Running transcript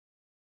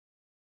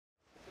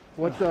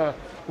What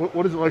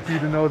is it like for you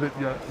to know that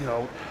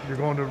you're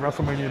going to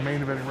WrestleMania,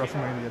 main event in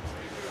WrestleMania?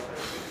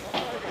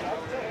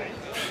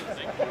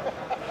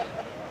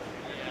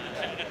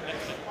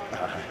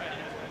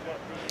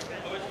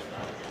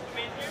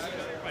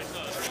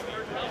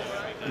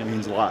 It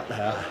means a lot.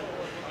 I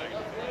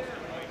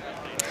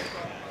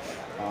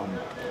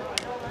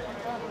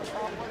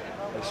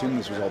assume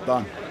this was all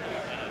done.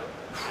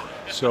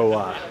 So,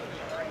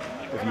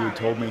 if you had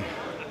told me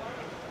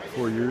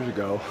 4 years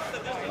ago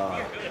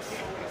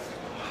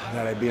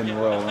that I'd be in the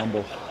Royal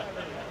Rumble,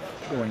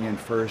 going in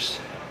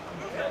first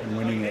and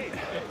winning it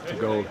to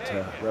go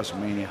to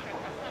WrestleMania,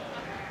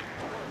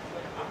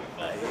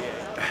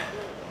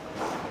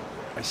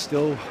 I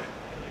still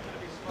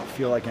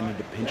feel like I need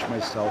to pinch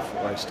myself,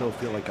 or I still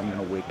feel like I'm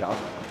going to wake up.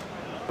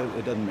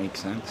 It doesn't make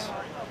sense.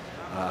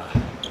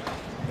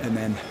 And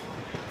then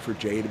for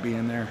Jay to be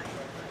in there,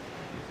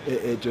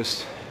 it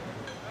just...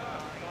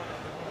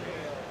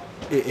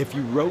 If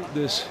you wrote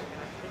this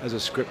as a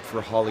script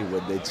for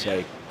Hollywood, they'd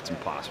say it's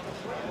impossible.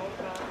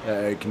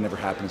 It can never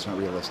happen. It's not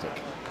realistic.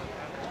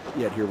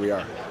 Yet here we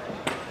are.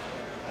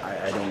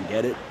 I don't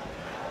get it.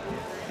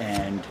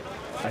 And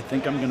I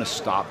think I'm going to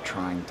stop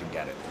trying to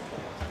get it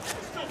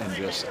and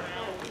just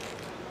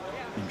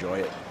enjoy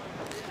it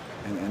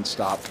and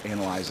stop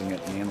analyzing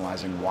it and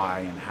analyzing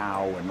why and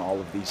how and all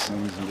of these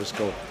things and just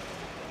go,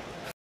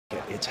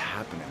 it's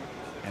happening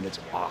and it's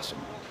awesome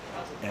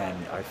and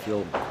I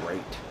feel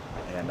great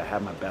and I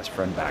have my best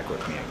friend back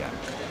with me again.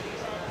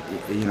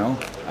 You know,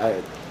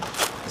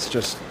 it's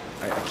just,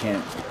 I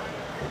can't,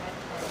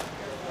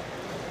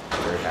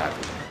 I'm very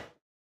happy.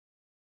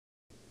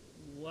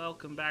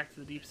 Welcome back to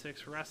the Deep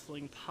Six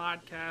Wrestling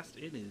Podcast.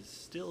 It is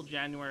still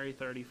January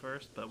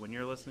 31st, but when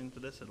you're listening to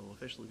this, it'll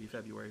officially be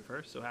February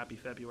 1st, so happy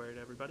February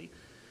to everybody.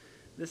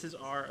 This is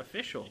our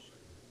official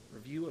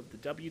review of the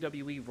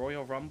WWE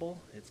Royal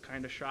Rumble. It's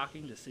kind of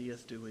shocking to see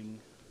us doing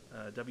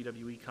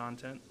WWE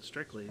content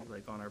strictly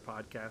like on our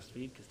podcast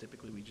feed, because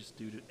typically we just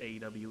do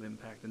AEW,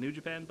 Impact, and New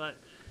Japan, but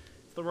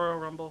it's the Royal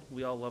Rumble.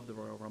 We all love the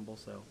Royal Rumble,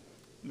 so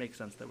it makes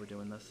sense that we're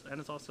doing this. And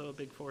it's also a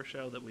Big Four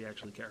show that we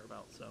actually care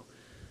about, so...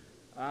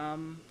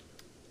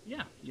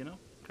 yeah, you know,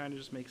 kind of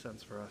just makes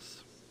sense for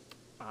us.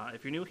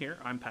 If you're new here,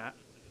 I'm Pat.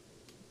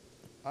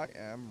 I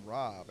am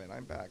Rob, and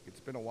I'm back. It's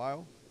been a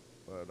while,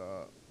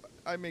 but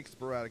I make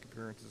sporadic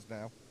appearances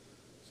now.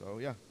 So,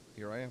 yeah,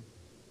 here I am.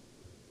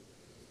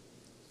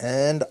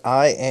 And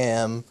I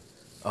am...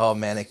 Oh,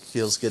 man, it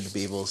feels good to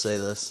be able to say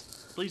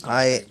this. Please don't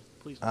say.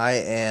 Please don't. I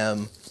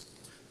am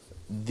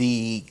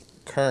the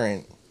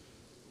current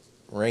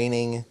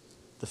reigning,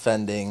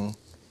 defending,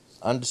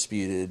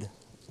 undisputed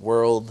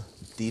World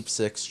Deep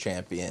Six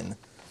Champion,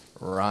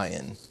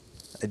 Ryan.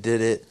 I did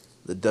it.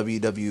 The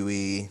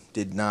WWE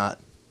did not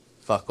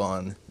fuck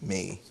on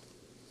me.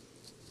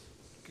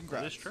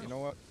 Congrats. That is true. You know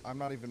what? I'm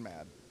not even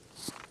mad.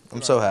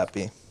 I'm so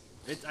happy.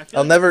 I feel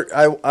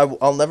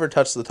I'll never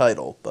touch the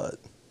title, but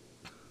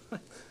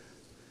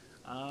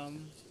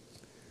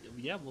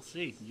yeah, we'll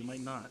see. You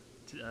might not.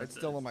 It's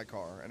still in my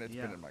car, and it's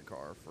yeah. been in my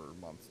car for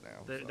months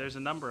now. There's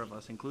a number of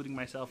us, including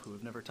myself, who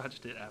have never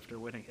touched it after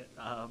winning it.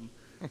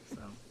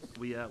 So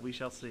we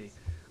shall see.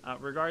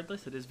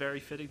 Regardless, it is very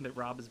fitting that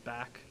Rob is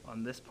back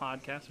on this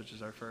podcast, which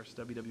is our first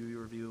WWE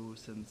review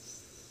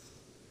since...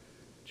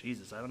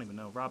 Jesus, I don't even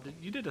know. Rob,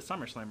 you did a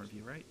SummerSlam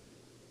review, right?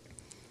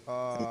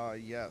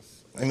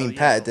 Yes. I mean,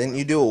 Pat, didn't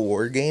you do a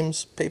War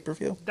Games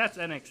pay-per-view? That's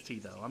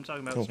NXT, though. I'm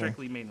talking about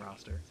strictly main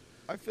roster.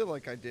 I feel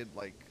like I did,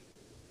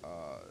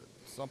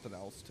 something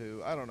else,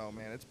 too. I don't know,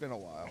 man. It's been a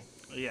while.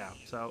 Yeah,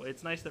 so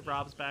it's nice that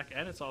Rob's back,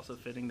 and it's also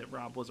fitting that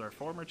Rob was our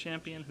former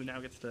champion, who now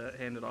gets to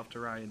hand it off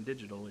to Ryan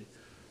digitally.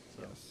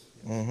 So. Yes,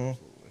 Mm-hmm.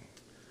 absolutely.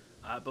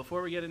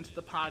 Before we get into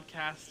the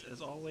podcast,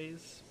 as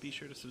always, be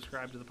sure to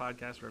subscribe to the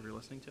podcast wherever you're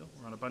listening to.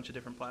 We're on a bunch of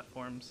different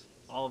platforms.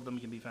 All of them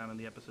can be found in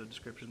the episode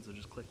description, so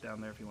just click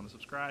down there if you want to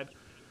subscribe.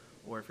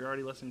 Or if you're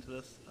already listening to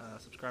this,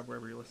 subscribe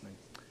wherever you're listening.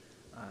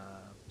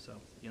 So,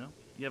 you know,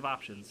 you have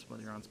options,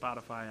 whether you're on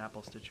Spotify,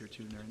 Apple, Stitcher,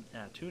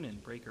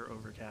 TuneIn, Breaker,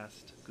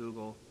 Overcast,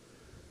 Google.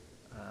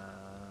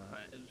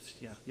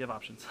 Yeah, you have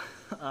options.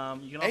 You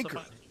can also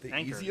Anchor, the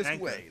easiest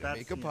way to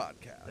make a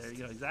podcast. There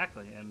you go,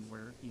 exactly. And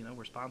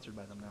we're sponsored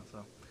by them now.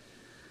 So,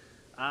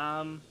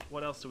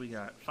 what else do we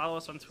got? Follow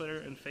us on Twitter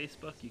and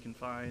Facebook. You can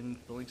find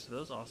the links to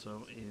those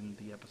also in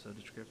the episode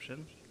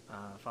description.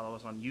 Follow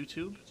us on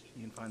YouTube.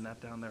 You can find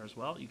that down there as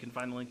well. You can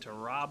find the link to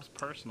Rob's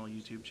personal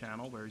YouTube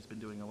channel, where he's been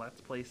doing a Let's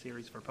Play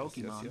series for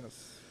Pokemon.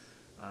 Yes.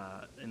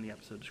 In the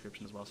episode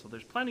description as well. So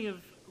there's plenty of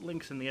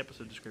links in the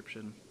episode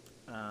description.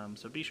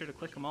 So be sure to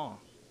click them all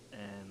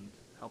and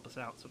help us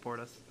out, support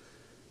us,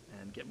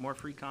 and get more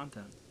free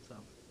content. So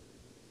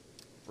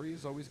Free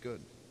is always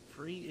good.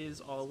 free is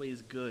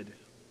always good.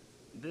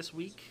 This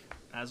week,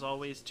 as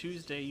always,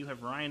 Tuesday, you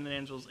have Ryan and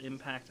Angela's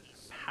Impact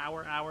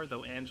Power Hour,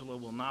 though Angela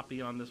will not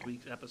be on this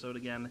week's episode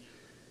again.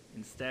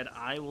 Instead,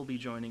 I will be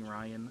joining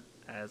Ryan,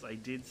 as I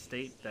did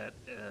state that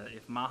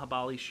if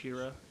Mahabali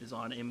Shira is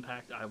on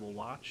Impact, I will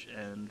watch,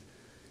 and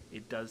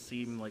it does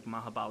seem like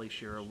Mahabali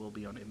Shira will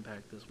be on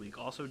Impact this week.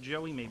 Also,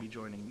 Joey may be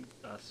joining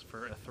us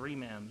for a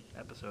 3-man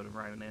episode of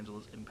Ryan and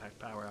Angela's Impact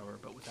Power Hour,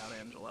 but without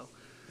Angelo.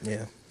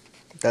 Yeah.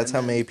 That's And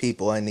how then- many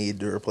people I need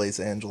to replace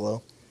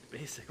Angelo.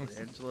 Basically,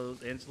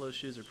 Angelo's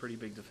shoes are pretty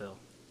big to fill.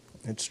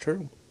 It's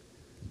true.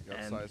 You got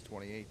And- size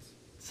 28s.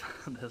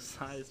 Those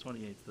size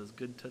 28s, those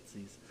good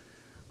tootsies.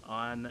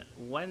 On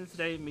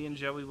Wednesday, me and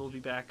Joey will be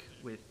back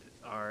with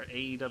our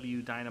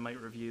AEW Dynamite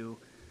review,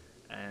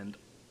 and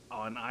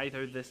on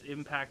either this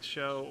Impact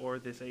show or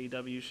this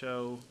AEW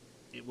show,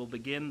 it will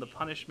begin. The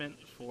punishment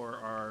for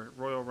our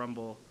Royal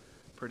Rumble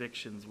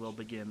predictions will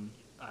begin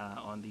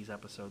on these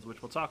episodes,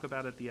 which we'll talk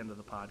about at the end of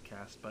the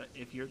podcast. But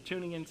if you're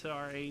tuning into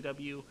our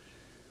AEW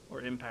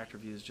or Impact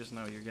reviews, just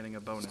know you're getting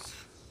a bonus.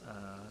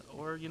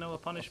 Or, a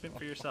punishment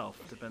for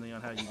yourself, depending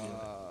on how you do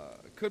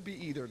it. Could be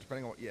either,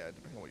 depending on what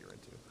you're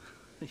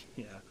into.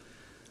 Yeah.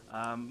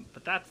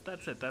 But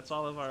that's it. That's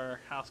all of our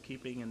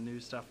housekeeping and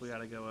news stuff we got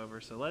to go over.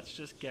 So let's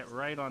just get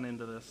right on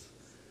into this.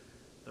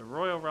 The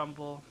Royal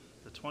Rumble,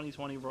 the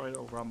 2020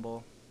 Royal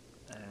Rumble,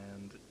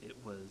 and it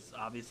was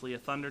obviously a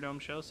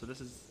Thunderdome show, so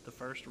this is the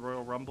first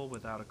Royal Rumble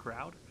without a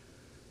crowd,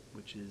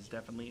 which is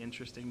definitely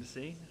interesting to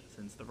see,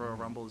 since the Royal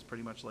Rumble is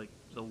pretty much like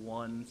the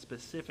one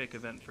specific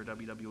event for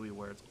WWE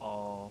where it's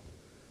all,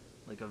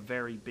 like, a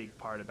very big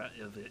part of it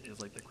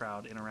is like the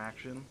crowd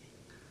interaction.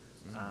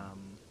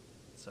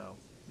 So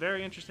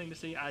very interesting to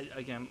see.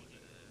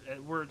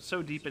 We're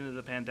so deep into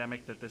the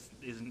pandemic that this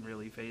isn't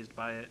really fazed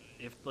by it.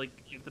 If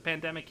the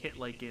pandemic hit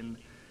like in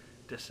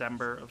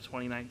December of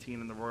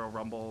 2019 and the Royal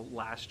Rumble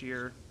last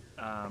year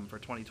for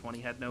 2020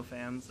 had no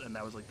fans, and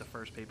that was like the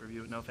first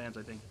pay-per-view with no fans,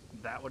 I think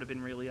that would have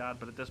been really odd.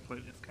 But at this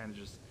point, it's kind of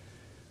just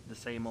the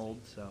same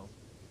old, so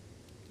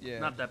Yeah,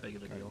 not that big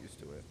of a kinda deal. used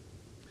to it.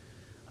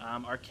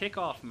 Our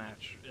kickoff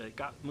match, it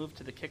got moved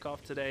to the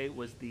kickoff today,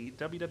 was the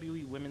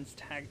WWE Women's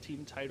Tag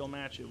Team title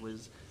match. It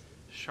was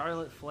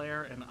Charlotte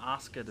Flair and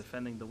Asuka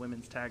defending the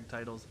women's tag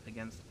titles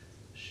against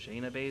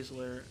Shayna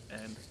Baszler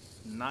and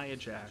Nia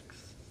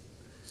Jax.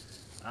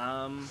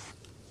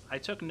 I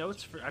took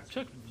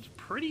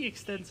pretty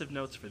extensive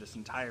notes for this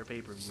entire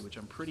pay-per-view, which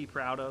I'm pretty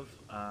proud of.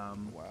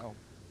 Wow.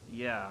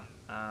 Yeah,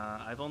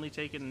 I've only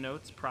taken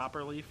notes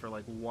properly for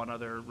like one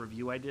other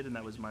review I did, and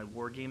that was my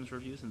War Games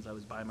review since I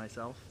was by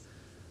myself.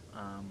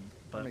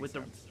 But makes with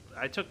sense.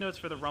 I took notes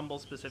for the Rumble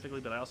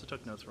specifically, but I also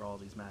took notes for all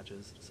of these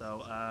matches.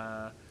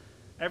 So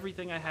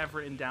everything I have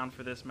written down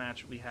for this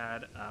match, we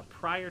had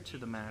prior to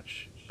the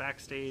match,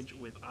 backstage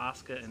with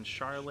Asuka and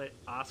Charlotte.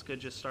 Asuka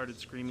just started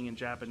screaming in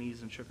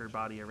Japanese and shook her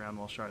body around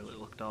while Charlotte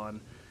looked on.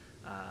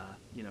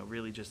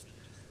 Really just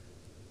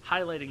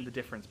highlighting the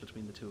difference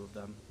between the two of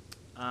them.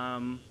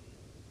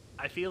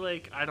 I feel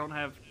like I don't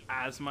have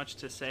as much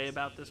to say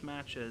about this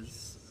match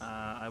as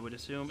I would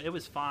assume. It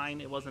was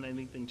fine. It wasn't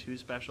anything too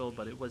special,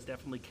 but it was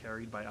definitely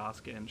carried by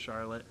Asuka and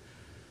Charlotte,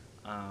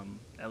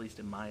 at least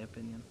in my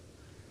opinion.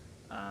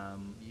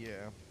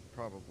 Yeah,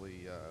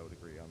 probably I would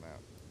agree on that.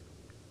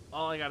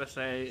 All I gotta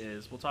say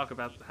is we'll talk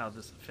about how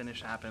this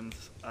finish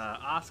happens.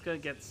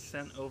 Asuka gets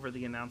sent over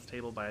the announce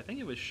table by, I think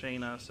it was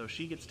Shayna, so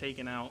she gets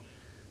taken out.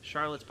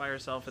 Charlotte's by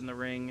herself in the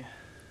ring,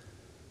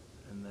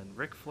 and then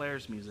Ric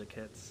Flair's music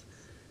hits,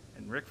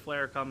 and Ric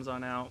Flair comes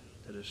on out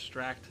to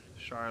distract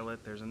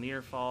Charlotte. There's a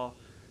near fall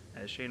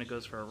as Shayna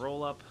goes for a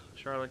roll-up.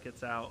 Charlotte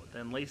gets out.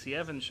 Then Lacey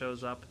Evans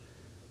shows up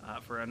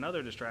for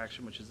another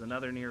distraction, which is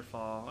another near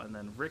fall, and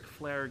then Ric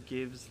Flair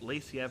gives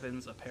Lacey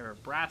Evans a pair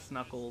of brass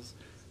knuckles.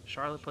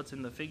 Charlotte puts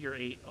in the figure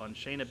 8 on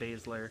Shayna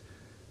Baszler,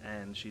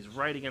 and she's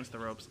right against the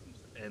ropes,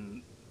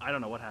 and I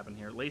don't know what happened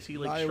here. Lacey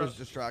Nia was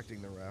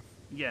distracting the ref.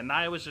 Yeah,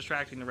 Nia was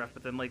distracting the ref,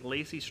 but then like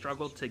Lacey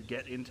struggled to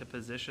get into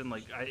position.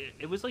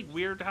 It was like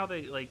weird how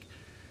they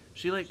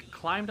she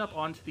climbed up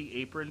onto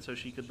the apron so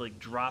she could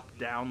drop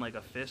down like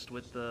a fist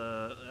with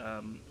the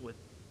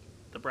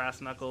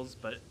brass knuckles,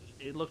 but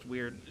it looked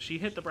weird. She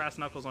hit the brass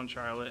knuckles on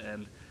Charlotte,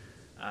 and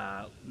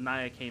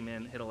Nia came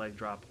in, hit a leg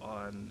drop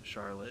on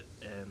Charlotte,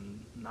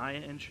 and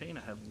Nia and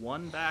Shayna have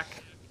won back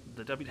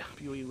the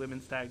WWE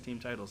Women's Tag Team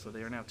title, so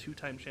they are now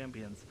 2-time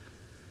champions.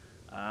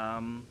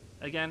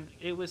 Again,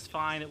 it was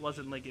fine. It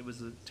wasn't like it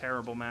was a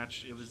terrible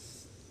match.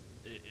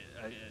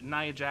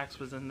 Nia Jax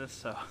was in this,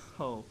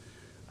 so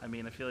I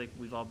mean, I feel like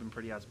we've all been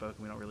pretty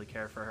outspoken. We don't really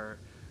care for her.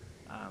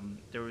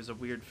 There was a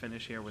weird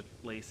finish here with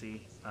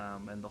Lacey,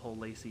 and the whole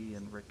Lacey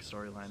and Rick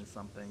storyline is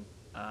something.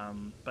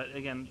 But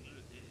again,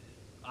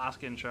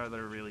 Asuka and Charlotte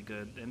are really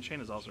good, and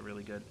Shayna's also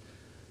really good.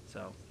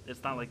 So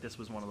it's not like this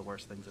was one of the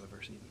worst things I've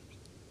ever seen.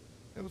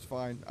 It was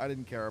fine. I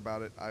didn't care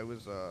about it. I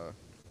was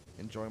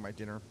enjoying my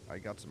dinner. I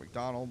got some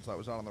McDonald's. I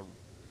was out on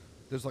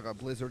there's like a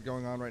blizzard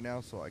going on right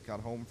now, so I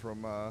got home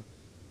from my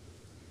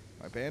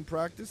band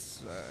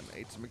practice and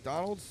ate some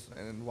McDonald's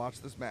and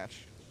watched this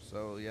match.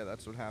 So yeah,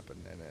 that's what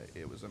happened, and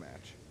it was a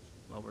match.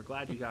 Well, we're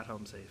glad you got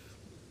home safe.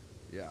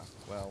 Yeah,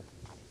 well,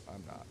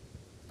 I'm not.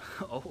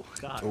 Oh,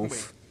 God. Oof.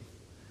 Wait.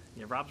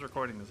 Yeah, Rob's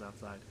recording this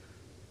outside.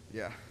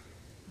 Yeah.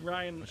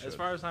 Ryan, I as should.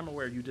 far as I'm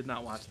aware, you did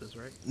not watch this,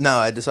 right? No,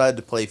 I decided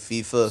to play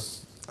FIFA,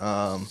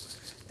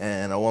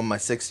 and I won my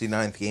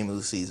 69th game of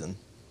the season.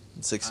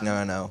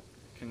 69-0.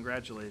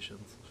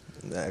 Congratulations.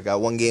 I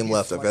got one game He's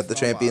left. I've got the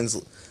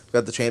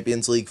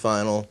Champions League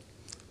final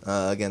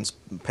against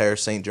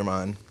Paris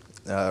Saint-Germain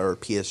or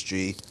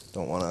PSG.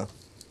 Don't want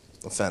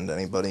to offend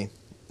anybody,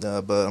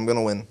 but I'm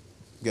gonna win.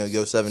 I'm gonna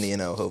go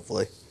 70-0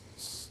 hopefully.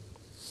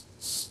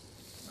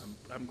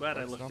 I'm glad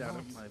I That's looked not down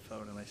bad. at my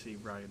phone and I see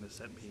Ryan has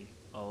sent me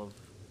all of.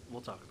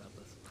 We'll talk about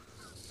this.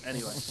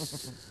 Anyway,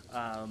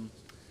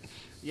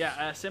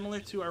 yeah, similar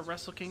to our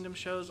Wrestle Kingdom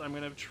shows, I'm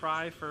gonna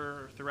try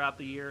for throughout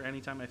the year,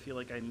 anytime I feel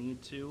like I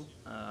need to,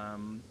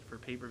 for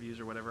pay-per-views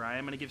or whatever. I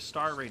am gonna give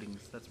star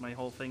ratings. That's my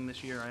whole thing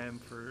this year. I am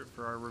for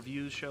our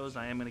reviews shows.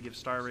 I am gonna give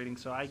star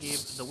ratings. So I gave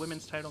the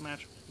women's title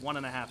match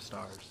 1.5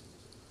 stars.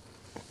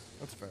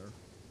 That's fair.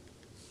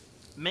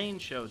 Main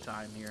show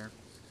time here.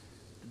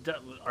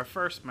 Our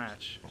first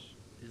match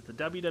is the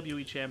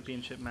WWE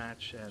Championship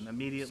match, and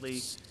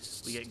immediately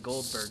we get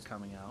Goldberg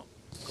coming out.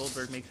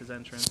 Goldberg makes his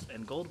entrance,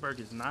 and Goldberg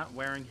is not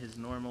wearing his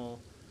normal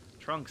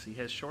trunks. He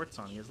has shorts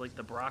on. He has like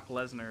the Brock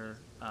Lesnar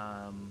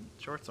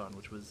shorts on,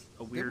 which was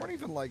a They weird. weren't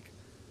even like,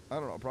 I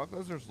don't know. Brock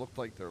Lesnar's looked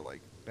like they're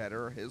like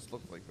better. His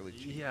looked like really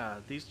cheap. Yeah,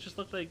 these just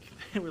looked like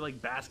they were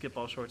like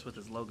basketball shorts with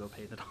his logo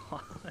painted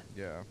on.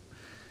 Yeah.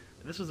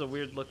 This was a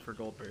weird look for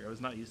Goldberg. I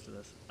was not used to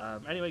this.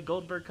 Anyway,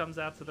 Goldberg comes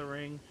out to the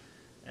ring,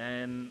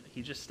 and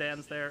he just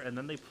stands there, and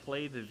then they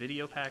play the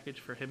video package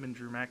for him and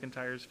Drew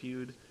McIntyre's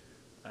feud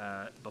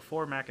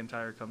before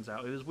McIntyre comes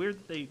out. It was weird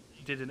that they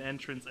did an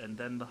entrance and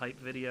then the hype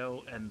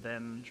video and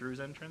then Drew's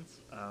entrance.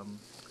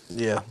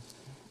 Yeah.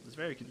 I was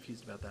very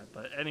confused about that.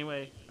 But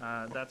anyway,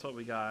 that's what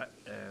we got.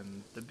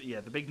 And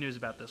the big news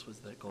about this was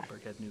that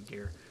Goldberg had new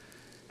gear.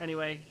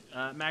 Anyway,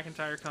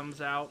 McIntyre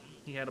comes out.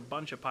 He had a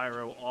bunch of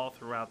pyro all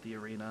throughout the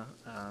arena.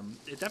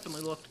 It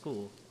definitely looked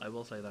cool. I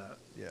will say that.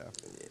 Yeah.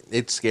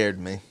 It scared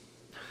me.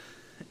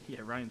 Yeah,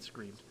 Ryan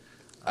screamed.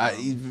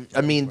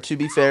 I mean, to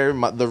be fair,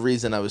 the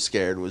reason I was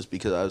scared was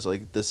because I was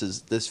like,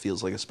 this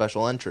feels like a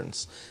special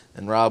entrance.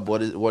 And Rob, what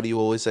do you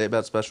always say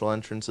about special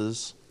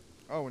entrances?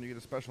 Oh, when you get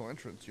a special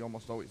entrance, you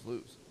almost always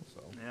lose.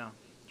 So. Yeah,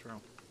 true.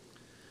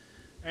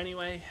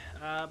 Anyway,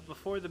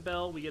 before the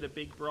bell, we get a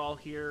big brawl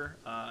here,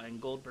 and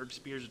Goldberg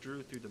spears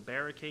Drew through the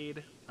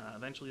barricade.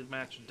 Eventually, the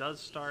match does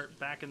start.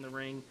 Back in the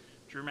ring,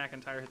 Drew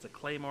McIntyre hits a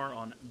Claymore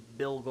on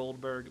Bill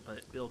Goldberg,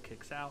 but Bill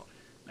kicks out.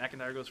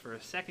 McIntyre goes for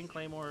a second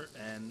Claymore,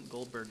 and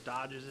Goldberg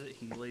dodges it.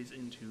 He lays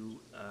into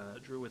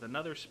Drew with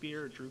another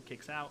spear. Drew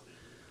kicks out.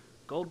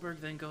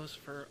 Goldberg then goes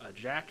for a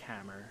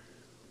jackhammer.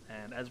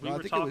 And as we No, were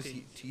I think talking...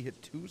 it was he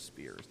hit 2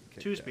 spears. and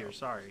kicked Two out. spears,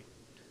 sorry.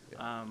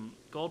 Yeah.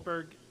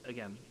 Goldberg,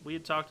 again, we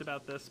had talked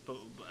about this, but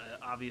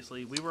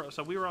obviously we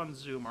were on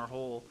Zoom. Our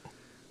whole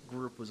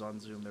group was on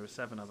Zoom. There were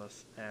 7 of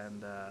us,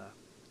 and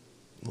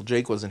Well,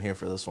 Jake wasn't here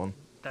for this one.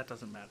 that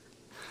doesn't matter.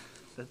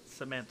 That's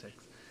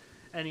semantics.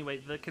 Anyway,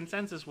 the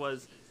consensus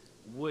was,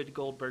 would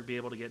Goldberg be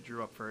able to get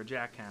Drew up for a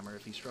jackhammer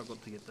if he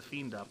struggled to get the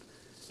Fiend up?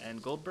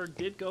 And Goldberg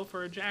did go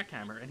for a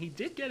jackhammer, and he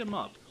did get him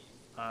up.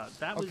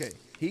 That was Okay,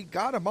 he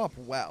got him up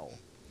well.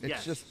 It's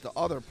Yes. just the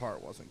other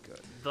part wasn't good.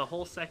 the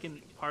whole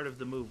second part of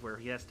the move where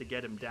he has to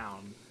get him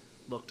down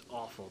looked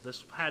awful.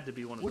 This had to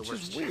be one of Which the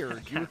worst is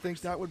weird. You would think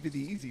jackhammers. that would be the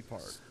easy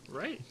part.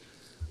 Right.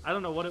 I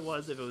don't know what it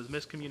was, if it was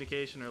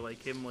miscommunication or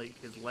like him like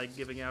his leg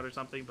giving out or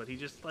something, but he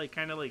just like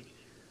kind of like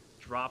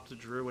dropped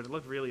Drew and it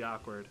looked really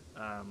awkward.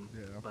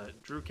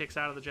 But Drew kicks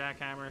out of the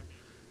jackhammer.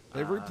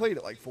 They've replayed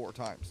it like 4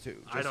 times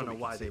too. I just don't so know we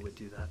can why see they it. would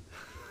do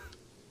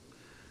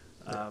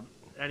that.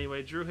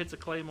 Anyway, Drew hits a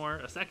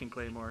second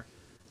Claymore,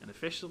 and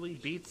officially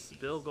beats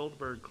Bill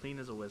Goldberg clean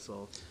as a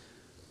whistle.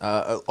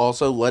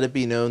 Also, let it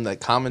be known that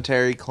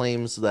commentary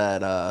claims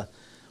that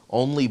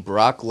only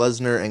Brock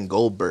Lesnar and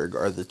Goldberg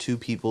are the 2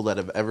 people that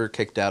have ever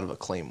kicked out of a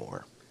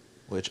Claymore,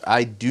 which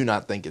I do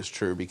not think is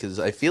true because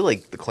I feel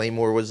like the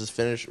Claymore was his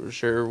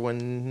finisher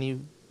when he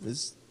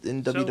was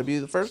in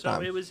WWE the first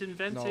time. So it was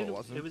invented. No,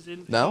 it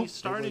wasn't. No? He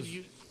started.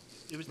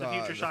 It was the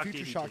Future Shock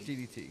Future DDT. Shock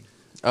DDT.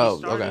 Oh, He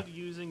started okay.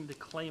 using the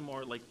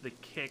Claymore, like the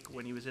kick,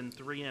 when he was in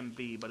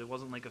 3MB, but it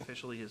wasn't like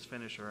officially his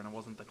finisher, and it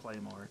wasn't the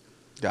Claymore.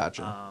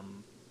 Gotcha.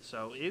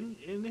 So in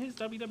his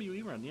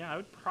WWE run, yeah, I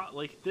would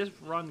like this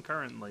run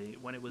currently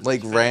when it was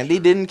Like his Randy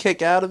finisher. didn't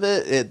kick out of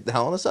it at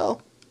Hell in a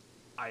Cell?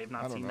 I have I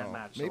not don't seen know. that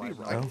match. so Maybe I have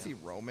no I can idea. see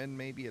Roman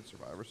maybe at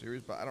Survivor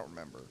Series, but I don't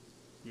remember.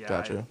 Yeah, I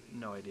Gotcha. have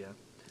no idea.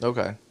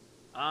 Okay.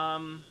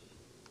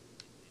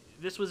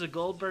 This was a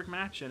Goldberg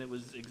match, and it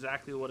was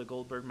exactly what a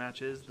Goldberg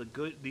match is.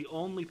 The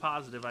only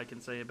positive I can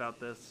say about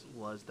this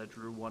was that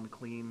Drew won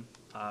clean.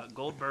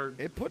 Goldberg.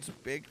 It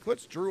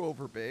puts Drew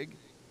over big.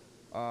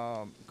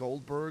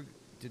 Goldberg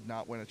did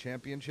not win a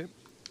championship.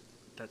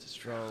 That's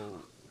true.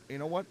 So, you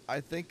know what? I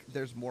think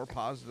there's more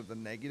positive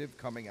than negative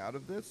coming out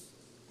of this.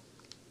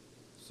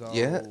 So,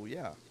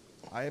 Yeah.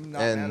 I am not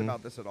mad And-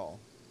 about this at all.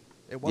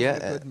 It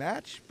wasn't Yeah, a good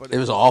match, but It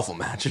was an awful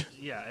match.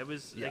 Yeah, it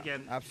was, Yeah,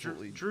 again,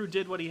 absolutely. Drew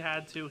did what he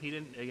had to. He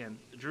didn't, again,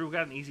 Drew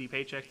got an easy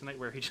paycheck tonight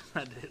where he just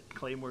had to hit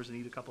Claymores and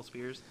eat a couple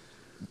spears.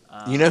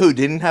 You know who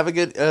didn't have a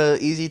good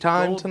easy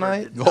time Goldberg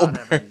tonight? did not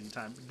have an easy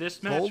time.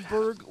 This match,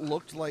 Goldberg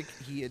looked like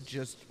he had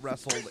just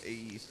wrestled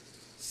a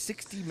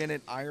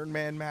 60-minute Iron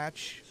Man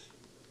match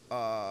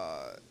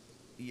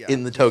Yeah.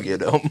 In the he Tokyo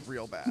looked Dome.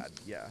 real bad.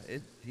 Yeah,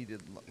 he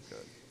didn't look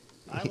good.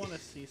 I want to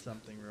see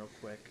something real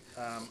quick.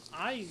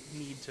 I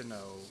need to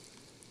know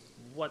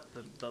what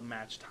the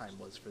match time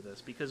was for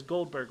this because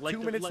Goldberg, like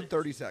 2 minutes and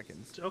 30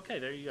 seconds. Okay,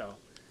 there you go.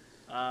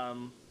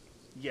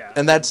 Yeah,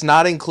 And that's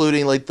not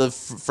including like the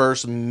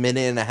first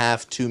minute and a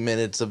half, 2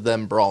 minutes of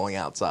them brawling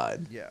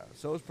outside. Yeah,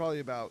 so it was probably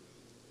about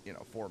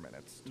 4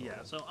 minutes. Total.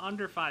 yeah. So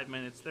under 5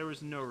 minutes, there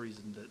was no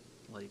reason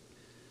to like.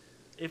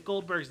 If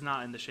Goldberg's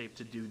not in the shape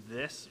to do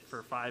this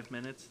for 5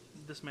 minutes,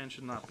 this man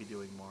should not be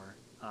doing more.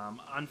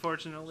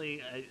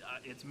 Unfortunately,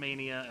 it's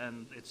Mania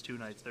and it's 2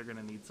 nights. They're going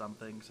to need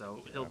something,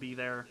 so he'll be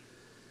there.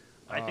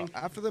 I think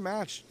after the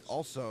match,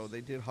 also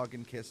they did hug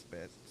and kiss a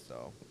bit.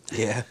 So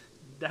Yeah.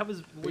 that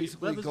was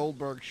basically that was,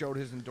 Goldberg showed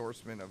his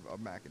endorsement of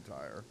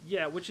McIntyre.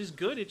 Yeah, which is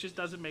good. It just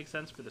doesn't make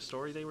sense for the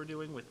story they were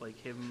doing with like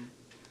him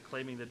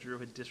claiming that Drew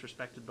had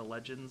disrespected the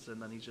legends, and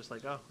then he's just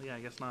like, oh yeah, I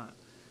guess not.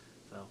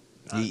 So.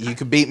 You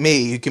can beat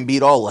me. You can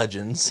beat all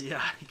legends. Yeah,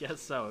 I guess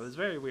so. It was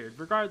very weird.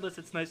 Regardless,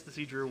 it's nice to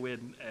see Drew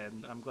win,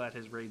 and I'm glad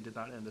his reign did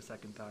not end a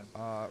second time.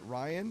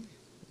 Ryan,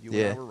 you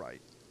Yeah. were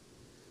right.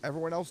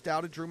 Everyone else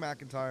doubted Drew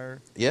McIntyre,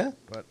 Yeah.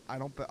 but I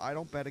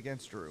don't bet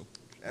against Drew.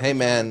 Hey, time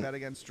man. I bet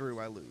against Drew,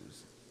 I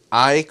lose.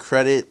 I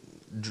credit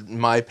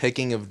my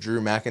picking of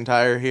Drew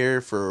McIntyre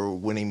here for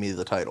winning me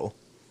the title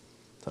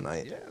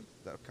tonight. Yeah,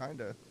 that kind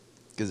of.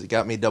 Because it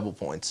got me double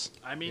points.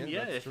 I mean, Yeah,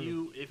 yeah, that's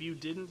if you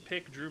didn't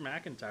pick Drew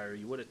McIntyre,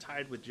 you would have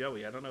tied with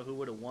Joey. I don't know who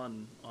would have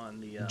won on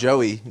the.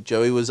 Joey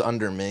was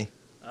under me.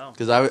 Oh.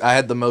 Because I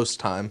had the most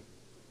time.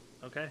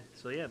 Okay,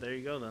 so yeah, there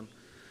you go then.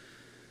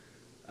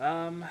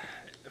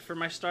 For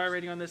my star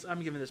rating on this,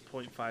 I'm giving this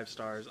 0.5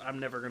 stars. I'm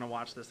never gonna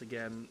watch this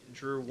again.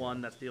 Drew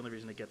won. That's the only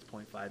reason it gets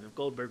 0.5. If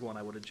Goldberg won,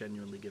 I would have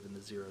genuinely given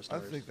the 0 I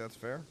stars. think that's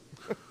fair.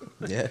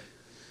 Yeah.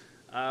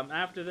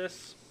 After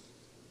this,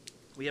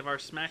 we have our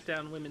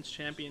SmackDown Women's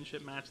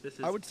Championship match. This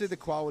is. I would say the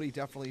quality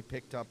definitely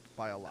picked up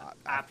by a lot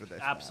after this.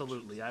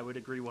 Absolutely, I would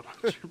agree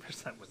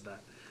 100% with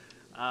that.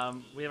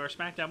 We have our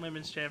SmackDown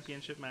Women's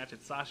Championship match.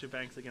 It's Sasha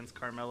Banks against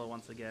Carmella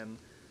once again.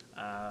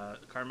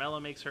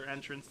 Carmella makes her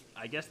entrance.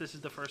 I guess this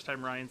is the first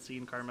time Ryan's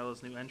seen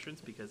Carmella's new entrance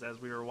because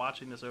as we were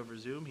watching this over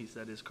Zoom, he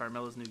said, "Is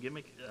Carmella's new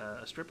gimmick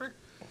a stripper?"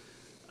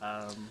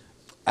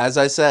 As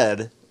I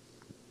said,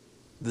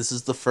 this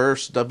is the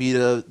first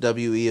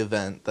WWE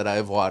event that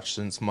I've watched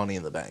since Money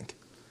in the Bank.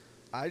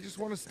 I just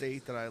want to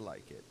state that I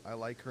like it. I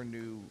like her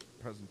new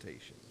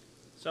presentation.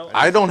 So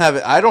I don't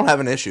have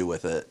an issue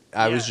with it.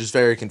 I was Yeah. just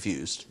very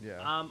confused. Yeah.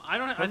 I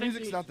don't. Her I think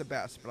music's not the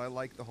best, but I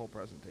like the whole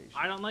presentation.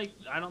 I don't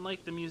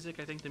like the music.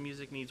 I think the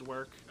music needs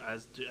work.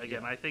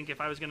 Again, I think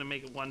if I was going to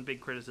make one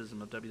big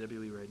criticism of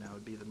WWE right now, it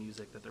would be the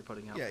music that they're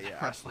putting out. Yeah, for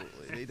yeah, wrestling.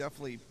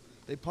 absolutely.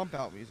 They pump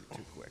out music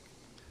too quick.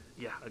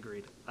 Yeah,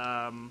 agreed.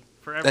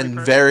 For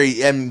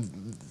every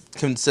And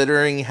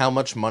considering how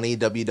much money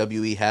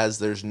WWE has,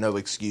 there's no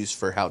excuse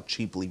for how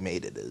cheaply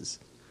made it is.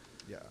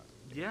 Yeah.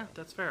 Yeah,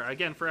 that's fair.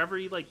 Again, for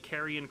every like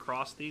Karrion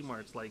Kross theme where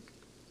it's like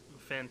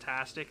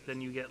fantastic, then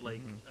you get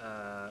like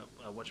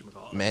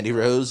whatchamacallit? Mandy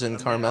Rose and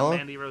Carmella?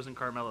 Mandy Rose and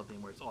Carmella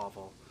theme where it's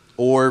awful.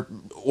 Or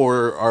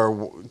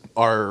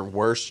our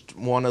worst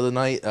one of the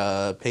night.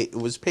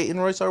 Was Peyton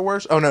Royce our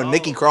worst? Oh no,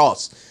 Nikki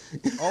Cross.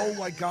 Oh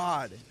my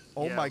God.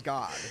 Oh Yeah. my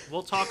God.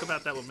 We'll talk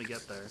about that when we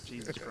get there.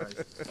 Jesus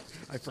Christ.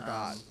 I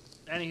forgot.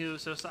 Anywho,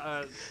 so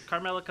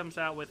Carmella comes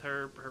out with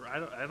her I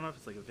don't know if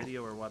it's like a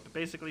video or what, but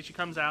basically she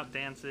comes out,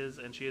 dances,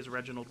 and she has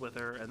Reginald with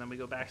her, and then we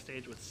go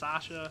backstage with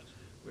Sasha,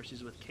 where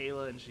she's with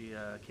Kayla, and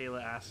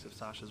Kayla asks if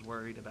Sasha's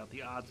worried about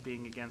the odds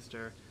being against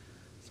her.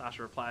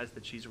 Sasha replies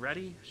that she's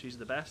ready, she's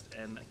the best,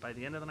 and by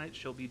the end of the night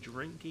she'll be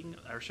drinking,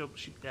 or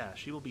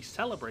she will be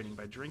celebrating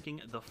by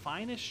drinking the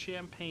finest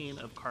champagne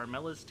of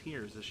Carmella's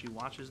tears as she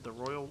watches the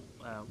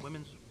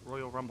Women's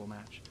Royal Rumble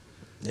match.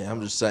 Yeah,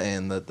 I'm just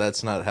saying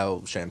that's not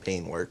how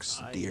champagne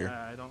works, dear.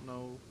 I don't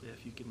know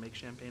if you can make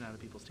champagne out of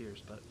people's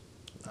tears, but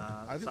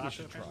I think we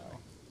Sasha should try. apparently.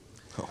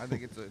 I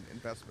think it's an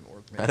investment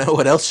worth I making. know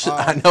what else.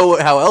 I know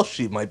how else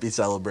she might be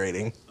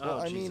celebrating. Well, Oh,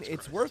 I mean, Jesus it's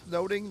Christ. worth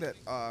noting that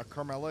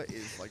Carmella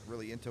is like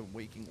really into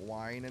making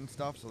wine and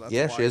stuff. So that's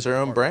Yeah, why she has it's her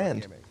own part of her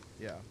brand. gimmick.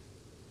 Yeah.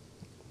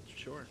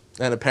 Sure.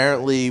 And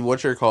apparently,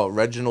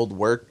 Reginald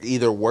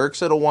either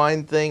works at a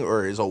wine thing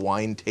or is a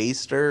wine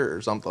taster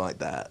or something like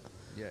that.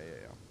 Yeah.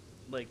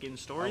 Like in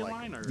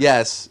storyline, or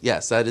Yes,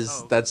 that is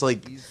Oh, that's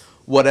like He's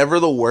whatever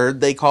the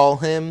word they call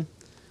him.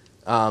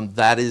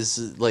 That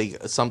is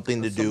like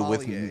something a to do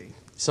with sommelier.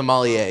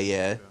 sommelier.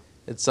 Yeah,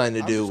 it's something to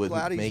I'm do just with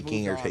glad he's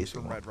making or moved on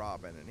tasting from wine. Red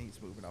Robin, and he's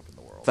moving up in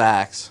the world.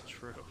 Facts.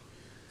 True.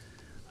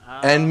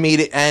 And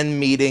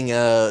meeting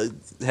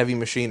heavy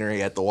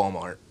machinery at the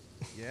Walmart.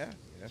 Yeah.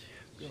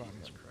 Good on him.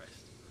 Jesus Christ.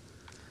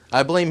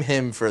 I blame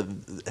him for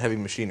heavy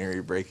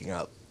machinery breaking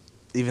up,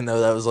 even though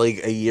that was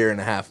like a year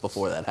and a half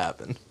before that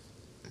happened.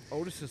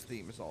 Otis's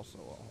theme is also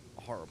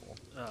horrible.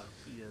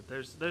 Yeah,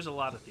 there's a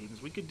lot of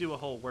themes. We could do a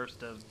whole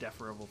worst of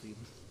deferable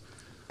themes,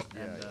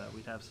 and Yeah.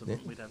 we'd have some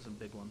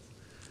big ones.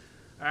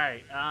 All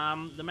right,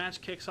 the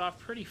match kicks off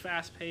pretty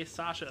fast paced.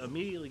 Sasha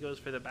immediately goes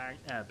for the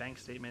bank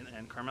statement,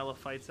 and Carmella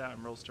fights out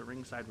and rolls to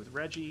ringside with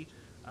Reggie.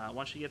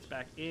 Once she gets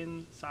back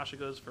in, Sasha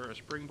goes for a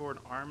springboard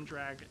arm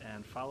drag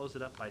and follows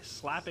it up by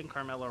slapping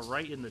Carmella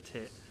right in the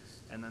tit.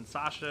 And then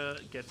Sasha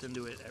gets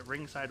into it at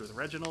ringside with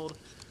Reginald.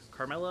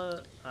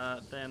 Carmella,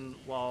 then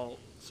while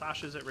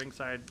Sasha's at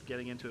ringside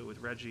getting into it with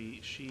Reggie,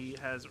 she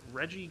has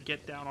Reggie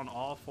get down on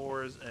all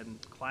fours and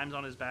climbs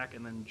on his back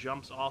and then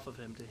jumps off of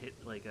him to hit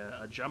like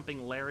a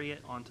jumping lariat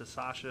onto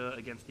Sasha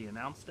against the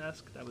announce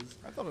desk. I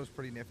thought it was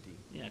pretty nifty.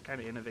 Yeah,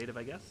 kind of innovative,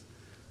 I guess.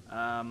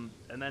 And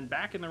then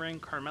back in the ring,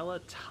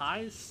 Carmella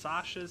ties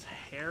Sasha's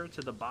hair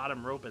to the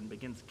bottom rope and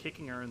begins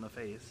kicking her in the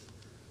face.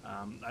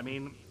 I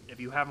mean, if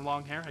you have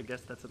long hair, I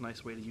guess that's a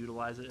nice way to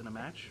utilize it in a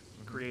match.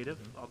 Creative,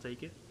 I'll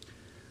take it.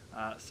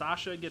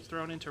 Sasha gets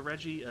thrown into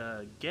Reggie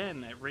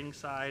again at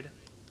ringside.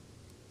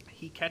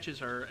 He catches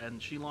her,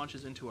 and she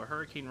launches into a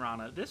Hurricane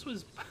Rana. This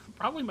was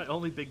probably my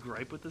only big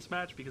gripe with this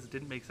match because it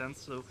didn't make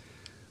sense. So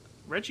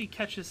Reggie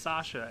catches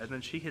Sasha, and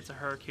then she hits a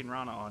Hurricane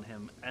Rana on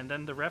him, and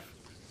then the ref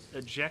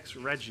ejects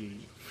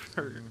Reggie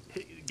for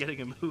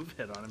getting a move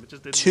hit on him. It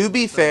just didn't. To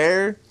be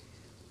fair,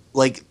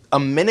 like a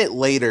minute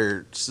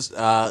later,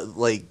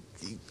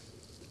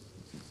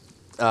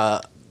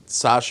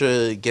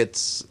 Sasha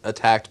gets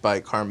attacked by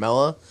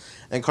Carmella,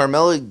 and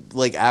Carmella,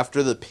 like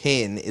after the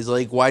pin, is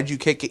like, "Why'd you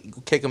kick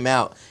him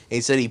out?" And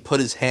he said he put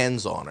his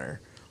hands on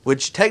her,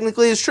 which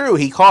technically is true.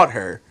 He caught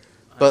her,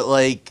 but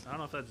like, I don't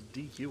know if that's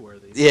DQ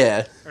worthy.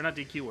 Yeah, or not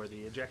DQ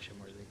worthy, ejection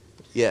worthy.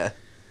 Yeah.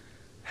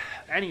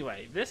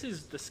 Anyway, this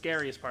is the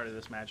scariest part of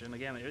this match, and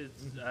again,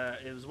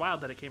 it was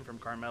wild that it came from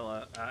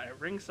Carmella. At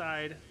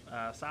ringside,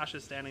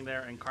 Sasha's standing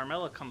there, and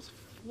Carmella comes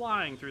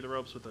flying through the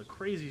ropes with a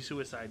crazy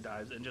suicide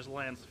dives and just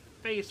lands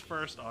face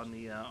first on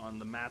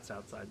the mats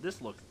outside.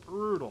 This looked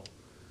brutal.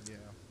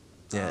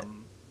 Yeah.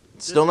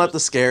 Still not the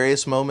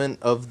scariest moment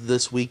of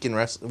this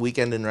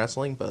weekend in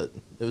wrestling, but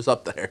it was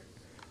up there.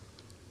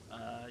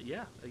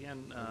 Yeah.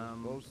 Again,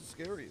 what was the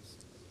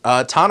scariest?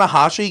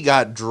 Tanahashi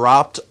got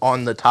dropped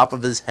on the top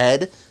of his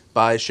head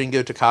by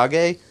Shingo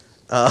Takagi.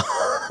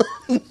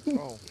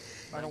 Oh,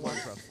 I don't watch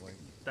wrestling.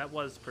 That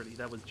was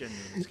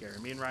genuinely scary.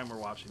 Me and Ryan were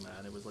watching that,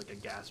 and it was like a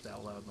gasped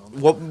out loud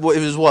moment. What? It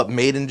was what,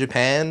 made in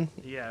Japan?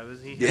 Yeah, it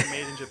was. He hit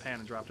made in Japan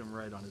and dropped him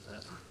right on his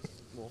head.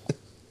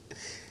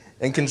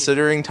 And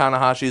considering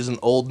Tanahashi is an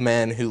old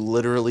man who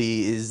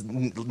literally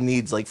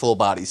needs like full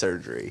body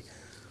surgery.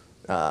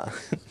 Yeah.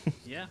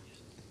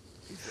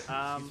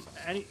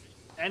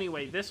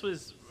 Anyway, this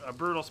was a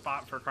brutal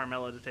spot for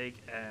Carmella to take,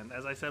 and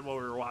as I said while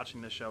we were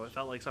watching this show, it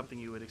felt like something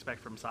you would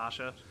expect from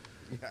Sasha.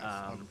 Yes,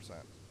 100%.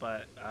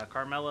 But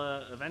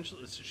Carmella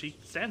eventually, she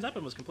stands up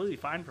and was completely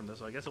fine from this,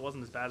 so I guess it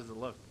wasn't as bad as it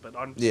looked. But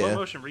on slow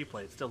motion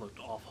replay, it still looked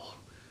awful.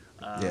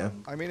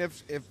 I mean,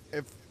 if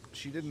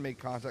she didn't make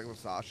contact with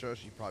Sasha,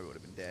 she probably would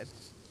have been dead.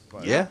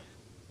 But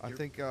I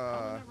think.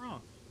 Probably not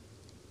wrong.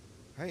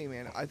 Hey,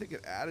 man, I think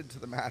it added to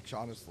the match.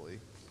 Honestly.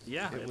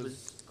 Yeah, it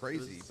was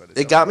crazy, but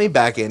it got me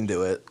back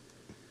into it.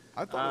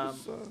 I thought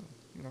it was,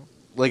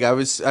 like I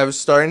was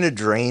starting to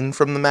drain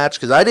from the match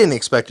because I didn't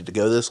expect it to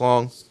go this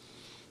long.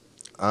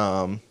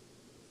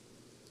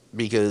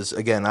 Because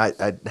again, I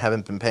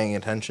haven't been paying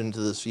attention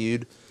to this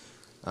feud,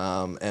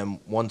 and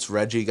once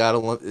Reggie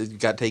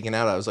got taken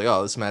out, I was like,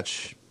 oh, this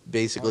match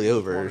basically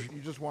over.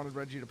 You just wanted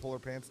Reggie to pull her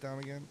pants down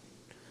again,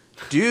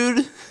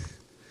 dude.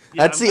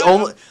 That's the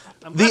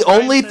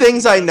only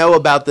things I know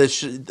about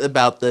this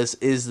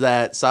is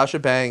that Sasha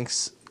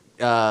Banks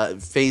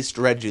faced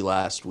Reggie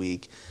last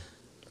week,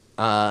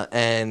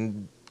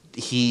 and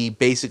he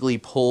basically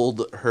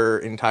pulled her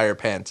entire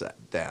pants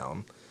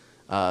down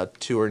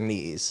to her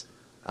knees.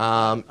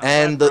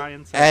 And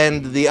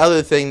the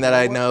other thing that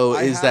I know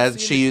is that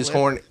she is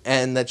horny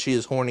and that she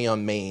is horny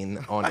on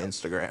Maine on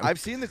Instagram. I've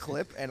seen the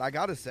clip, and I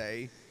gotta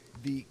say,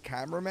 the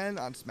cameramen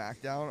on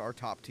SmackDown are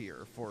top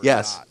tier for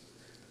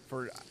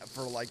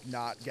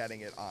not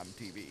getting it on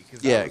TV.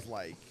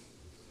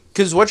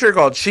 Because what you're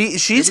called,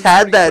 she's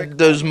had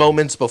those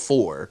moments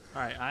before.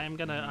 All right, I'm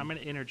gonna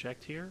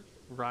interject here.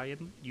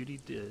 Ryan, you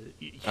need to.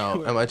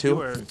 Am I too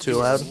loud?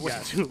 Yeah,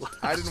 too loud.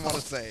 I didn't want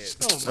to say it.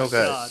 Oh my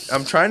God.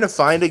 I'm trying to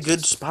find a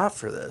good spot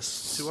for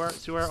this.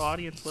 To our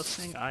audience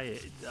listening, I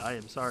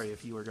am sorry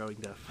if you were going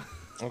deaf.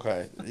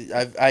 Okay,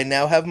 I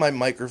now have my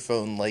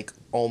microphone like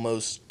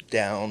almost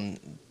down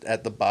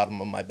at the bottom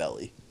of my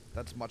belly.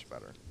 That's much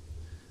better.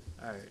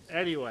 All right.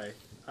 Anyway,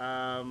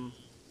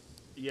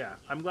 yeah,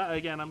 I'm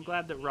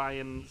glad that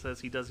Ryan says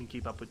he doesn't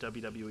keep up with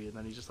WWE, and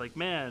then he's just like,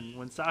 man,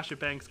 when Sasha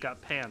Banks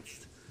got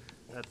pantsed,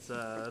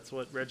 that's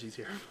what Reggie's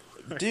here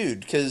for. Dude,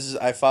 because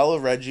I follow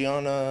Reggie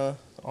on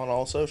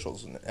all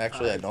socials, and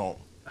actually I don't.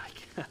 I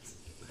guess.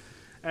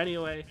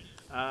 Anyway,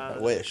 I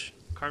wish.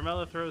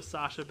 Carmella throws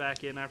Sasha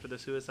back in after the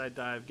suicide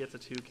dive, gets a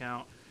 2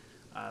 count.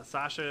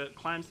 Sasha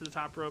climbs to the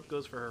top rope,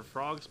 goes for her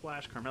frog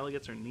splash. Carmella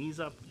gets her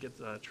knees up, gets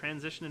a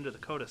transition into the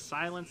code of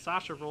silence.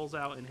 Sasha rolls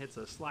out and hits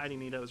a sliding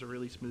knee. That was a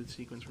really smooth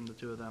sequence from the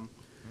two of them.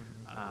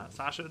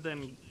 Sasha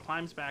then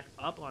climbs back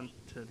up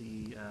onto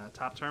the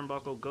top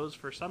turnbuckle, goes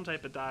for some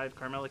type of dive.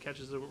 Carmella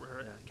catches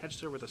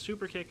her with a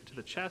super kick to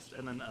the chest,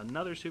 and then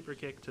another super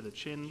kick to the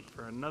chin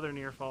for another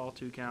near fall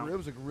 2 count. It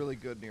was a really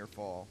good near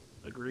fall.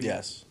 Agreed.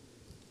 Yes.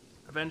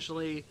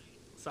 Eventually,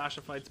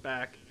 Sasha fights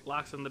back,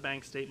 locks in the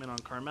bank statement on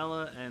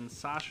Carmella, and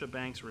Sasha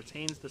Banks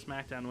retains the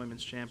SmackDown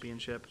Women's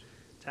Championship,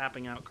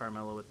 tapping out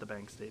Carmella with the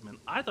bank statement.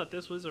 I thought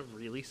this was a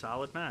really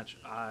solid match.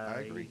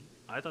 I agree.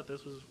 I thought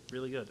this was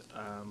really good.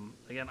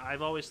 Again,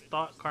 I've always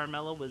thought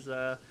Carmella was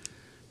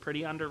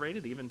pretty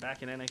underrated, even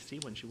back in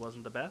NXT when she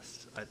wasn't the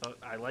best.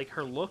 I like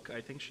her look.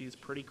 I think she's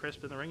pretty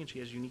crisp in the ring, and she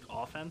has unique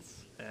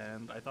offense.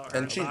 And I thought her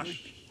And and she- Sasha...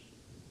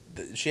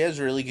 She has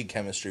really good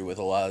chemistry with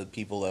a lot of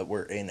people that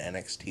were in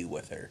NXT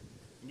with her.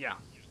 Yeah.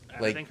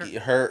 I Like think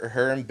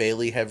her and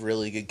Bailey have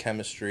really good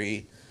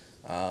chemistry.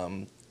 Her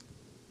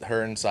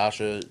and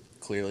Sasha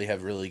clearly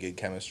have really good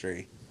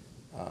chemistry.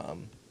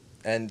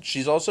 And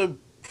she's also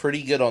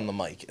pretty good on the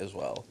mic as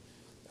well.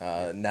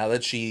 Now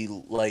that she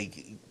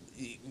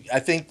I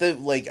think that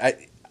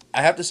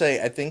I have to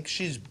say I think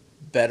she's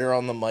better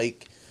on the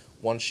mic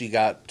once she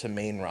got to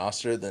main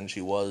roster than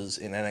she was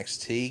in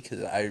NXT,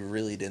 because I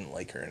really didn't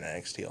like her in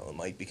NXT on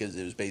the mic because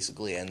it was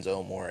basically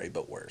Enzo Amore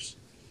but worse.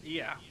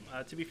 Yeah.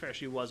 To be fair,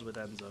 she was with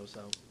Enzo,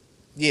 so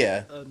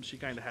Yeah. she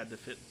kind of had to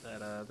fit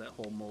that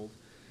whole mold.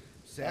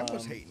 Sam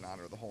was hating on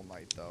her the whole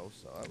night, though.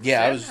 So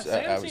Yeah,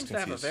 Sam I was seems to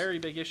have a confused. very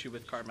big issue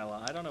with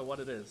Carmella. I don't know what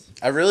it is.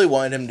 I really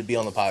wanted him to be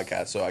on the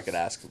podcast so I could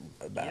ask him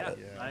about Yeah, it.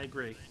 Yeah. I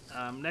agree.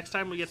 Next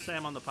time we get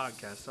Sam on the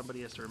podcast,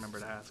 somebody has to remember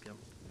to ask him.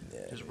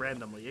 Yeah. Just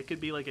randomly. It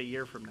could be like a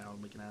year from now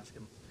and we can ask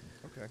him.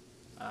 Okay. It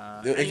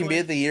can be Anyway-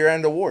 at the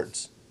year-end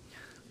awards.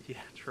 Yeah,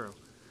 true.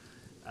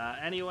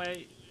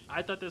 Anyway,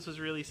 I thought this was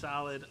really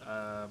solid.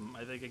 I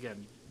think,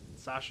 again,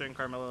 Sasha and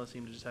Carmella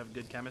seem to just have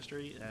good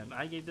chemistry, and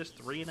I gave this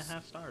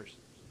 3.5 stars.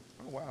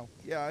 Oh wow.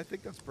 Yeah, I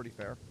think that's pretty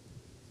fair.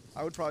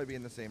 I would probably be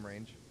in the same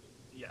range.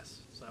 Yes,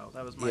 so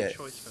that was my Yeah.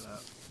 choice for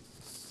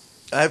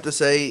that. I have to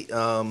say,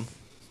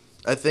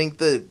 I think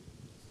that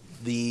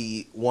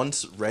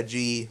once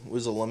Reggie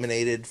was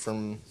eliminated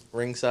from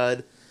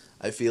ringside,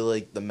 I feel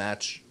like the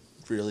match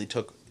really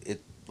took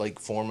it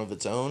form of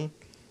its own.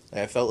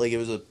 I felt like it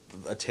was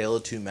a tale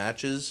of two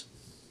matches,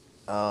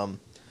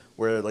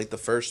 where the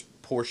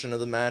first portion of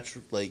the match,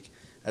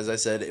 as I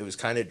said, it was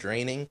kind of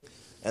draining,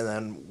 and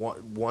then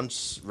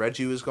once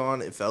Reggie was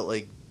gone, it felt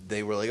like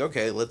they were like,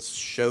 okay, let's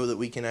show that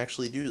we can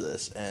actually do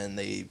this, and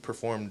they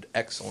performed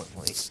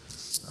excellently.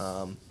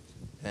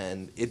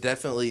 And it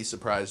definitely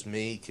surprised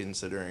me,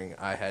 considering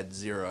I had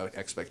zero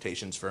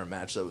expectations for a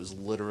match that was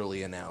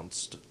literally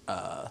announced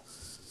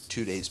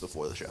 2 days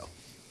before the show.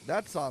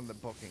 That's on the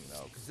booking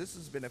though, because this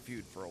has been a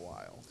feud for a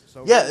while.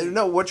 So Yeah, really-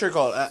 no, what's your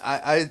call?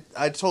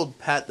 I told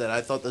Pat that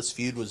I thought this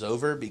feud was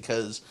over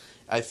because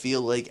I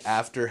feel like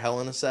after Hell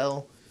in a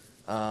Cell,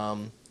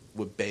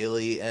 with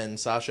Bailey and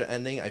Sasha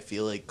ending, I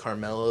feel like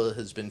Carmella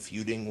has been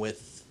feuding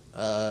with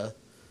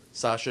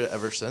Sasha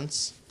ever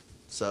since.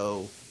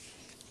 So,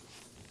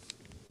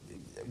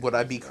 would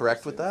I be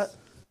correct with that?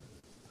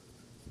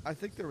 I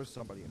think there was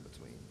somebody in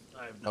between.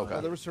 I have no Okay.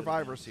 idea. There was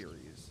Survivor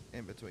Series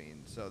in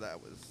between, so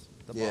that was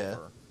the Yeah.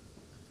 buffer.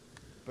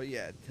 But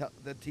yeah,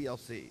 the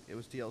TLC. It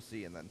was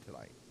TLC and then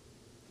tonight.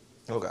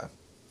 Okay.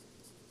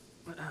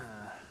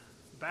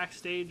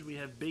 Backstage, we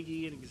have Big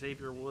E and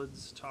Xavier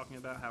Woods talking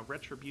about how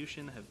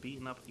Retribution have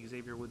beaten up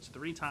Xavier Woods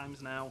 3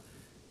 times now.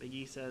 Big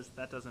E says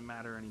that doesn't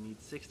matter, and he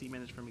needs 60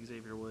 minutes from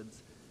Xavier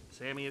Woods.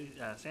 Sami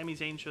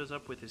Zayn shows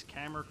up with his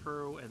camera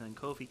crew, and then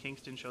Kofi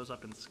Kingston shows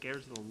up and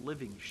scares the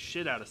living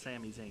shit out of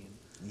Sami Zayn.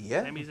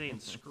 Yeah. Sami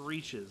Zayn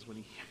screeches when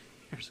he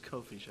hears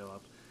Kofi show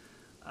up.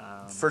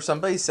 For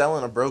somebody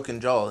selling a broken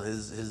jaw,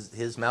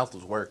 his mouth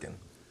was working.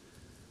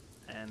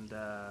 And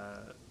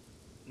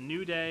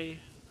New Day,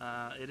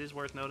 it is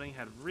worth noting,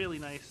 had really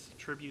nice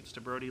tributes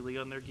to Brody Lee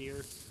on their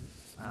gear.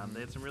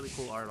 They had some really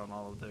cool art on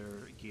all of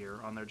their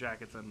gear, on their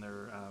jackets and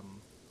their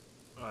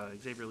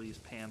Xavier Lee's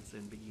pants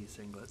and Big E's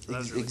singlet. So that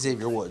was really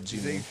Xavier cool. Woods, you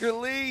mean? Xavier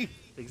Lee.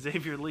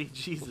 Xavier Lee,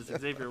 Jesus,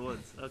 Xavier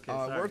Woods. Okay,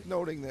 sorry. Worth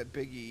noting that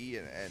Big E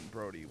and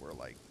Brody were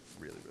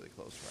really, really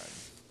close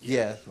friends.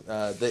 Yeah,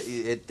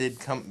 it did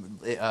come.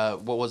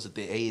 What was it?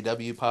 The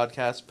AEW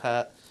podcast,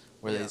 Pat,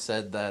 where Yeah. they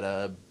said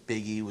that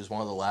Big E was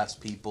one of the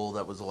last people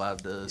that was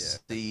allowed to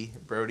see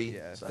Brody.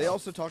 Yeah. So. They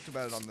also talked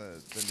about it on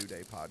the New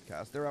Day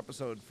podcast. Their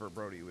episode for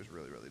Brody was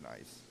really, really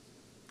nice.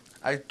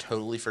 I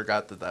totally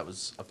forgot that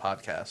was a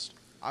podcast.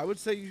 I would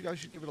say you guys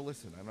should give it a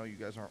listen. I know you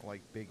guys aren't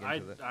big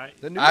into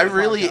the New I Day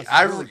really,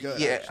 podcast is really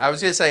good, I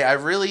was actually. gonna say I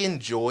really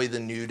enjoy the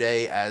New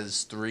Day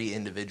as 3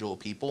 individual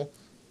people.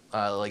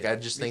 I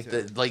just me think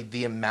too. that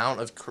the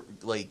amount of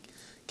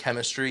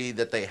chemistry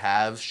that they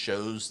have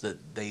shows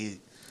that they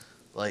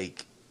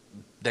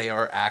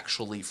are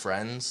actually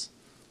friends.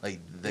 They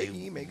Big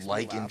E makes me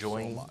like laugh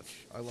enjoying. so much.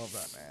 I love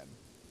that man.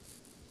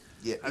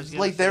 Yeah, I was it's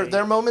gonna there say-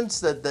 are moments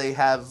that they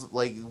have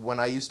when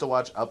I used to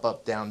watch Up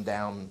Up Down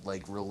Down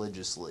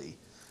religiously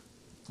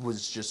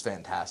was just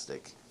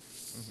fantastic.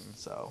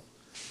 So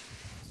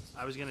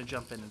I was going to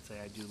jump in and say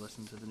I do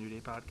listen to the New Day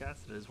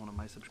podcast. It is one of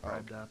my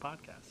subscribed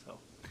podcasts. So,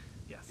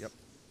 yes. Yep.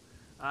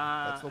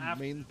 That's the af-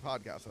 main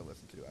podcast I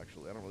listen to,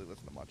 actually. I don't really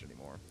listen to much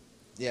anymore.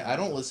 yeah, I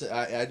don't listen.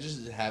 I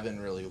just haven't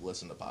really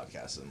listened to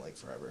podcasts in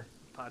forever.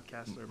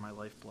 Podcasts are my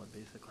lifeblood,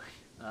 basically.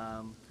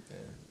 Yeah.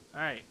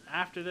 All right.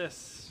 After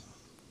this,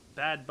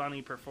 Bad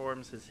Bunny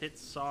performs his hit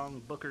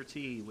song Booker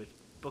T, with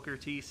Booker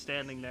T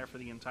standing there for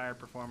the entire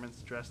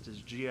performance dressed as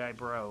G.I.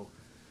 Bro.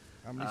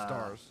 How many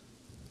stars?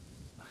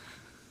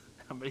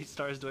 How many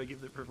stars do I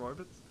give the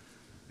performance?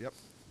 Yep.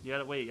 You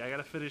gotta wait. I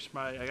gotta finish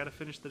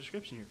the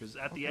description here, because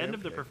at the end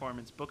of the Okay.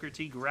 performance, Booker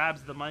T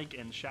grabs the mic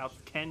and shouts,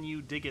 "Can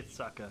you dig it,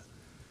 sucka?"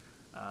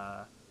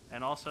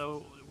 And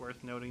also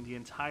worth noting, the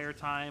entire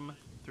time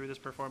through this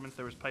performance,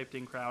 there was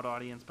piped-in crowd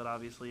audience, but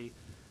obviously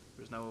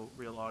there's no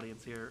real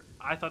audience here.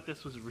 I thought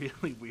this was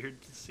really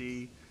weird to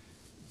see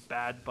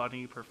Bad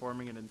Bunny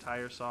performing an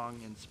entire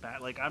song in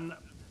Spanish. Like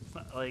it's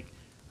not like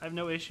I have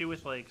no issue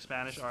with like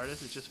Spanish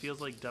artists. It just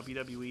feels like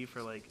WWE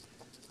for like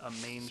a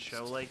main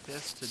show like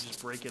this to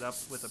just break it up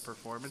with a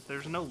performance.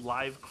 There's no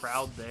live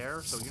crowd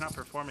there, so you're not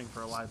performing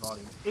for a live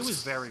audience. It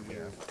was very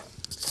weird.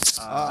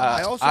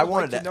 I also I would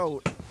wanted like to to-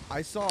 note,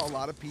 I saw a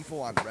lot of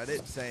people on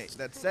Reddit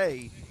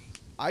say,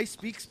 I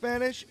speak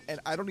Spanish, and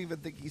I don't even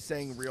think he's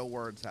saying real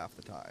words half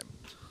the time.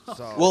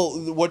 So,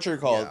 Well, what you're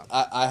called,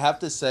 Yeah. I have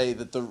to say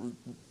that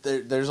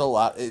there's a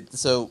lot.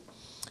 So,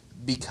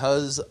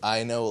 because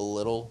I know a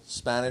little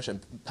Spanish,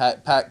 and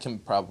Pat can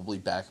probably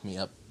back me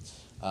up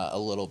a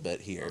little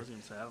bit I here. was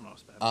gonna say I don't know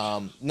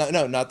Spanish.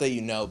 No, not that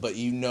you know, but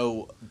you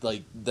know,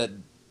 like that,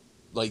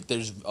 like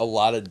there's a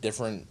lot of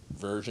different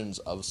versions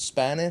of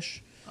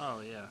Spanish,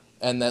 Oh yeah.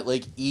 and that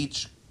like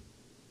each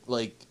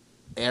like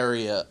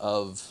area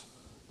of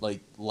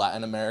like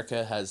Latin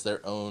America has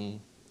their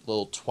own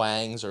little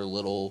twangs or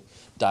little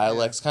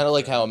dialects, kind of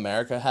like how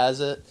America has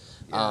it.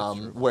 Yeah, that's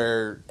true.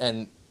 Where,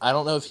 and I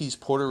don't know if he's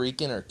Puerto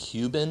Rican or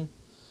Cuban.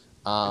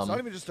 it's not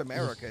even just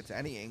America; it's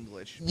any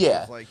English. Yeah.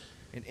 Because, like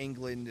in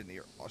England and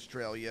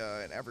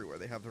Australia and everywhere,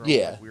 they have their own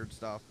Yeah. like, weird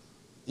stuff.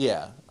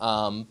 Yeah,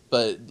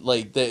 but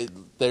like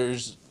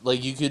there's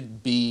like you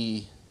could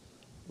be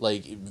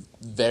like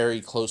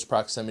very close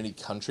proximity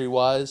country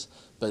wise,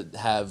 but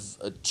have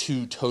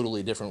two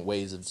totally different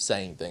ways of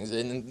saying things.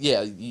 And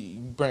yeah, you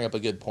bring up a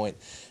good point.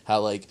 How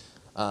like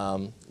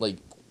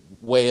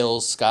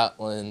Wales,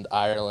 Scotland,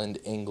 Ireland,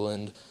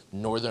 England,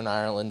 Northern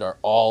Ireland are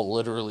all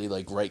literally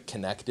like right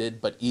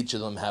connected, but each of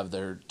them have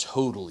their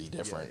totally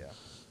different. Yeah.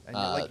 And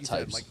like you said,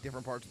 types. like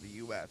different parts of the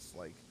U.S.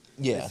 Like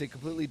Yeah. they say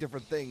completely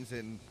different things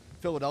in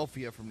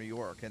Philadelphia from New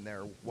York, and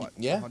they're what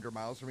Yeah. 100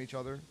 miles from each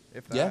other,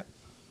 if Yeah. that.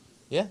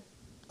 Yeah.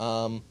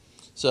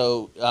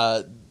 So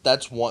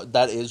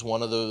that is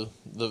one of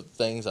the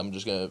things I'm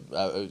just gonna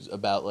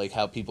about like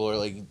how people are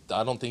like,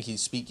 I don't think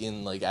he's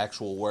speaking like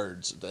actual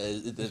words.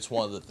 It's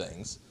one of the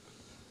things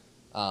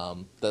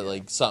that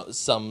like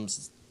some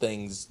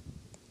things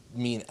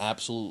mean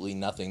absolutely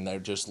nothing. They're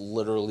just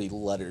literally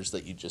letters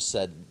that you just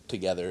said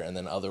together, and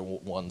then other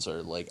ones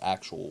are like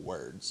actual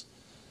words.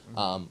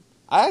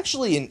 I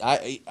actually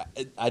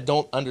I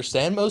don't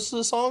understand most of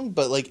the song,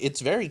 but like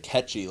it's very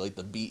catchy, like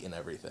the beat and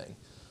everything.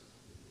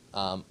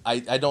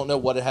 I don't know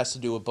what it has to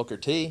do with Booker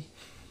T.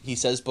 He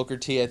says Booker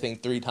T, I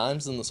think 3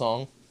 times in the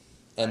song,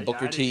 and I Booker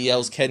didn't T even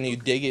yells, see "Can you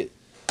Booker dig it?"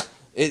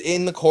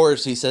 In the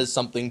chorus, he says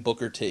something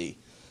Booker T.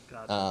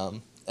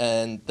 Gotcha.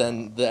 And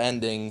then the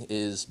ending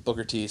is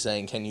Booker T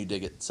saying, "Can you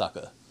dig it,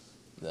 sucker?"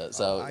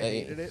 So I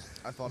hated it.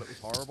 I thought it was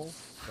horrible.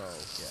 So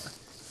yeah,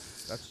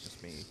 that's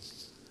just me.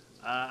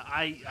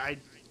 I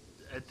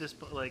at this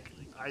point, like,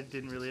 I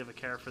didn't really have a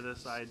care for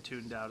this. I had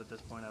tuned out at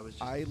this point. I was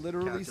just I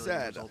literally calculating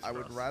said results I for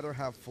would us. rather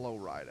have Flow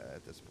Rida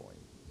at this point.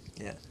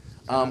 Yeah. And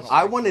I don't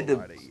I like wanted Flo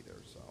to Rida either.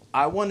 So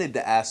I wanted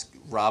to ask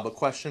Rob a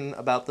question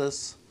about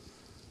this,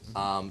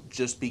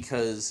 just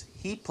because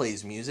he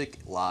plays music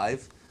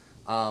live.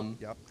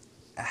 yep.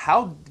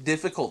 How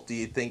difficult do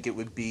you think it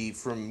would be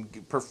from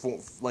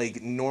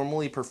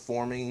normally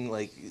performing,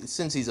 like,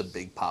 since he's a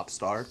big pop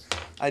star?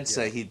 I'd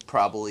say Yeah. he'd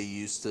probably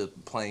used to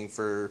playing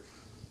for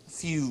a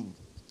few,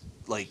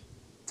 like,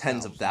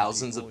 tens of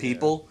thousands of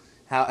people.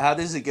 How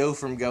does it go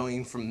from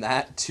going from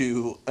that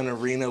to an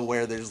arena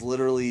where there's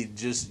literally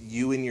just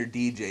you and your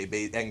DJ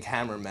and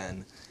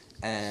cameramen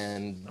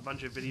and A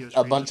bunch of video a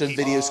screens bunch of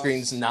people- video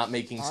screens not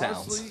making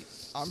Honestly,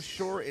 sounds? I'm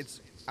sure it's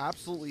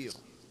absolutely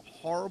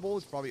horrible.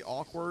 It's probably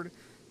awkward.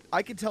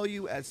 I can tell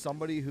you, as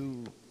somebody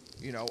who,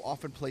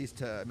 often plays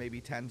to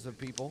maybe tens of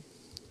people,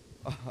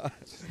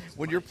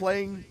 when you're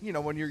playing,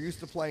 when you're used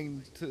to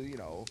playing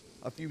to,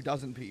 a few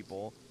dozen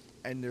people,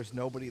 and there's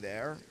nobody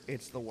there,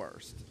 it's the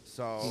worst.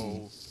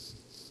 So,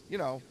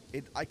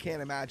 I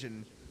can't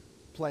imagine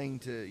playing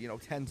to,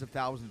 tens of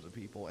thousands of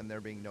people and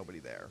there being nobody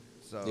there.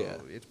 So Yeah.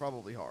 it's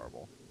probably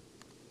horrible.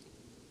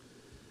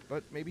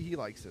 But maybe he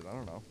likes it. I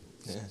don't know.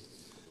 Yeah.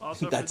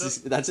 Also,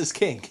 That's his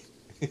kink.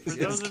 His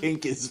those of-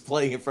 kink is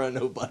playing in front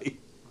of nobody.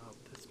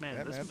 this man,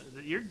 Yeah, this,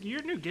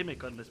 your new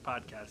gimmick on this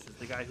podcast is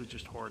the guy who's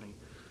just horny.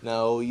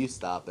 No, you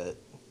stop it.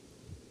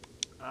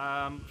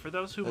 For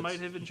those who That's might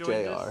have enjoyed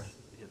JR. this,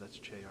 yeah, that's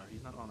JR.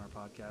 He's not on our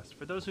podcast.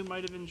 For those who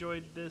might have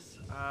enjoyed this,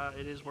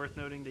 it is worth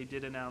noting they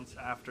did announce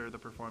after the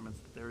performance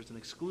that there is an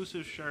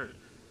exclusive shirt.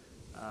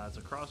 It's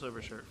a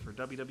crossover shirt for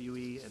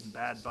WWE and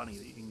Bad Bunny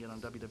that you can get on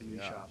WWE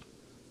Yeah. Shop.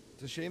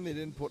 It's a shame they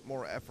didn't put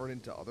more effort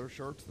into other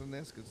shirts than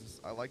this, because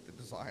I like the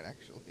design,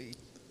 actually.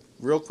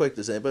 Real quick,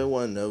 does anybody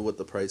want to know what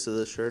the price of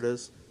this shirt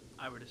is?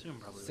 I would assume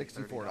probably like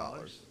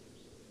 $64.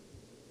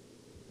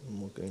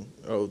 I'm looking.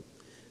 Oh,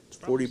 it's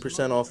Probably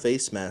 40% off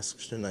face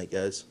masks tonight,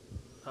 guys.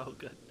 Oh,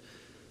 good.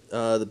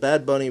 The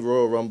Bad Bunny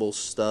Royal Rumble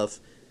stuff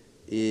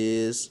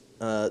is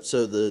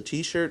so the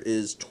T-shirt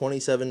is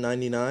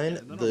 $27.99. Yeah,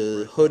 the normal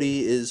The price.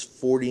 hoodie is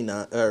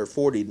 49 or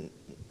 40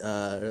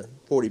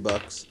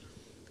 $40,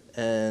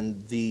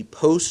 and the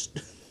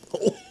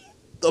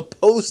the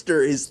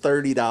poster is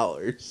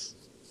 $30.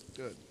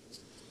 Good.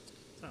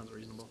 Sounds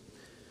reasonable.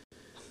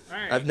 All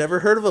right. I've never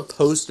heard of a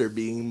poster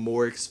being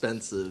more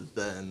expensive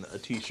than a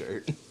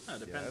T-shirt. Oh,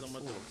 depends that's on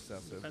what a little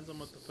excessive. depends on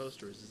what the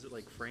poster is. Is it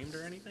like framed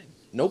or anything?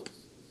 Nope,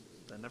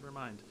 Then never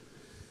mind.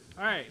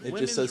 All right. it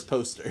just says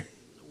poster.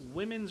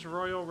 Women's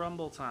Royal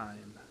Rumble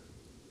time.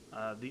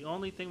 The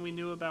only thing we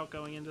knew about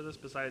going into this,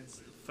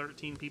 besides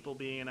 13 people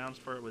being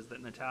announced for it, was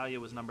that Natalya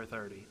was number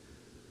 30.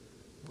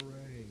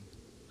 Hooray.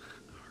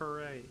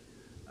 Hooray!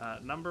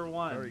 Number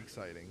one. Very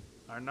exciting.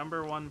 Our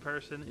number one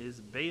person is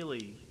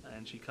Bayley,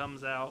 and she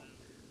comes out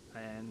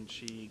and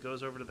she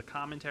goes over to the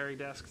commentary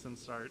desks and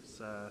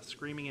starts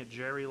screaming at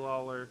Jerry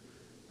Lawler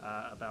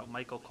about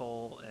Michael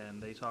Cole,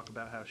 and they talk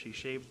about how she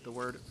shaved the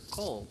word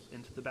Cole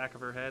into the back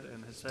of her head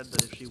and has said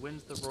that if she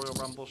wins the Royal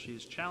Rumble,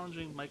 she's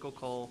challenging Michael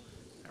Cole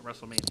at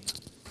WrestleMania.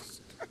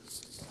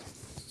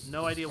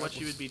 No idea what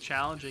she would be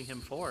challenging him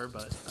for,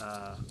 but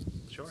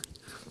sure.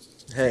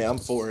 Hey, I'm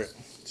for it.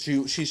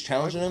 She's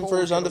challenging Michael him for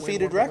Cole's his gonna win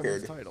undefeated one of the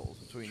women's record. Titles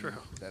between True.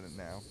 then and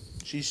now.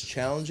 She's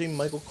challenging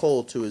Michael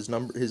Cole to his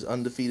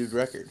undefeated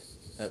record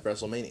at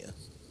WrestleMania.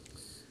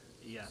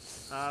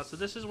 Yes. So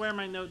this is where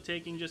my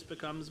note-taking just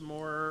becomes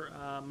more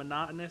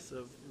monotonous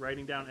of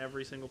writing down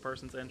every single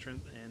person's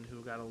entrant and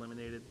who got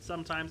eliminated.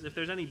 Sometimes, if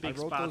there's any big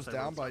I wrote spots, those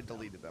down, but I some down.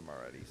 deleted them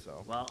already.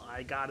 So Well,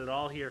 I got it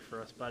all here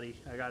for us, buddy.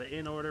 I got it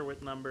in order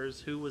with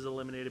numbers, who was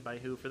eliminated by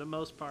who for the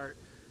most part,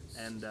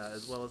 and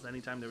as well as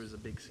anytime there was a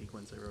big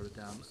sequence, I wrote it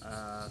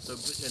down. So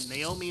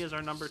Naomi is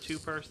our number 2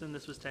 person.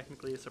 This was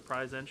technically a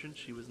surprise entrance.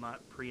 She was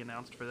not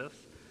pre-announced for this.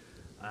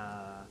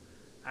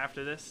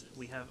 After this,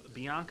 we have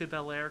Bianca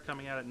Belair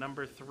coming out at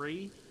number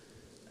 3,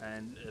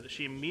 and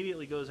she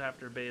immediately goes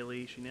after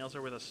Bayley. She nails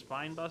her with a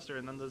spine buster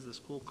and then does this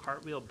cool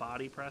cartwheel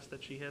body press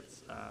that she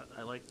hits.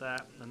 I like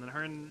that. And then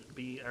her and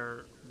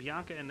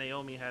Bianca and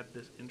Naomi had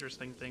this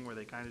interesting thing where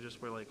they kind of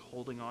just were like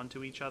holding on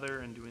to each other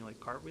and doing like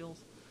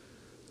cartwheels.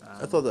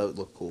 I thought that would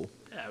look cool.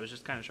 Yeah, it was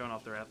just kind of showing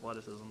off their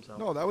athleticism. So.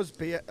 no, that was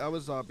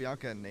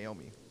Bianca and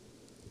Naomi.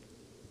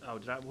 Oh,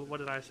 what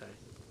did I say?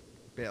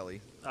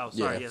 Bailey. Oh,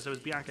 sorry. Yeah. Yes, it was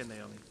Bianca and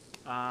Naomi.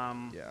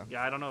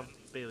 Yeah. I don't know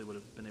if Bayley would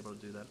have been able to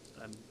do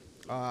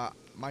that.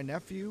 My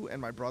nephew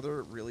and my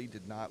brother really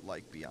did not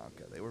like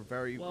Bianca. They were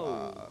very,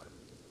 Whoa.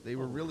 they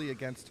were really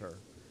against her.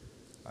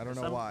 I don't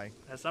know why.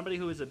 As somebody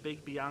who is a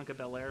big Bianca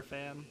Belair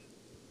fan,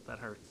 that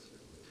hurts.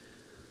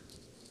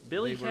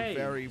 Billie They Kay. were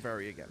very,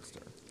 very against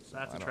her. So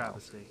That's I a don't know.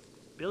 travesty.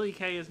 Billie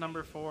Kay is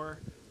number 4.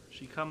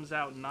 She comes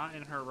out not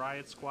in her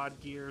Riot Squad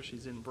gear.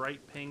 She's in bright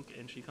pink,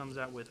 and she comes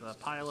out with a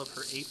pile of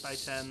her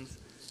 8x10s.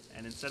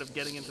 And instead of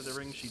getting into the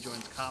ring, she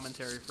joins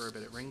commentary for a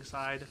bit at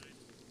ringside.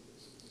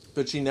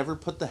 But she never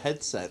put the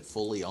headset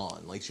fully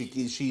on. Like she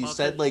Well,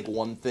 said like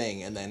one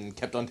thing and then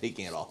kept on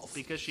taking it off.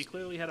 Because she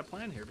clearly had a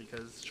plan here,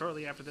 because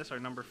shortly after this, our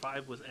number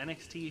 5 was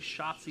NXT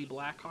Shotzi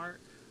Blackheart.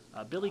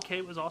 Billie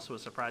Kay was also a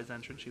surprise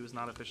entrant. She was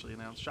not officially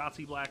announced.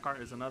 Shotzi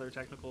Blackheart is another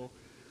technical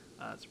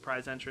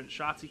surprise entrant.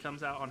 Shotzi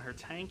comes out on her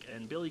tank,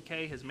 and Billie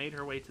Kay has made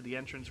her way to the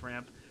entrance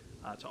ramp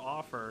to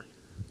offer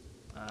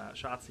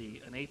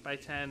Shotzi an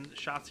 8x10.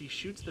 Shotzi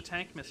shoots the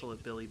tank missile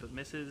at Billie, but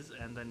misses,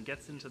 and then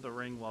gets into the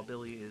ring while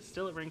Billie is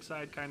still at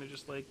ringside, kind of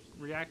just like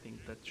reacting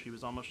that she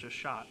was almost just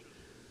shot.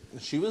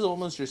 She was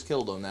almost just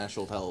killed on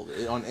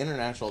on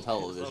international She was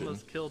television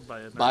almost killed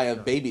by by a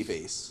nurse.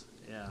 babyface.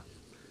 Yeah.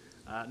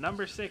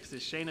 Number 6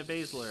 is Shayna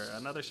Baszler,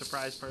 another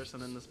surprise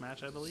person in this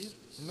match, I believe.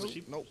 Nope, Was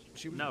she? nope.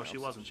 She was No, announced. she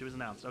wasn't. She was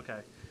announced. Okay.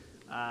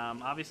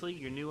 Obviously,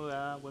 your new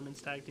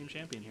women's tag team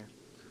champion here.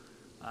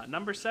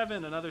 Number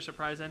 7, another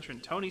surprise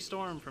entrant, Toni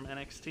Storm from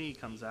NXT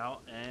comes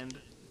out, and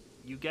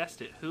you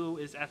guessed it, who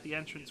is at the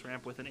entrance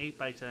ramp with an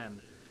 8x10?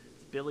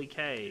 It's Billie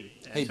Kay.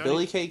 And Hey,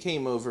 Billie Kay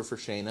came over for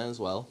Shayna as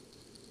well.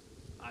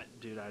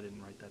 Dude, I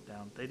didn't write that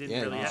down. They didn't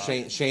Yeah, really have...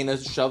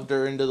 Shayna shoved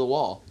her into the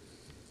wall.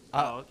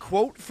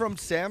 Quote from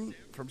Sam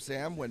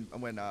when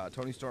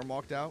Toni Storm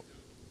walked out.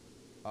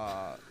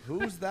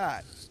 Who's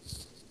that?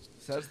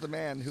 Says the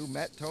man who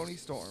met Toni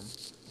Storm.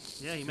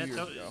 Yeah, he 2 met years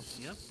Toni. ago.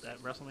 Yep, at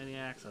WrestleMania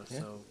Access. Yeah.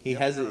 So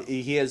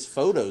He has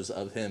photos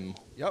of him.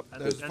 Yep,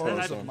 And there's then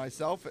photos I- of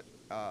myself,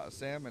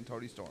 Sam, and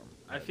Toni Storm.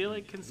 I feel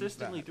like Who's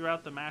consistently that?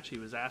 throughout the match, he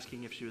was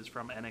asking if she was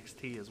from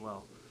NXT as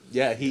well.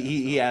 Yeah,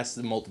 he asked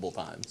them multiple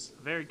times.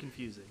 Very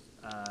confusing,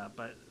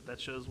 but that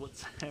shows what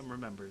Sam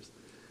remembers.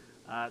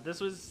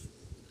 This was,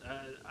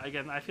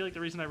 again, I feel like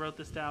the reason I wrote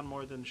this down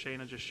more than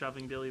Shayna just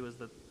shoving Billie was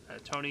that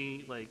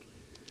Toni,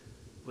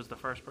 was the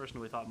first person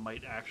who we thought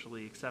might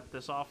actually accept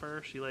this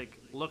offer. She,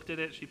 looked at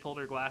it, she pulled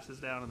her glasses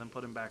down, and then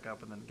put him back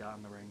up, and then got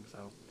in the ring,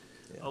 so...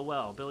 Yeah. Oh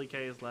well, Billie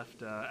Kay is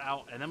left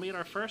out. And then we had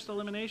our first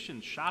elimination.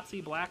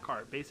 Shotzi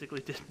Blackheart basically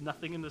did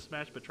nothing in this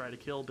match but try to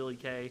kill Billie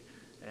Kay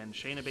and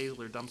Shayna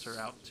Baszler dumps her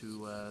out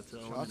to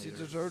eliminate Shotzi her.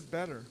 deserved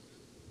better.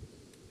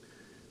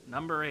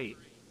 Number 8,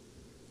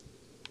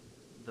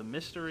 the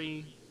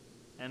mystery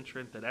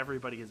entrant that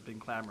everybody has been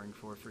clamoring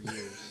for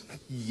years.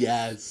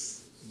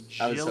 Yes.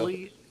 I was so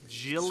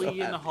Jillian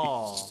happy.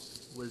 Hall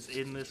was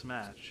in this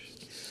match.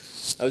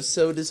 I was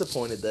so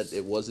disappointed that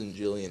it wasn't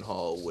Jillian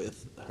Hall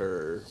with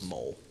her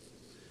mole.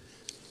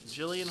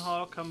 Jillian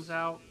Hall comes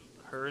out.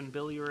 Her and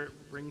Billy are at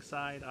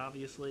ringside,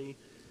 obviously.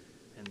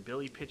 And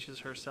Billy pitches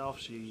herself.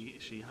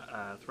 She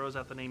throws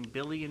out the name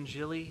Billy and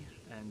Jilly.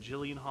 And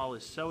Jillian Hall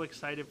is so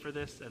excited for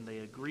this. And they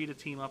agree to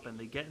team up. And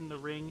they get in the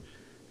ring.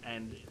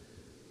 And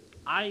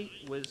I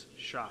was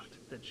shocked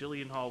that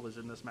Jillian Hall was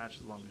in this match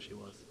as long as she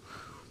was.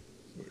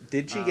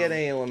 Did she get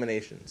any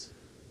eliminations?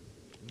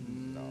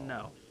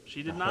 No.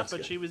 She did not, that's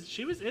but good.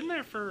 she was in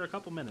there for a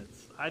couple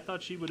minutes. I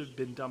thought she would have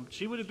been dumped.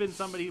 She would have been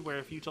somebody where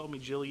if you told me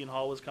Jillian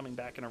Hall was coming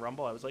back in a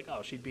Rumble, I was like,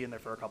 oh, she'd be in there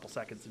for a couple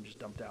seconds and just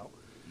dumped out.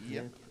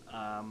 Yep.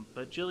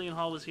 But Jillian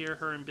Hall was here.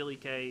 Her and Billy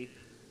Kay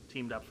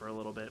teamed up for a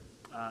little bit.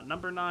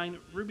 Number 9,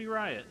 Ruby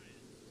Riott.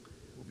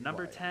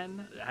 Number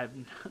 10, I have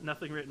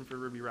nothing written for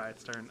Ruby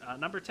Riott's turn.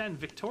 Number 10,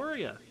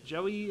 Victoria.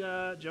 Joey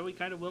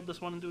kind of willed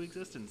this one into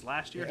existence.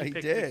 Last year Yeah, he he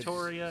picked did.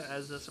 Victoria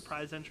as a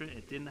surprise entrant.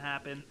 It didn't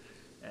happen.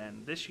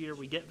 And this year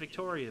we get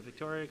Victoria.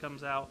 Victoria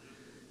comes out,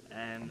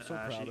 and I'm so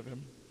proud of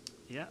him.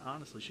 Yeah,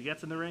 honestly, she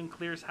gets in the ring,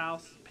 clears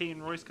house.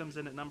 Peyton Royce comes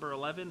in at number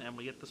 11, and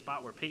we get the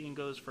spot where Peyton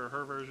goes for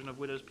her version of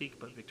Widow's Peak,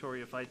 but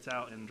Victoria fights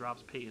out and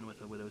drops Peyton with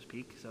a Widow's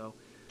Peak. So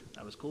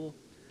that was cool.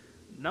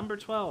 Number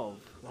 12.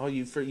 Oh,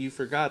 you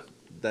forgot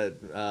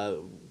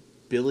that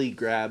Billy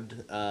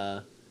grabbed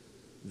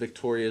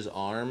Victoria's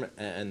arm,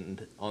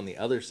 and on the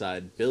other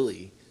side,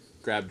 Billy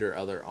grabbed her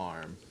other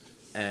arm,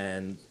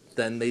 and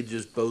then they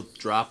just both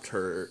dropped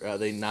her.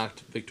 They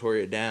knocked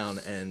Victoria down,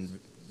 and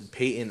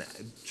Peyton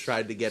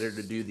tried to get her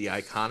to do the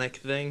iconic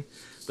thing,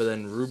 but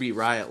then Ruby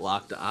Riott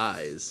locked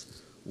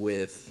eyes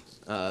with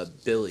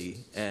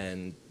Billy,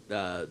 and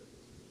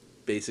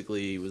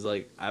basically was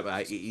like,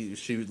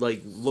 she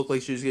like looked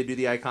like she was gonna do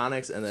the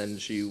iconics, and then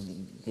she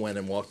went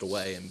and walked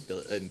away,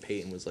 and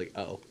Peyton was like,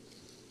 oh.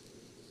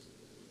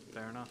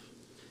 Fair enough.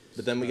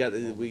 But then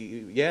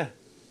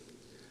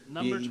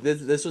Number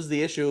this was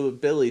the issue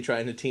of Billy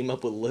trying to team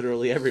up with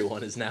literally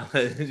everyone. Is now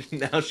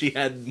she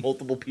had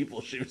multiple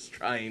people she was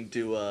trying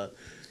to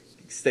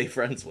stay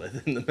friends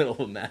with in the middle of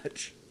a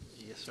match.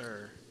 Yes,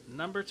 sir.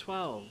 Number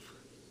 12,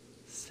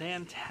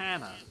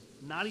 Santana.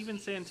 Not even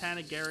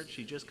Santana Garrett.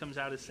 She just comes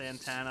out as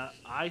Santana.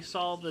 I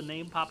saw the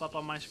name pop up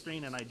on my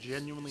screen, and I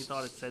genuinely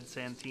thought it said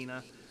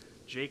Santina.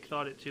 Jake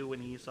thought it too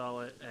when he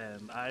saw it,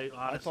 and I honestly...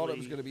 I thought it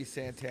was going to be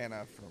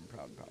Santana from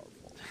Proud and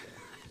Powerful.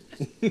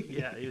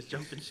 Yeah, he was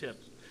jumping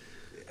ship.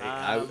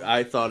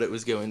 I thought it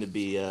was going to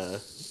be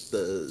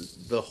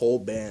the whole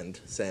band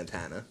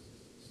Santana.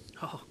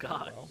 Oh,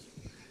 God.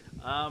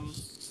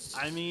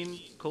 I mean,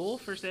 cool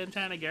for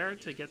Santana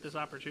Garrett to get this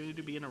opportunity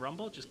to be in a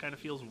Rumble. It just kind of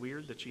feels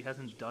weird that she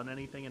hasn't done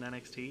anything in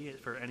NXT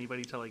for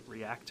anybody to, like,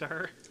 react to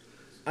her.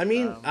 I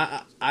mean,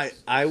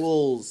 I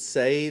will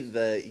say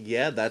that,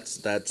 yeah, that's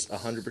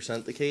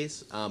 100% the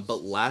case.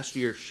 But last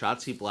year,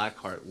 Shotzi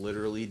Blackheart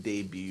literally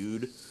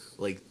debuted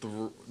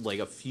like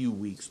a few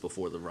weeks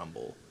before the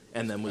Rumble,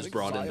 and then was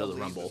brought into the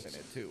Rumble. Was in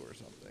it too, or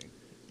something.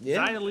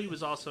 Yeah. Xia Li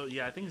was also,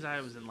 I think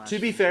Xia was in last To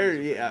be year. fair,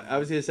 yeah, I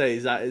was gonna say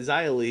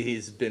Xia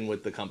Li's been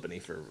with the company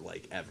for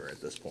like ever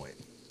at this point.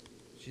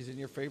 She's in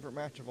your favorite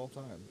match of all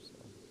time. So.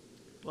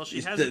 Well,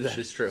 she has That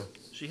is true.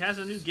 She has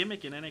a new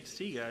gimmick in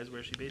NXT, guys,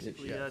 where she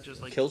basically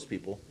just like Kills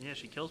people. Yeah,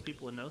 she kills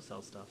people and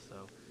no-sell stuff.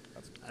 So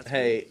that's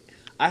Hey,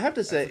 I have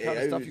to say, That's the kind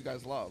of stuff you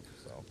guys love.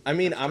 So. I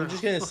mean, I'm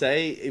just gonna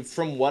say,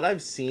 from what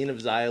I've seen of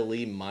Xia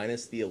Li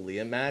minus the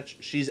Aaliyah match,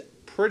 she's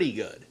pretty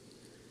good.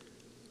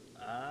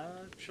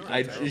 Sure.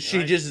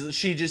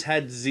 She just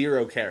had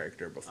zero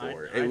character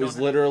before. I It was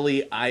don't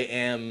literally I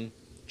am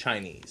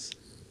Chinese.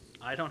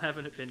 I don't have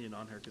an opinion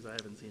on her because I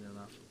haven't seen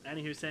enough.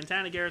 Anywho,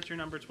 Santana Garrett's your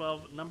number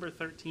 12. Number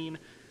 13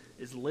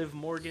 is Liv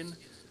Morgan,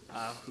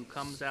 who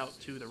comes out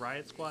to the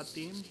Riot Squad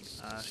theme.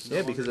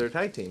 Because they're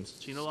tag teams.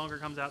 She no longer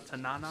comes out to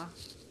Nana,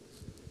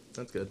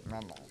 That's good.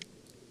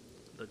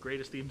 the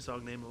greatest theme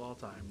song name of all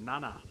time.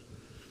 Nana.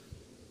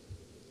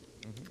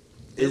 Mm-hmm.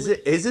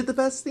 Is it the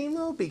best theme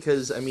though?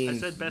 Because I mean, I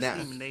said best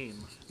theme name.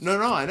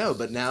 No, I know,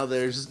 but now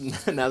there's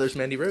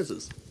Mandy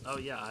Rose's. Oh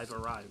yeah, I've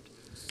arrived.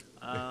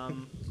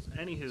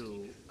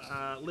 Anywho,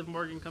 Liv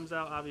Morgan comes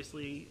out,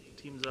 obviously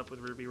teams up with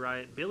Ruby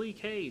Riott. Billy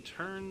Kay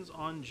turns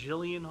on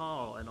Jillian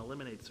Hall and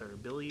eliminates her.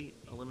 Billy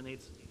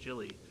eliminates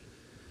Jilly.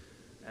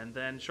 And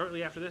then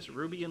shortly after this,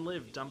 Ruby and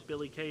Liv dump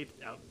Billy Kay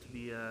out to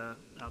the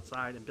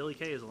outside, and Billy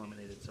Kay is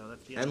eliminated. So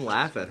that's the end. And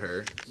laugh at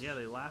her. Yeah,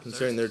 they laugh.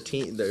 Considering their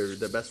team, they're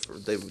best.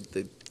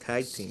 They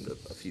tag teamed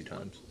a few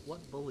times.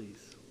 What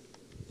bullies?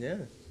 Yeah,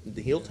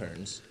 the heel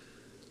turns.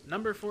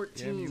 Number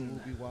 14. Damn you,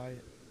 Ruby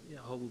Wyatt. Yeah,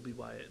 Ruby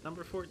Wyatt.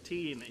 Number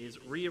 14 is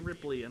Rhea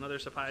Ripley, another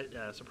surprise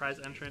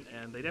entrant,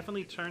 and they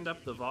definitely turned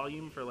up the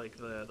volume for like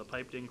the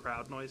piped-in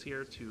crowd noise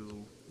here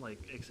to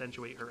like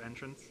accentuate her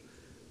entrance.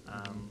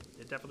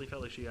 It definitely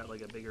felt like she got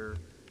like a bigger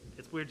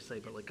it's weird to say,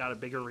 but like got a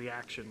bigger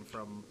reaction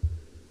from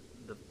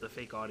the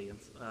fake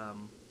audience.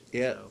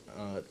 Yeah,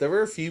 So. there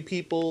were a few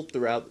people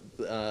throughout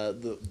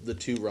the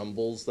two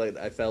rumbles that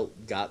I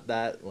felt got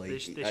that. Like They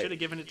should have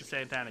given it to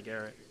Santana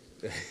Garrett.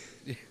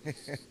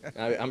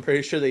 I'm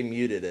pretty sure they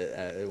muted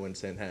it when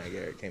Santana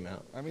Garrett came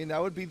out. I mean,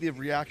 that would be the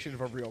reaction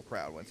of a real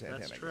crowd when That's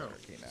Santana true.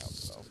 Garrett came out.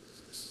 So.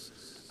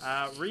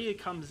 Rhea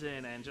comes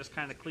in and just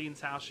kind of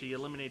cleans house. She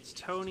eliminates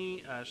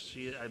Tony.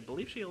 I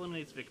believe she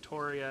eliminates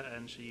Victoria,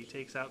 and she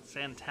takes out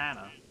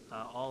Santana,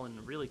 all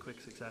in really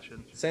quick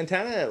succession.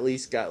 Santana at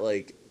least got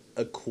like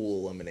a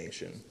cool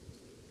elimination.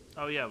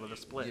 Oh yeah, with a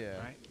split, Yeah.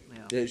 right?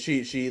 Yeah,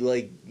 she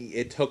like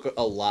it took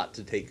a lot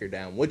to take her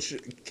down. Which,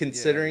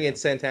 considering it's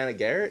Santana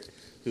Garrett,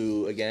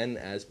 who again,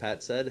 as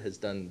Pat said, has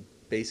done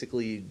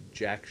basically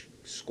jack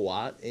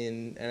squat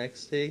in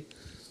NXT,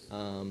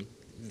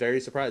 very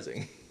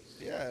surprising.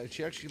 Yeah,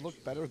 she actually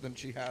looked better than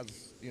she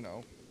has,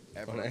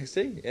 ever. On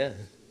NXT, yeah.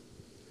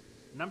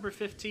 Number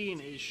 15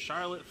 is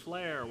Charlotte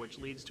Flair, which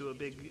leads to a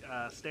big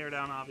stare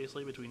down,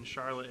 obviously, between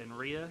Charlotte and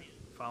Rhea,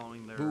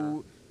 following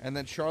their. And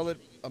then Charlotte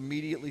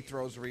immediately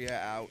throws Rhea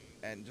out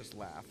and just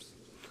laughs.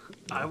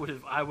 I would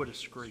have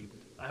screamed.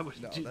 That would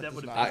have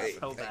been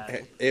so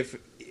bad.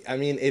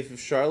 If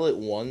Charlotte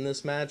won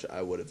this match,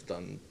 I would have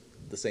done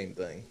the same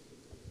thing.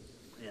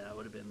 Yeah, that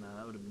would have been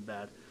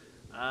bad.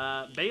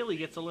 Bailey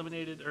gets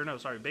eliminated,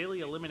 Bailey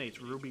eliminates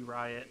Ruby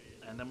Riott,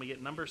 and then we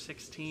get number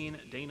 16,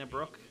 Dana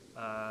Brooke.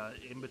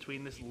 In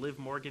between this, Liv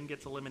Morgan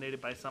gets eliminated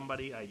by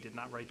somebody. I did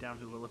not write down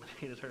who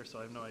eliminated her, so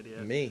I have no idea.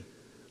 Me.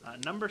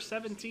 Number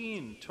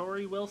 17,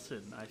 Tori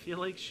Wilson. I feel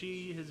like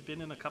she has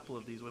been in a couple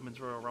of these Women's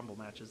Royal Rumble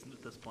matches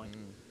at this point.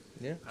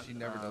 Yeah. She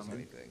never does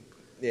anything.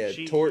 Yeah,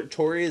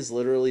 Tori is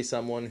literally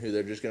someone who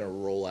they're just going to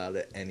roll out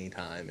at any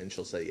time, and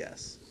she'll say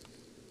yes.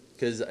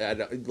 Because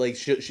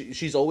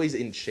she's always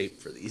in shape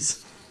for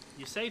these.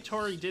 You say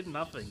Tori did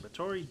nothing, but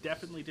Tori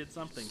definitely did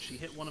something. She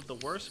hit one of the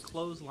worst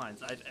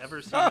clotheslines I've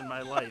ever seen in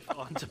my life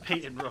onto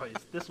Peyton Royce.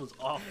 This was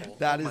awful.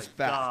 That is is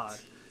fact.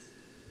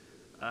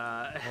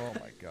 God. Oh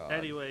my God.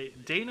 Anyway,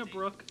 Dana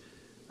Brooke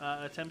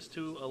attempts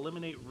to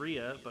eliminate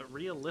Rhea, but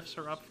Rhea lifts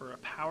her up for a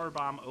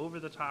powerbomb over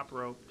the top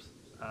ropes,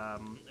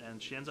 and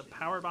she ends up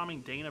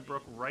powerbombing Dana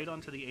Brooke right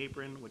onto the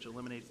apron, which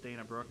eliminates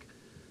Dana Brooke.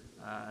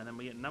 And then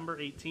we get number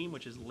 18,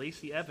 which is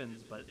Lacey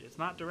Evans, but it's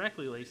not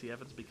directly Lacey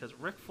Evans because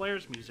Ric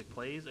Flair's music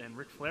plays, and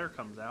Ric Flair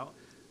comes out,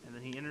 and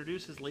then he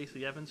introduces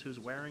Lacey Evans, who's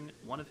wearing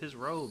one of his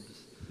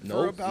robes.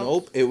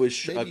 Nope. It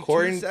was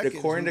according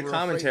to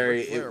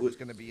commentary. It was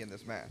going to be in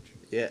this match.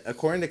 Yeah,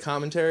 according to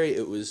commentary,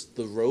 it was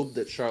the robe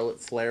that Charlotte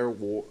Flair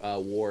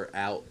wore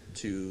out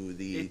to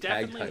the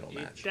tag title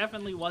match. It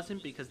definitely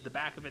wasn't because the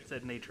back of it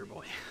said Nature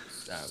Boy.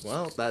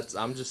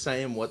 I'm just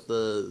saying what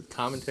the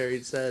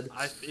commentary said.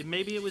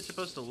 Maybe it was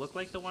supposed to look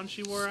like the one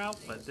she wore out,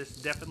 but this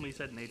definitely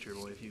said Nature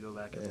Boy if you go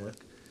back and look.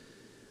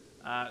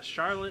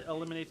 Charlotte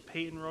eliminates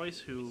Peyton Royce,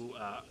 who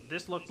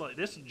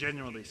this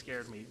genuinely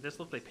scared me. This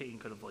looked like Peyton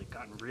could have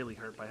gotten really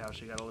hurt by how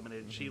she got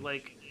eliminated. Mm-hmm.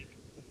 She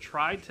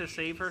tried to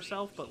save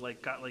herself, but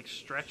got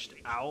stretched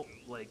out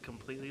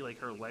completely.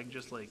 Her leg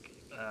just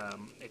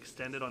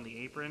extended on the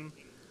apron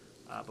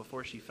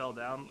before she fell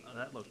down.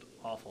 That looked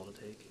awful to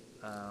take.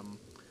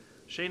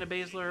 Shayna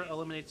Baszler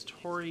eliminates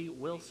Tori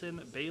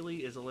Wilson.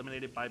 Bayley is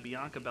eliminated by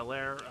Bianca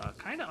Belair,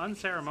 kind of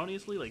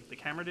unceremoniously. The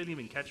camera didn't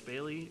even catch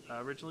Bayley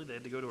originally. They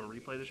had to go to a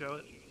replay to show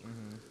it.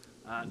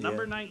 Mm-hmm.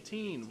 Number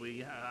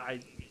 19, I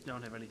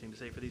don't have anything to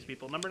say for these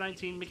people. Number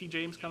 19, Mickie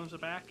James comes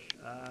back.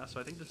 So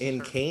I think this is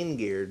her. Kane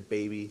geared,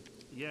 baby.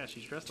 Yeah,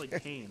 she's dressed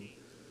like Kane,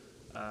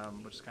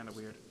 which is kind of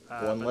weird.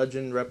 One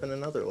legend repping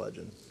another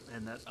legend.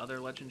 And that other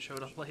legend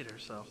showed up later,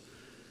 so...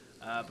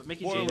 but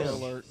Mickie Spoiler James,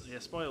 alert. Yeah,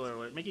 spoiler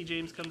alert. Mickie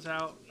James comes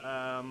out,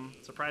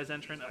 surprise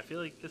entrant. I feel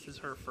like this is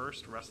her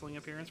first wrestling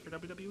appearance for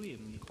WWE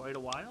in quite a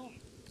while.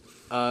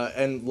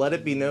 And let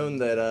it be known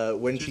that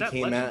when she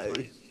came out,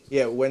 right?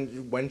 yeah,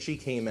 when she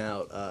came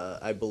out,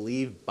 I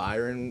believe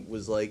Byron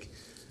was like,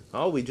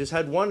 "Oh, we just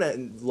had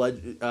one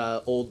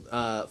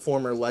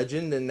former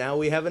legend, and now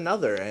we have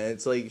another." And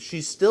it's like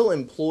she's still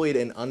employed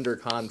and under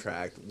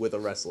contract with a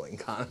wrestling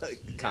contract.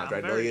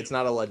 It's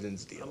not a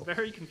Legends deal. I'm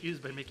very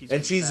confused by Mickie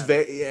James.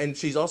 And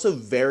she's also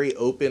very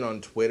open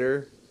on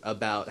Twitter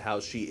about how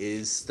she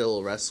is still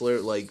a wrestler.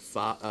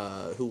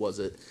 Who was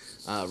it?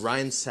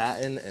 Ryan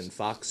Satin and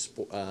Fox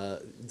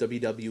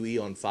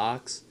WWE on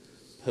Fox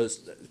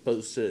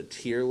posted a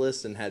tier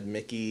list and had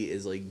Mickie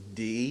is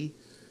D.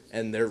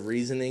 And their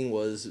reasoning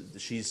was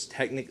she's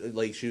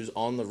technically she was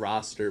on the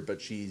roster,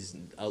 but she's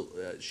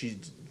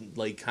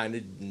kind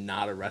of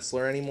not a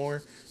wrestler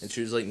anymore. And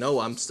she was like, "No,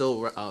 I'm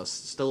still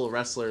a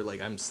wrestler.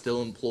 I'm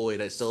still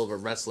employed. I still have a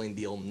wrestling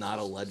deal, not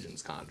a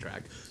Legends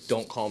contract.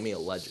 Don't call me a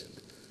legend."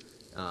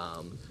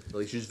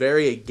 She's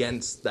very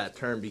against that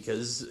term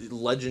because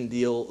legend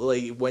deal.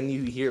 When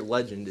you hear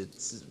legend,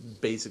 it's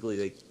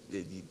basically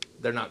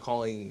they're not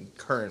calling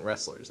current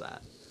wrestlers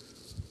that.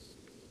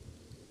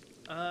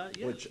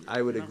 Yeah, which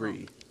I would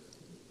agree.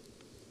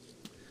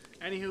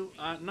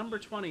 Anywho, number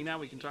 20, now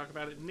we can talk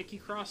about it. Nikki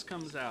Cross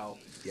comes out.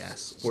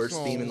 Yes, worst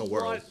theme in the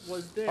world. What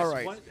was this? All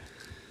right. What?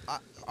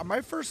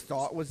 My first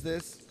thought was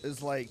this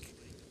is like,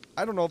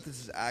 I don't know if this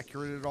is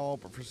accurate at all,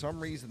 but for some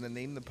reason the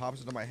name that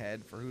pops into my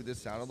head for who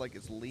this sounded like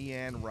is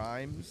Leanne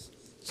Rhymes.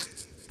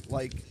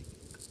 Like,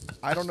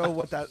 I don't know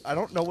what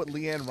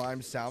Leanne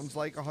Rhymes sounds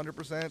like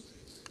 100%,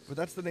 but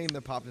that's the name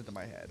that popped into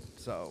my head.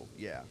 So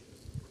yeah,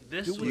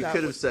 This Do with was You that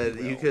could what have said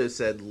you you will. could have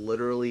said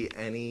literally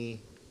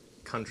any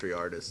country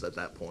artist at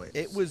that point.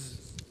 It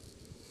was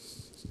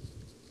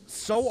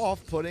so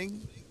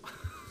off-putting.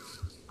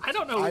 I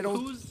don't know I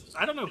don't-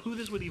 I don't know who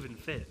this would even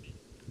fit.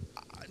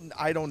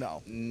 I don't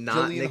know.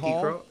 Not Jillian Nikki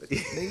Hall, Crow.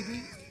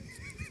 maybe.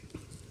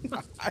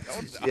 I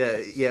don't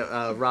know.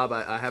 Yeah. Rob,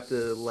 I have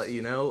to let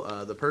you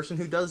know, the person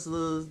who does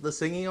the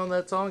singing on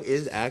that song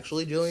is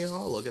actually Jillian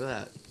Hall. Look at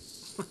that.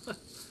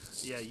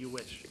 Yeah, you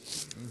wish.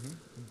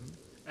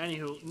 Mm-hmm.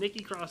 Anywho,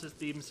 Nikki Cross's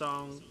theme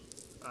song.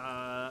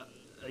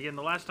 Again,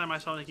 the last time I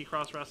saw Nikki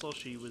Cross wrestle,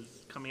 she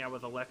was coming out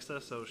with Alexa,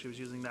 so she was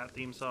using that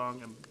theme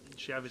song, and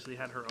she obviously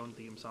had her own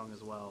theme song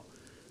as well.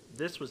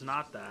 This was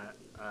not that.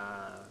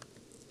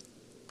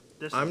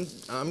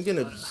 I'm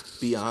gonna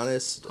be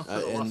honest,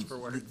 at a loss and for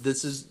words.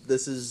 this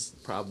is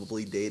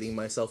probably dating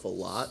myself a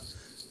lot.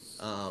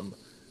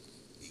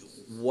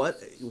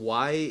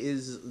 Why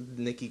is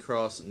Nikki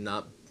Cross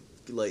not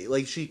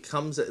like she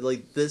comes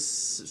like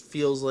this?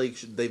 Feels like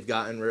they've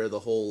gotten rid of the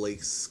whole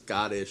like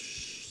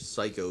Scottish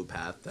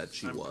psychopath that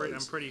she was.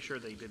 I'm pretty sure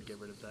they did get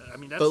rid of that. I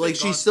mean, that's But like been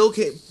she gone- still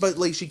came, but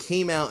like she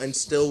came out and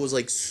still was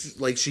like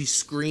she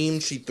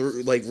screamed, she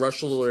threw like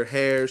rustled her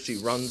hair, she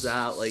runs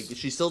out, like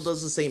she still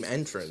does the same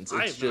entrance.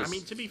 It's just, I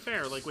mean, to be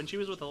fair, like when she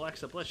was with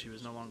Alexa Bliss, she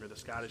was no longer the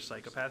Scottish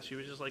psychopath. She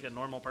was just like a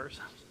normal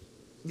person.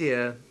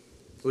 yeah,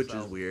 which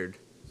So- is weird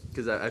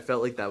because I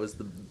felt like that was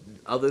the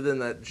other than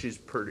that she's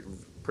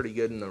pretty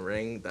good in the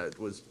ring. That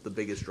was the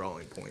biggest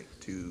drawing point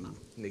to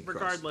Nikki Cross.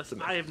 Regardless, to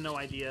me. I have no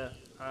idea.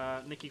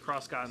 Nikki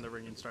Cross got in the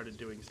ring and started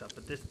doing stuff,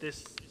 but this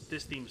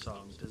theme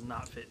song does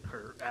not fit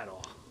her at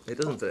all. It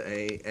doesn't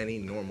fit any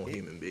normal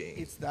human being.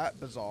 It's that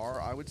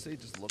bizarre. I would say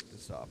just look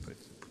this up if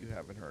you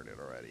haven't heard it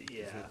already.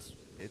 'cause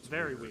Yeah. it's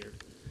Very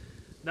weird.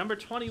 Number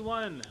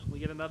 21, we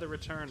get another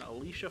return.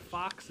 Alicia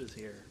Fox is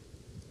here.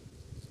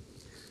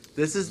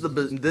 This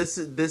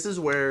is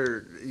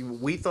where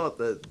we thought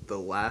that the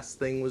last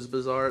thing was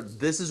bizarre.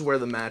 This is where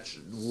the match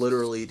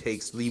literally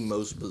takes the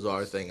most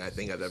bizarre thing I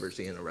think I've ever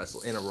seen in a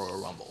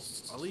Royal Rumble.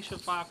 Alicia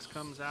Fox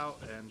comes out,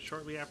 and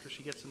shortly after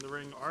she gets in the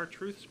ring,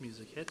 R-Truth's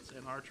music hits,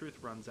 and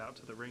R-Truth runs out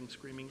to the ring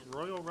screaming,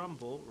 "Royal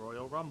Rumble,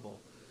 Royal Rumble."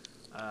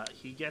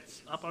 He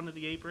gets up onto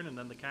the apron, and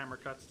then the camera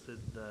cuts to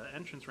the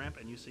entrance ramp,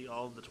 and you see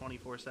all of the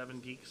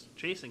 24/7 geeks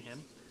chasing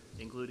him,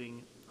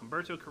 including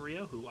Humberto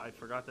Carrillo, who I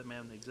forgot that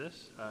man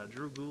exists,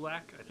 Drew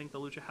Gulak, I think the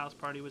Lucha House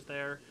Party was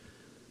there,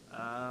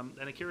 and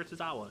Akira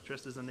Tozawa,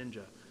 dressed as a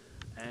ninja.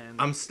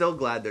 And I'm still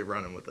glad they're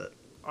running with it.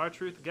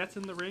 R-Truth gets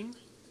in the ring,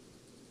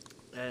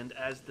 and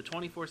as the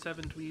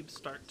 24/7 dweebs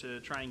start to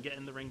try and get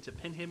in the ring to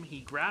pin him,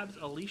 he grabs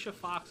Alicia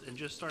Fox and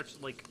just starts,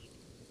 like,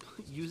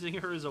 using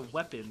her as a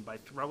weapon by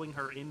throwing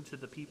her into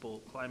the people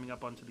climbing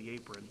up onto the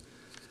apron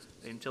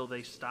until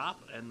they stop,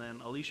 and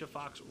then Alicia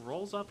Fox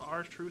rolls up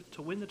R-Truth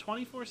to win the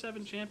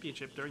 24/7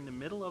 championship during the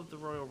middle of the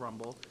Royal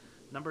Rumble.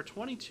 Number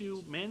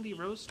 22, Mandy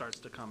Rose, starts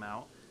to come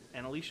out,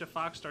 and Alicia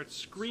Fox starts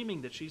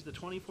screaming that she's the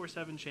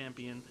 24/7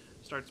 champion,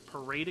 starts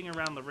parading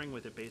around the ring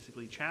with it,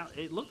 basically.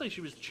 It looked like she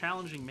was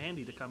challenging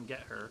Mandy to come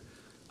get her.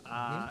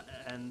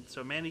 And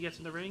so Mandy gets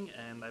in the ring,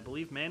 and I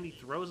believe Mandy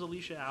throws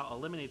Alicia out,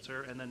 eliminates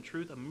her, and then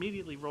Truth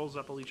immediately rolls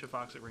up Alicia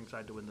Fox at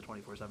ringside to win the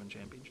 24/7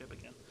 championship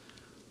again.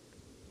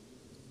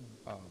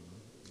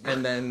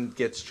 And then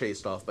gets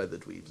chased off by the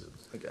dweebs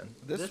again.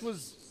 This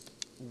was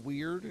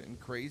weird and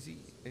crazy.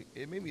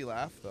 It made me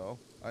laugh though.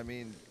 I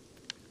mean,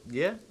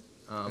 Yeah.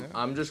 Yeah.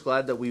 I'm just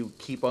glad that we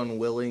keep on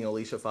willing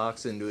Alicia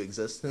Fox into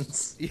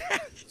existence. yeah,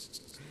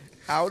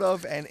 out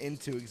of and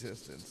into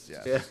existence.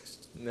 Yeah. Yeah.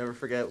 Never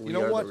forget, we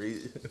know are what? the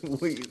reason.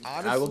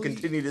 I will Honestly,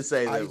 continue to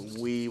say that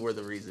we were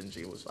the reason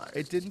she was fired.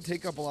 It didn't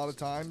take up a lot of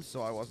time,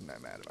 so I wasn't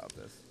that mad about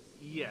this.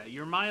 Yeah,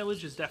 your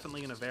mileage is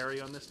definitely going to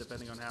vary on this,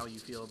 depending on how you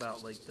feel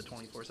about like the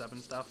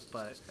 24/7 stuff.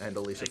 But And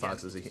Alicia again,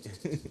 Fox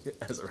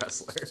as a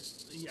wrestler.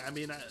 yeah, I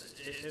mean,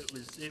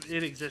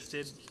 it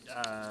existed.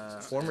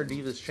 Former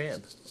Divas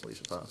champ,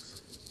 Alicia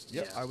Fox.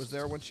 Yep, Yeah. I was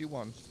there when she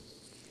won.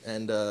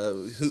 And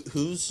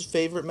whose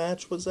favorite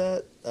match was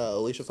that?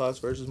 Alicia Fox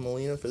versus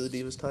Melina for the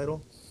Divas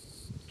title?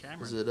 Cameron.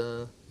 Was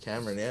it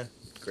Cameron? Yeah,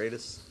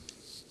 greatest.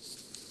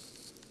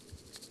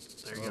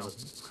 There you go.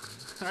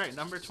 All right,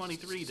 number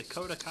 23,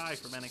 Dakota Kai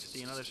from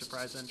NXT, another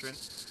surprise entrant.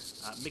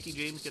 Mickie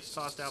James gets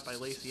tossed out by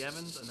Lacey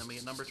Evans, and then we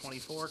get number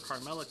 24,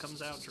 Carmella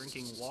comes out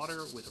drinking water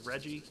with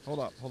Reggie. Hold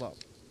up.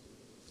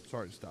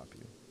 Sorry to stop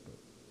you, but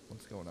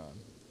what's going on?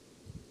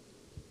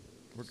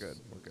 We're good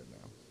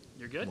now.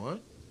 You're good?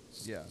 What?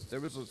 Yeah, there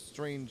was a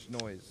strange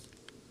noise.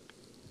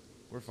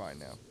 We're fine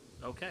now.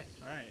 Okay,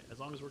 all right, as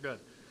long as we're good.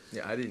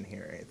 Yeah, I didn't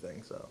hear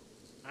anything, so.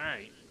 All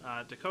right,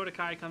 Dakota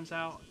Kai comes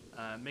out.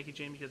 Mickie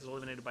James gets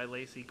eliminated by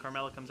Lacey.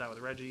 Carmella comes out with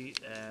Reggie,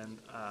 and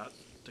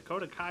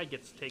Dakota Kai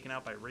gets taken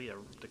out by Rhea.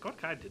 Dakota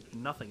Kai did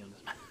nothing in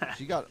this match.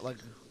 She got like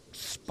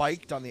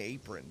spiked on the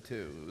apron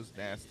too. It was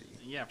nasty.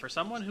 Yeah, for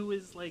someone who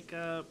is like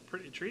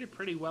treated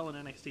pretty well in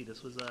NXT,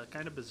 this was a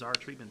kind of bizarre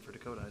treatment for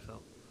Dakota, I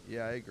felt.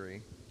 Yeah, I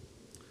agree.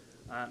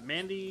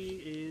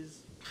 Mandy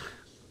is...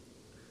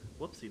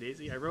 Whoopsie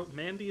daisy. I wrote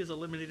Mandy is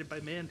eliminated by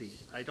Mandy.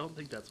 I don't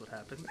think that's what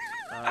happened.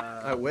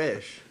 I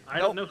wish. I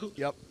don't know who...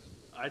 Yep.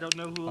 I don't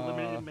know who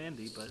eliminated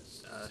Mandy, but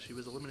she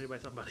was eliminated by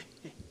somebody.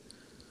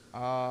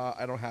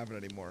 I don't have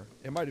it anymore.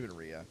 It might have been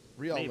Rhea.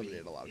 Rhea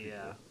eliminated a lot of people.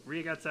 Yeah,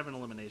 Rhea got 7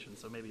 eliminations,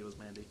 so maybe it was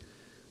Mandy.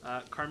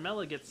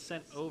 Carmella gets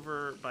sent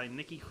over by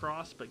Nikki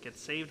Cross, but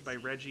gets saved by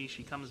Reggie.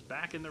 She comes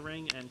back in the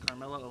ring, and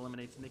Carmella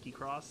eliminates Nikki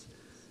Cross.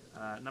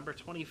 Number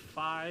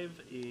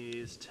 25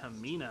 is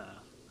Tamina,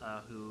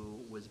 who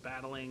was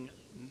battling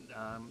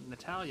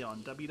Natalya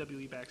on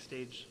WWE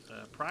backstage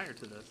prior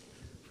to this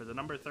for the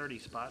number 30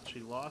 spot.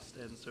 She lost,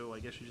 and so I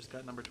guess she just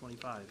got number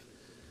 25.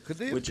 Could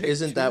they have Which picked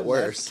isn't that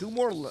worse. Two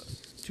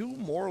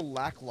more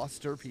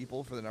lackluster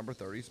people for the number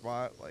 30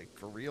 spot, like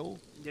for real.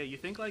 Yeah, you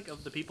think like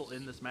of the people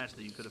in this match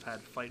that you could have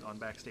had fight on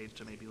backstage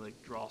to maybe like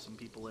draw some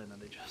people in,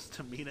 and they just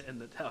Tamina and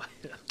Natalya.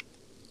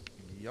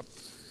 Yep.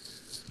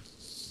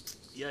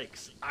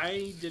 Yikes.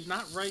 I did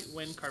not write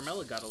when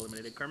Carmella got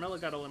eliminated.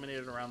 Carmella got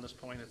eliminated around this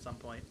point at some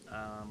point.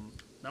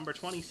 Number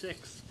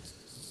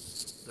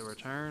 26, the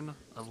return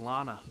of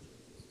Lana.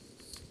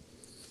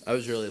 I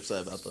was really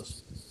upset about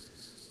this.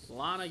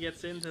 Lana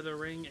gets into the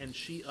ring, and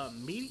she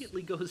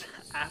immediately goes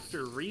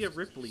after Rhea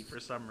Ripley for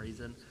some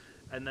reason,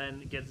 and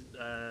then gets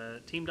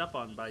teamed up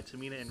on by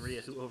Tamina and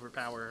Rhea, who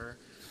overpower her.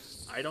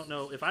 I don't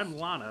know. If I'm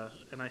Lana,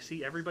 and I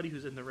see everybody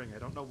who's in the ring, I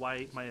don't know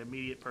why my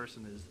immediate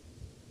person is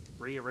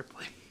Rhea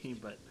Ripley,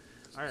 but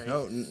all right.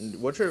 No,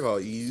 what's your call?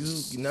 You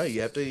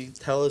have to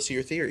tell us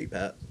your theory,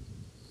 Pat.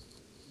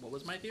 What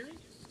was my theory?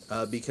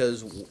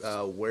 Because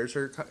where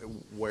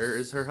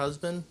is her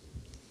husband?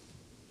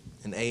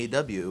 In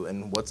AEW,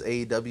 and what's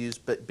AEW's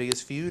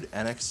biggest feud?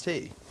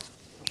 NXT.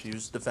 She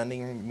was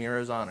defending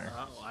Miro's honor.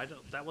 Oh, I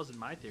don't. That wasn't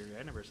my theory.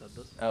 I never said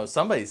this. Oh,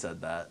 somebody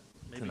said that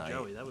Maybe tonight.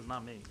 Joey. That was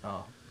not me.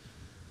 Oh.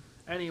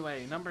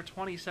 Anyway, number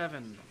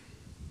 27.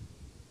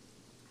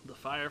 The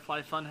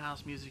Firefly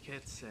Funhouse music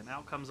hits, and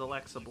out comes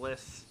Alexa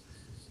Bliss,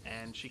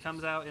 and she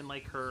comes out in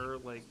like her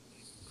like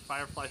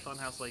Firefly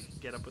Funhouse like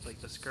get up with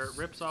like the skirt,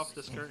 rips off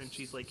the skirt, and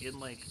she's like in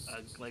like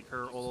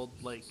her old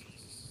like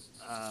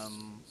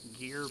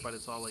gear, but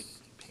it's all like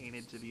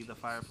painted to be the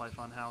Firefly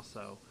Funhouse.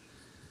 So,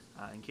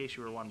 in case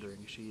you were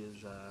wondering, she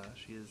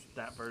is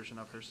that version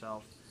of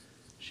herself.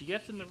 She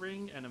gets in the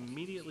ring and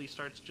immediately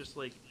starts just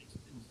like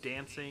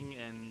dancing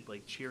and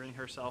like cheering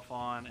herself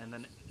on, and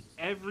then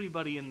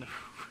everybody in the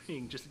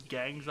ring just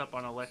gangs up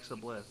on Alexa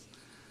Bliss,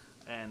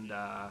 and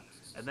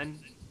then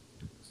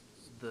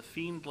the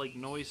Fiend like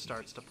noise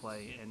starts to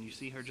play, and you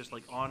see her just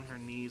like on her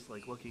knees,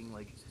 like looking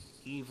like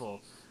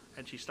evil.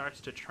 And she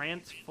starts to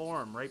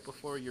transform right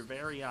before your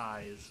very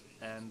eyes.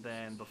 And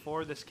then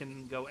before this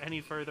can go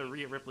any further,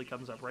 Rhea Ripley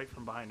comes up right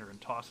from behind her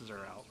and tosses her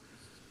out.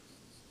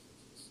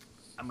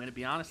 I'm going to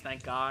be honest,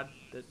 thank God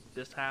that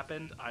this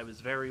happened. I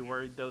was very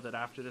worried, though, that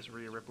after this,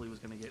 Rhea Ripley was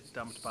going to get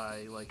dumped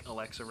by, like,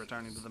 Alexa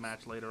returning to the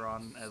match later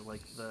on as,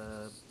 like,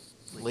 the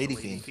Lady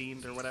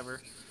Fiend or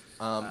whatever.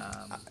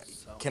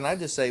 Can I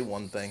just say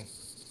one thing?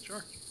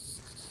 Sure.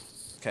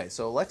 Okay,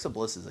 so Alexa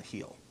Bliss is a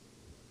heel.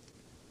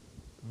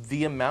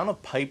 The amount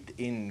of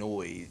piped-in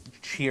noise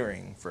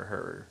cheering for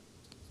her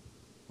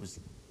was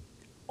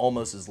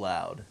almost as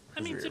loud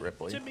as Rhea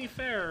Ripley. To be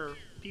fair,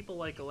 people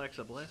like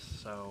Alexa Bliss,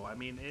 so, I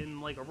mean,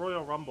 in, like, a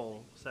Royal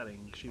Rumble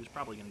setting, she was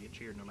probably going to get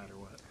cheered no matter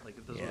what. Like,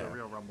 if this was a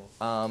real Rumble.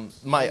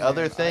 My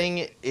other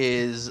thing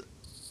is,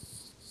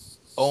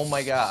 oh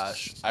my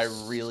gosh, I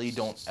really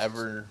don't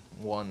ever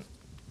want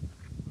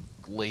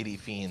Lady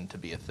Fiend to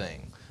be a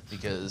thing,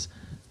 because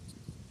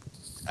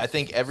I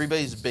think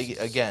everybody's big,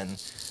 again,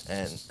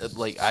 and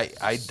like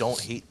I don't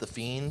hate the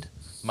Fiend.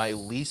 My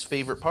least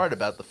favorite part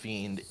about the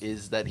Fiend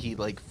is that he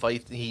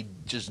he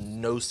just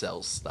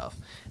no-sells stuff.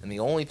 And the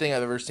only thing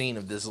I've ever seen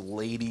of this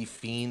Lady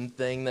Fiend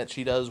thing that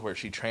she does, where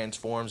she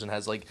transforms and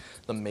has like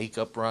the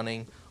makeup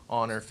running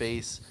on her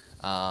face,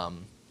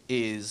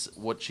 is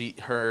what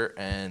her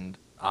and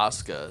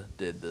Asuka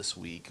did this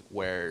week,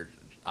 where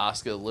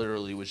Asuka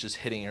literally was just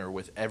hitting her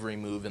with every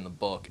move in the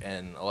book,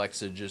 and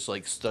Alexa just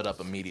like stood up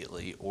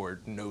immediately or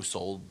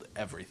no-sold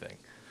everything.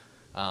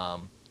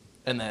 And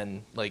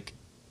then like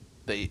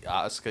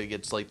Asuka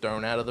gets like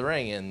thrown out of the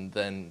ring, and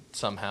then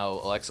somehow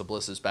Alexa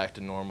Bliss is back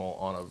to normal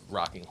on a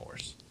rocking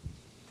horse.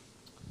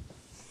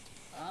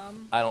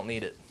 I don't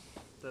need it.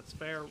 That's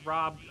fair.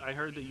 Rob, I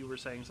heard that you were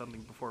saying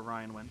something before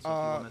Ryan went. So if you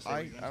want to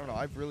say I don't know.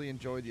 I've really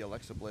enjoyed the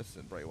Alexa Bliss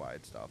and Bray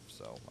Wyatt stuff,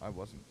 so I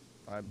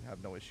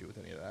have no issue with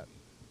any of that.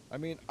 I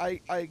mean,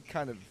 I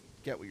kind of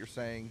get what you're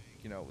saying.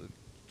 You know, it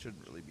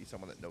shouldn't really be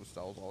someone that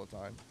no-sells all the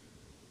time.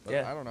 But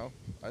Yeah. I don't know.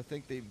 I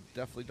think they've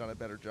definitely done a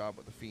better job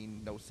with the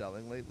Fiend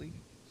no-selling lately.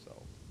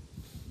 So,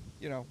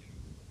 you know.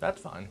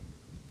 That's fine.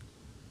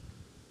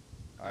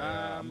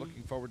 I'm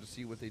looking forward to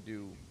see what they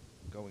do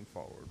going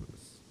forward with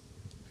this.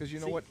 Because you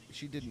know what?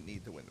 She didn't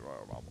need to win the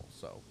Royal Rumble,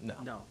 so No.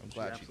 No, I'm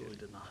glad she she absolutely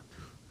did. did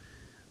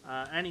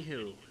not.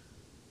 Anywho,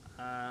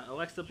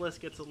 Alexa Bliss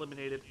gets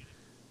eliminated.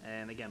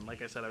 And again,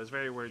 like I said, I was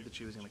very worried that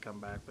she was going to come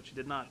back, but she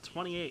did not.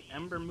 28,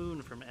 Ember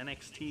Moon from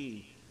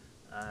NXT.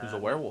 Who's a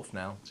werewolf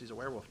now. She's a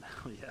werewolf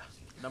now, yeah.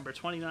 Number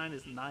 29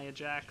 is Nia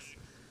Jax.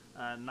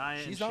 Nia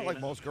She's and not Shayna, like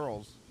most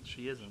girls.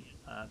 She isn't.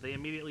 They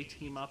immediately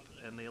team up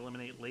and they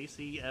eliminate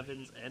Lacey,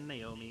 Evans, and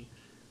Naomi.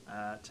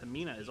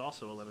 Tamina is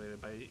also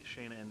eliminated by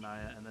Shayna and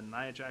Nia, and then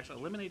Nia Jax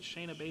eliminates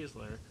Shayna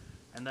Baszler,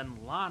 and then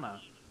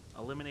Lana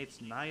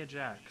eliminates Nia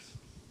Jax.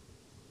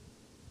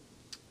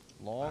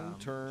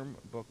 Long-term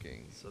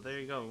booking. So there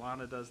you go.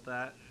 Lana does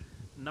that.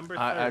 Number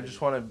 30.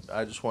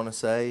 I just want to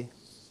say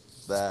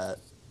that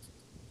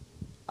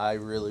I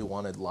really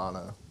wanted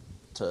Lana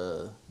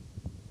to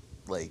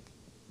like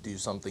do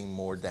something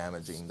more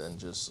damaging than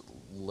just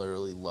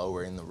literally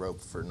lowering the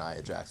rope for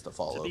Nia Jax to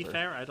fall over. To be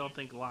fair, I don't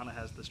think Lana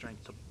has the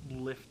strength to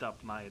lift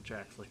up Nia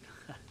Jax like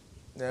that.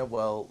 Yeah,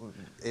 well,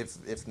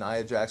 if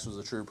Nia Jax was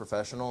a true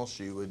professional,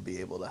 she would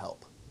be able to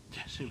help.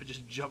 She would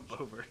just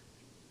jump over.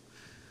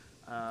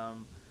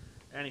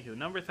 Anywho,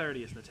 number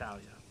 30 is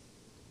Natalya.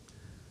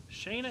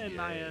 Shayna and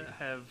Nia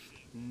have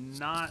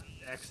not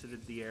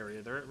exited the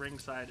area. They're at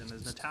ringside, and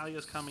as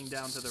Natalya's coming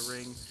down to the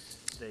ring,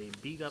 they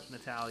beat up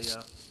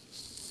Natalya.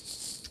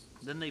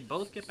 Then they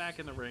both get back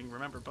in the ring.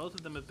 Remember, both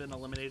of them have been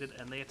eliminated,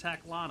 and they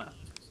attack Lana.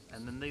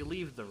 And then they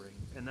leave the ring.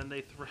 And then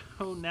they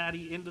throw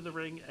Natty into the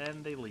ring,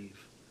 and they leave.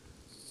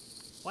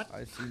 What?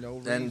 I see no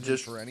reason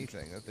for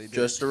anything that they did.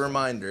 Just a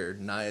reminder,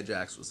 Nia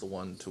Jax was the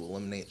one to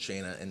eliminate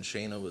Shayna, and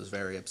Shayna was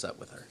very upset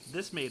with her.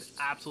 This made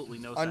absolutely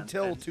no sense.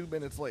 Until 2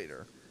 minutes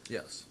later.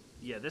 Yes.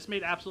 Yeah, this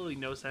made absolutely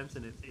no sense,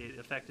 and it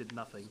affected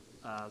nothing.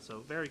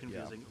 So very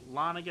confusing.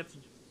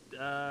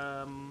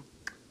 Yeah.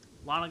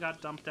 Lana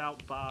got dumped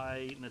out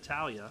by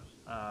Natalya,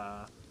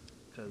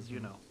 because, you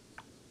know,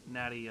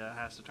 Natty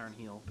has to turn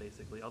heel,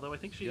 basically. Although I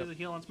think she is a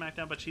heel on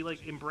SmackDown, but she,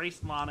 like,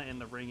 embraced Lana in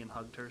the ring and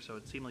hugged her, so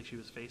it seemed like she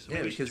was face. So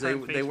yeah, because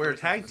they were a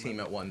tag team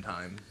at one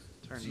time.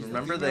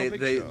 Remember, they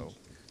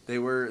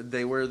were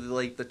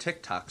like the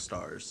TikTok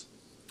stars.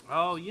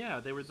 Oh,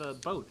 yeah, they were the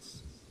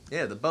boats.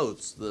 Yeah, the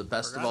boats, the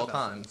best of all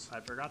times.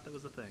 I forgot that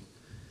was a thing.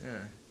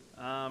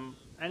 Yeah.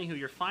 Anywho,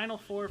 your final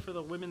four for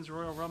the Women's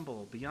Royal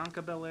Rumble: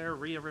 Bianca Belair,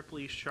 Rhea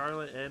Ripley,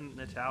 Charlotte, and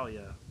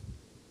Natalya.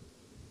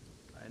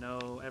 I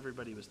know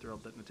everybody was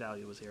thrilled that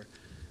Natalya was here.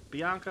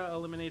 Bianca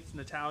eliminates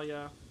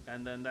Natalya,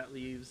 and then that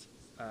leaves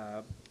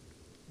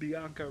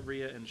Bianca,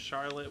 Rhea, and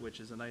Charlotte, which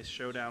is a nice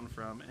showdown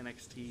from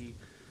NXT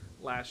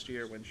last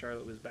year when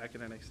Charlotte was back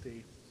in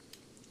NXT.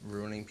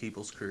 Ruining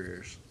people's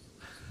careers.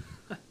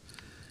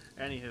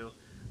 Anywho,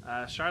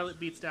 Charlotte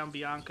beats down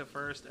Bianca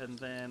first and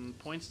then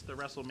points to the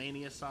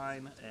WrestleMania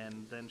sign,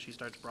 and then she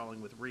starts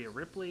brawling with Rhea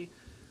Ripley.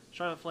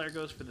 Charlotte Flair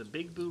goes for the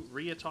big boot.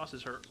 Rhea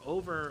tosses her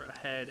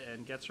overhead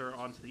and gets her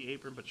onto the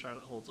apron, but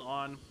Charlotte holds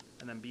on.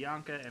 And then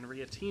Bianca and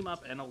Rhea team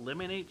up and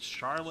eliminate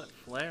Charlotte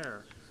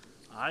Flair.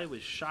 I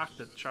was shocked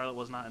that Charlotte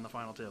was not in the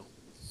final two.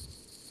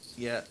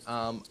 Yeah,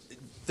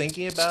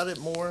 thinking about it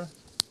more,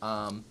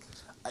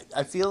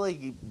 I feel like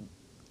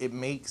it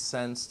makes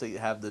sense to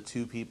have the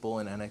two people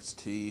in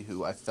NXT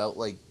who I felt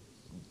like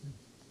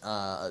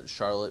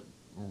Charlotte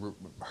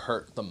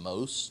hurt the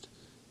most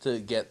to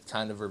get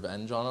kind of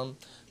revenge on them.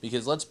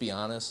 Because let's be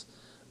honest,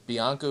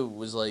 Bianca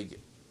was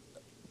like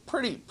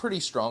pretty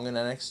strong in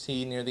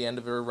NXT near the end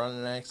of her run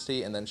in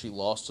NXT, and then she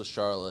lost to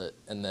Charlotte,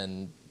 and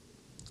then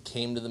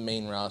came to the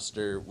main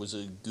roster, was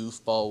a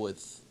goofball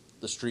with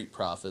the Street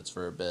Profits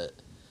for a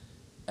bit,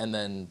 and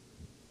then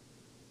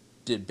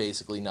did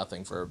basically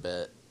nothing for a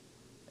bit,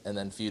 and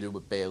then feuded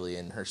with Bayley,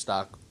 and her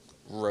stock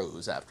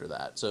rose after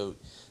that. So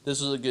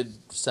this was a good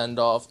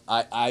send-off.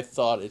 I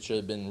thought it should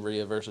have been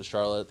Rhea versus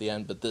Charlotte at the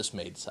end, but this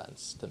made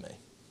sense to me.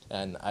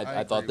 And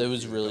I thought that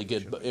was really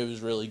good. It was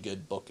really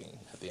good booking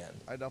at the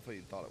end. I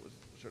definitely thought it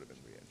should have been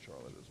Rhea and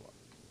Charlotte as well,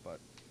 but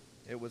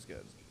it was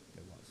good.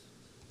 It was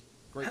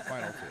great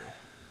final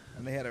two,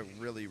 and they had a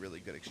really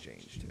good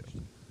exchange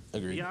too.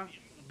 Agreed.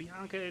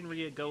 Bianca and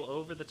Rhea go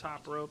over the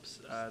top ropes.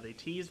 They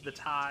tease the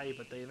tie,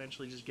 but they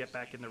eventually just get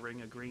back in the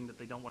ring, agreeing that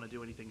they don't want to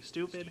do anything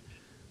stupid.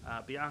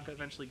 Bianca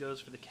eventually goes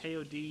for the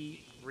KOD.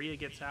 Rhea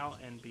gets out,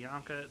 and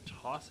Bianca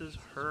tosses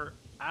her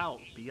out.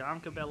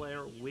 Bianca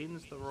Belair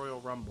wins the Royal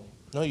Rumble.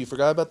 No, you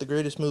forgot about the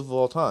greatest move of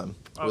all time,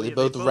 where yeah, they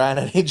both ran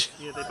at each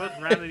other. Yeah, they both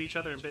ran at each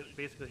other and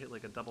basically hit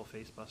like a double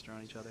face buster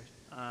on each other.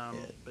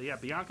 But yeah,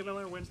 Bianca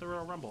Belair wins the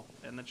Royal Rumble,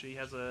 and then she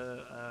has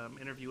a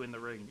interview in the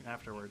ring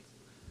afterwards,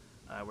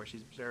 where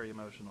she's very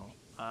emotional.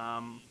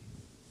 I'm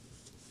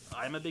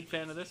a big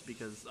fan of this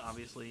because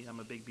obviously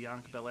I'm a big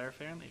Bianca Belair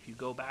fan. If you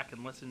go back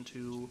and listen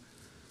to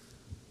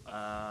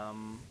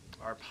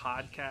our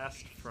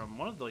podcast from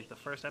one of the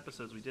first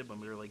episodes we did when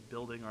we were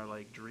building our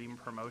dream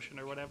promotion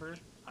or whatever,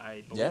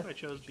 I believe I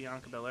chose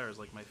Bianca Belair as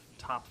my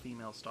top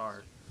female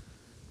star.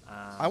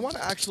 I want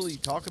to actually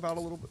talk about a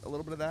little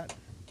bit of that.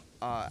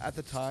 At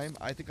the time,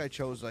 I think I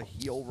chose a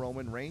heel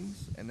Roman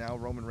Reigns, and now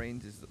Roman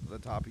Reigns is the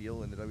top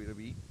heel in the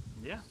WWE.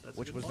 Yeah, that's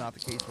which was not the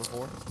case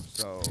before.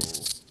 So,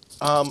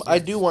 I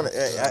do want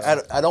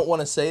to. I don't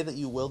want to say that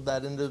you willed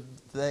that into the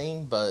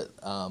thing, but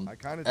I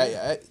kind of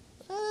did.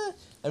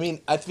 I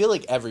mean, I feel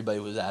like everybody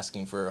was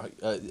asking for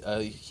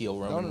a heel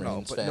Roman No,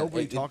 Reigns but fan.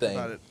 nobody talked thing.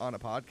 about it on a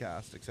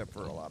podcast except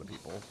for a lot of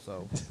people.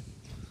 So,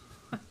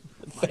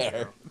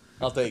 Fair.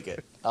 I'll take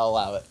it. I'll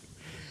allow it.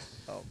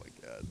 oh my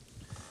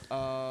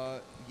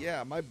god.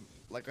 Yeah,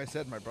 like I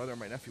said, my brother and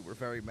my nephew were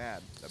very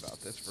mad about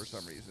this for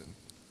some reason.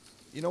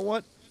 You know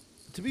what?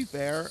 To be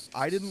fair,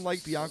 I didn't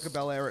like Bianca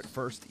Belair at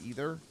first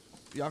either.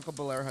 Bianca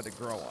Belair had to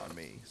grow on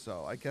me,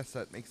 so I guess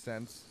that makes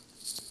sense.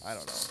 I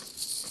don't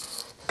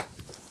know.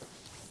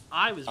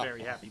 I was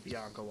very happy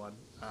Bianca won,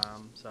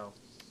 so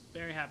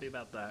very happy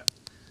about that.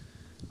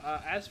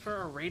 As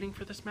for a rating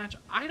for this match,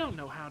 I don't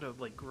know how to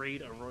like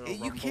grade a Royal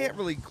Rumble. You can't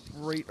really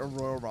rate a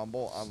Royal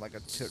Rumble on like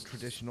a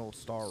traditional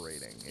star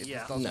rating. It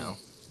just doesn't. No.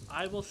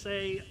 I will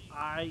say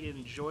I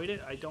enjoyed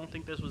it. I don't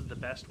think this was the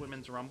best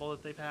women's Rumble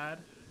that they've had.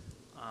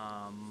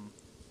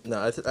 No,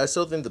 I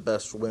still think the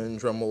best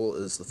women's Rumble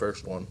is the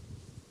first one.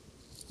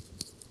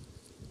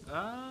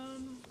 I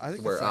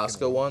think Where the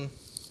second Asuka won.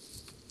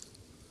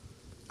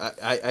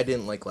 I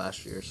didn't like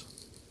last year's.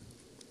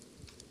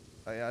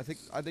 I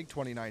think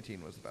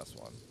 2019 was the best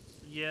one.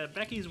 Yeah,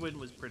 Becky's win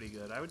was pretty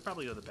good. I would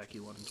probably go the Becky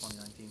one in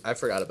 2019. I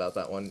forgot about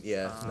that one.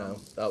 Yeah, no.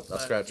 I'll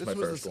scratch This my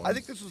was first one. I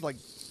think this was like,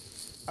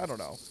 I don't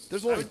know.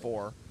 There's only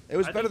 4. It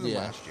was better than yeah.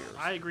 last year's.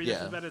 I agree. This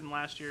Yeah. is better than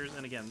last year's.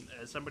 And again,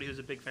 as somebody who's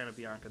a big fan of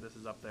Bianca, this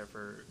is up there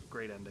for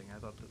great ending. I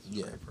thought this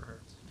was great for her.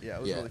 Yeah,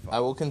 it was really fun. I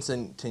will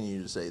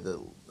continue to say that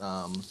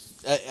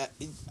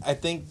I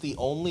think the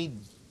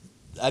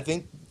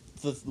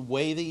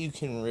way that you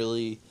can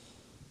really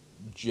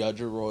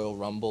judge a Royal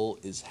Rumble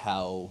is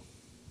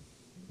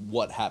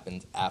what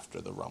happens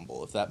after the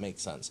Rumble, if that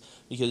makes sense.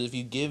 Because if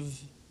you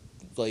give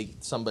like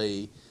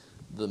somebody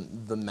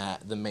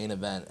the main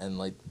event and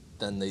like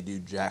then they do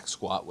jack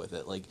squat with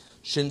it, like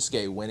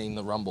Shinsuke winning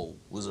the Rumble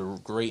was a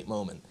great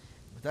moment.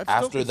 That's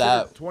After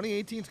that,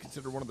 2018 is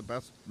considered one of the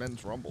best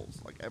men's rumbles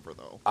like ever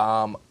though.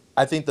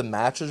 I think the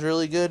match was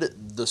really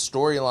good. The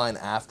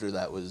storyline after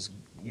that was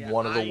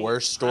one of the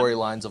worst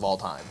storylines of all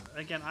time.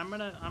 Again, I'm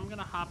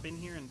gonna hop in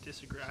here and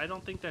disagree. I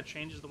don't think that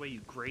changes the way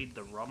you grade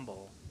the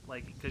Rumble,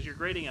 like because you're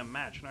grading a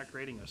match, you're not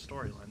grading a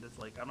storyline. It's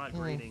like I'm not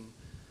grading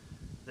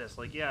this.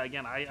 Like yeah,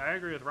 again, I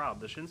agree with Rob.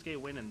 The Shinsuke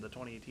win in the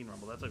 2018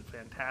 Rumble, that's a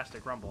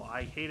fantastic Rumble.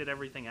 I hated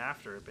everything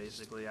after it,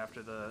 basically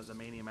after the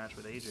Mania match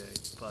with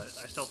AJ, but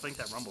I still think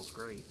that Rumble's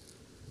great.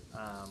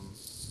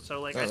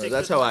 So like I think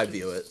that's how I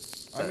view it.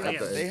 I mean,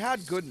 they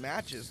had good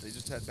matches. They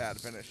just had bad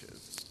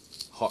finishes.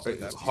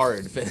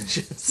 Hard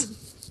finishes.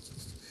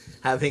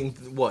 Having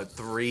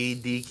 3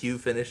 DQ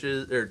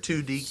finishes or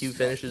 2 DQ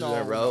finishes in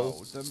a row.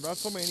 No, the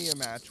WrestleMania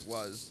match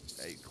was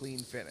a clean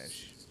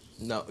finish.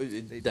 No,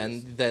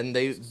 then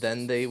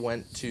they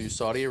went to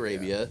Saudi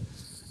Arabia,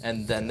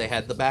 and then they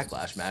had the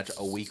Backlash match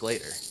a week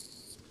later.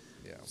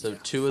 Yeah. So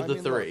 2 of the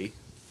 3.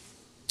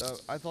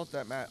 Look, I thought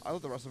the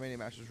WrestleMania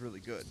match was really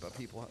good, but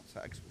people's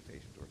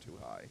expectations were too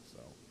high, so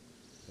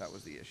that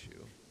was the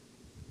issue.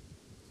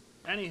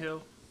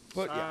 Anywho,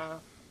 but yeah.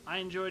 I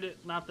enjoyed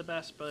it. Not the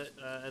best, but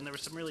and there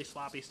was some really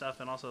sloppy stuff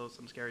and also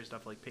some scary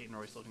stuff like Peyton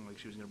Royce looking like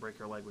she was going to break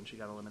her leg when she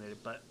got eliminated.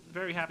 But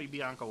very happy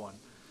Bianca won.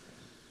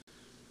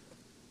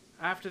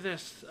 After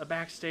this, a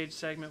backstage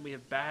segment, we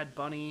have Bad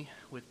Bunny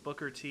with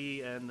Booker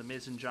T and The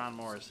Miz and John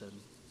Morrison.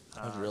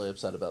 I was really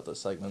upset about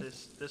this segment.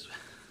 This,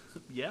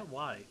 yeah,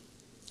 why?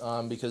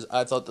 Because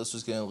I thought this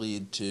was going to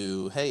lead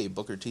to, hey,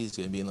 Booker T's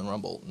going to be in the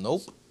Rumble.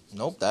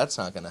 Nope, that's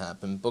not going to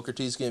happen. Booker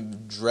T's going to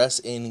dress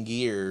in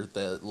gear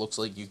that looks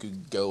like you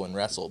could go and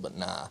wrestle, but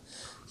nah.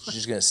 She's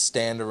just going to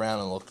stand around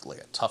and look like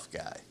a tough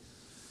guy.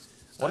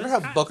 I wonder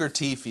how Booker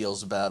T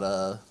feels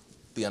about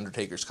The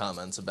Undertaker's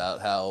comments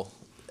about how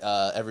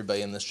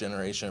everybody in this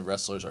generation of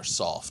wrestlers are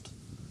soft.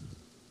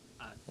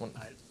 I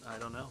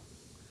don't know.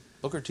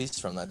 Booker T's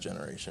from that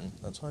generation.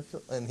 That's why I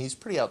feel, and he's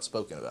pretty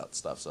outspoken about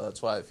stuff. So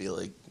that's why I feel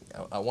like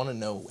I want to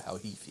know how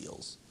he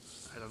feels.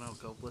 I don't know.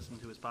 Go listen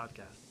to his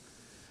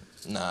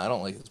podcast. Nah, I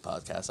don't like his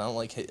podcast. I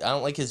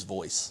don't like his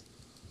voice.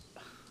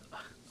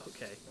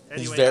 Okay.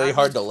 He's Anyway, very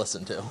hard to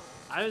listen to.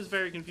 I was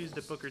very confused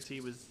that Booker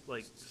T was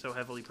like so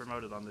heavily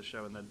promoted on the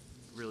show and then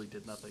really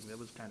did nothing. That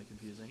was kind of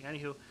confusing.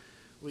 Anywho,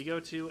 we go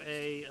to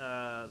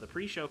the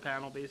pre-show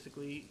panel,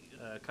 basically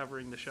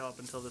covering the show up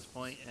until this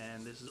point,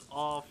 and this is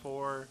all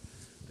for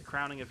the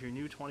crowning of your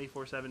new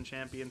 24/7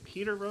 champion,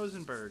 Peter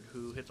Rosenberg,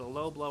 who hits a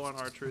low blow on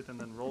R-Truth and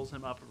then rolls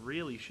him up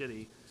really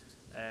shitty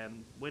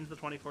and wins the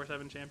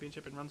 24/7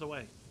 championship and runs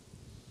away.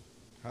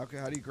 How do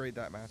you grade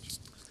that match?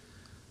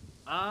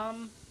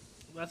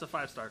 That's a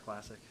 5-star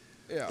classic.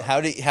 Yeah. How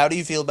do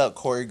you feel about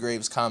Corey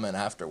Graves' comment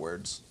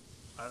afterwards?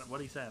 What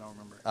did he say? I don't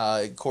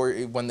remember.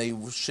 Corey, when they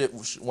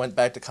went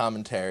back to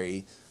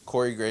commentary,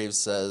 Corey Graves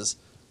says,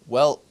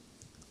 "Well,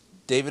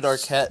 David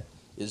Arquette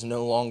is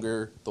no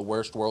longer the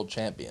worst world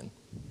champion,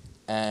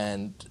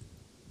 and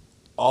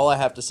all I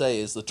have to say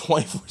is the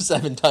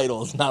 24/7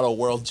 title is not a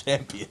world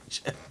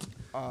championship."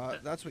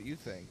 That's what you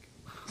think.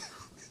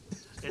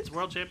 It's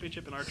world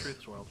championship in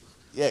R-Truth's world.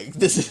 Yeah,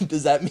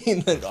 does that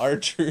mean that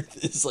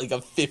R-Truth is like a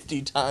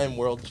 50-time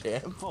world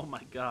champ? Oh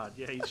my God!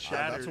 Yeah, he's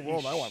shattered. That's a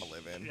world I want to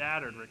live in.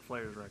 Shattered Ric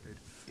Flair's record.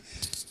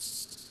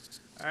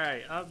 All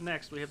right, up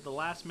next, we have the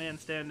last man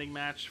standing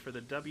match for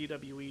the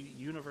WWE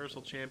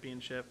Universal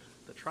Championship.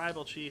 The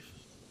Tribal Chief,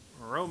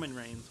 Roman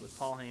Reigns, with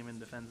Paul Heyman,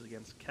 defends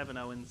against Kevin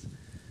Owens.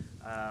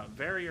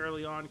 Very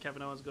early on,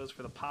 Kevin Owens goes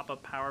for the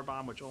pop-up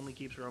powerbomb, which only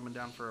keeps Roman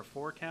down for a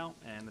 4 count.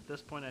 And at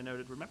this point, I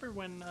noted, remember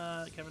when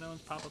Kevin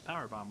Owens' pop-up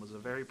powerbomb was a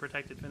very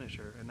protected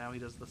finisher, and now he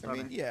does the stunner. I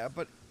mean, yeah,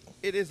 but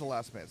it is a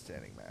last man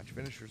standing match.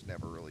 Finishers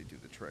never really do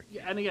the trick.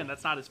 Yeah, and again,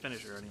 that's not his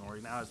finisher anymore.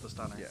 He now has the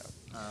stunner. Yeah.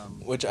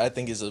 Which I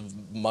think is a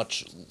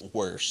much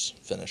worse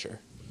finisher.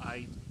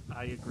 I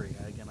agree.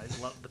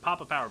 I love the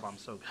pop-up powerbomb.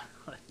 So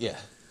good. Yeah.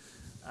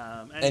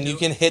 And You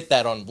can hit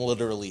that on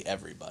literally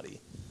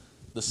everybody.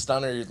 The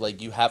stunner,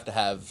 like, you have to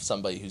have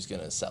somebody who's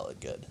going to sell it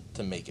good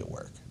to make it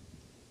work.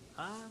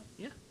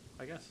 Yeah,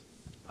 I guess.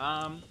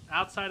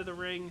 Outside of the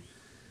ring,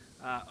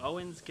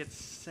 Owens gets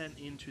sent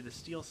into the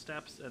steel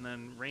steps, and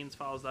then Reigns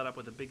follows that up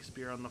with a big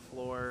spear on the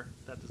floor.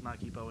 That does not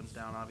keep Owens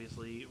down,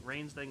 obviously.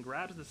 Reigns then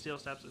grabs the steel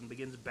steps and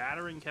begins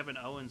battering Kevin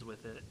Owens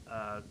with it,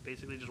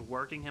 basically just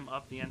working him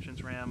up the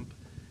entrance ramp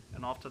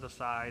and off to the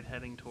side,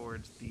 heading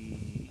towards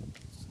the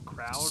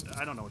crowd.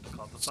 I don't know what to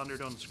call it. The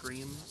Thunderdome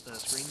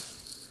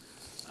screens.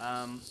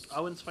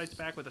 Owens fights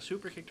back with a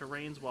super kick to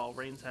Reigns while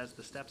Reigns has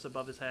the steps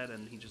above his head,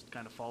 and he just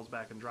kind of falls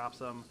back and drops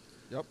them.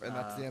 Yep, and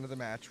that's the end of the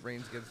match.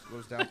 Reigns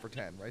goes down for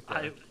 10 right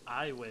there.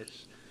 I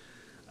wish.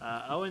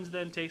 Owens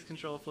then takes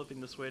control,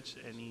 flipping the switch,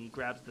 and he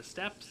grabs the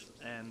steps,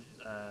 and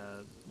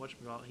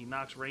he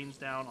knocks Reigns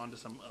down onto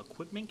some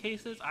equipment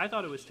cases. I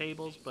thought it was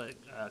tables, but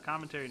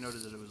commentary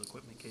noted that it was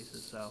equipment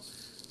cases, so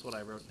that's what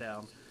I wrote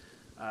down.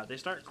 They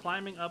start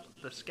climbing up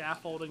the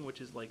scaffolding,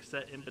 which is like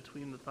set in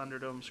between the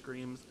Thunderdome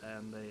screams,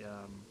 and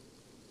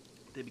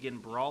they begin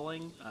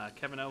brawling.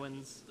 Kevin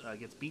Owens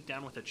gets beat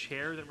down with a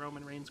chair that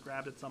Roman Reigns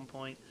grabbed at some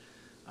point.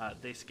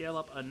 They scale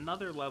up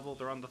another level.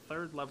 They're on the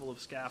 3rd level of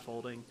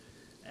scaffolding,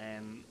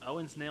 and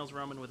Owens nails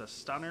Roman with a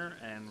stunner,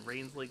 and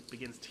Reigns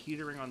begins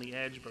teetering on the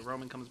edge, but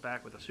Roman comes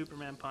back with a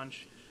Superman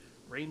punch.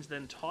 Reigns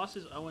then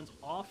tosses Owens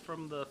off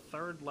from the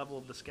 3rd level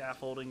of the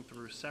scaffolding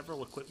through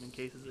several equipment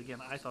cases. Again,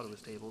 I thought it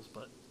was tables,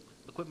 but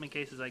equipment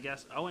cases, I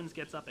guess. Owens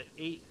gets up at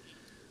 8.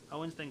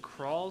 Owens then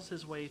crawls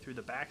his way through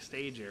the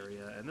backstage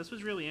area, and this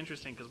was really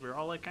interesting because we were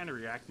all like kind of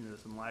reacting to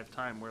this in live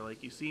time, where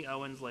like you see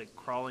Owens like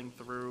crawling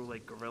through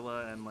like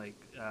gorilla and like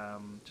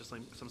just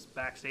like some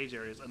backstage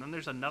areas, and then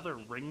there's another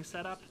ring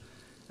setup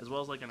as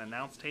well as like an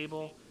announce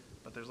table,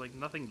 but there's like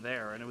nothing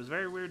there, and it was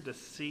very weird to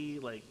see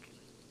like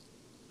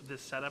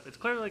this setup. It's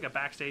clearly like a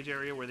backstage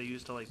area where they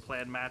used to like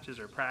plan matches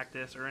or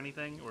practice or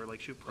anything, or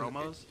like shoot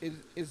promos. It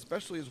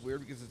especially is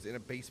weird because it's in a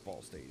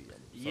baseball stadium. So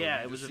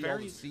yeah, it was a see very all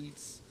the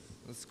seats,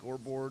 the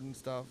scoreboard and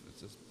stuff. It's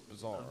just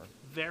bizarre.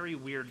 Very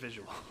weird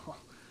visual.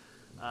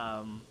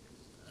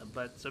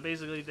 But so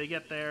basically they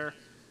get there,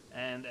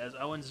 and as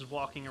Owens is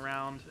walking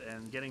around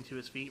and getting to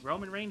his feet,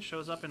 Roman Reigns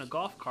shows up in a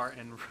golf cart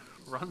and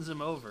runs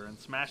him over and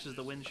smashes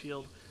the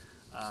windshield.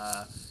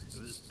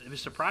 It was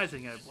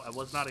surprising. I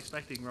was not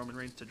expecting Roman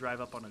Reigns to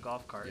drive up on a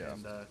golf cart. Yeah.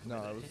 And,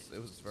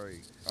 it was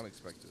very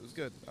unexpected. It was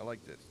good. I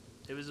liked it.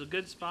 It was a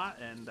good spot,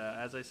 and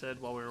as I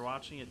said while we were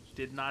watching, it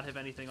did not have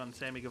anything on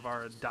Sammy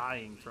Guevara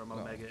dying from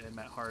Omega and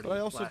Matt Hardy. But I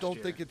also don't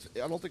year. think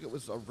I don't think it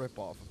was a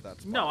rip-off of that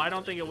spot. No, I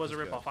don't think it was a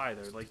rip-off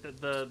either. Like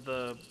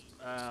the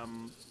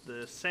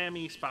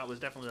Sammy spot was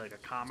definitely like a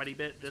comedy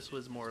bit. This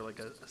was more like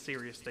a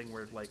serious thing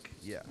where like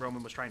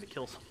Roman was trying to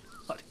kill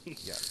somebody.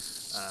 Yeah.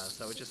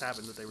 So it just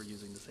happened that they were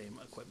using the same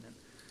equipment.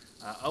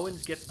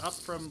 Owens gets up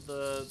from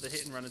the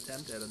hit and run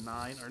attempt at a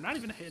 9, or not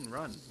even a hit and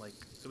run. Like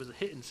it was a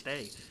hit and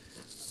stay.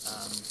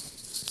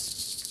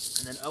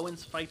 And then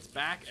Owens fights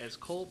back as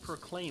Cole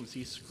proclaims.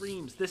 He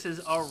screams, "This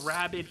is a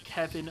rabid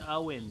Kevin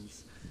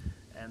Owens."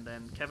 And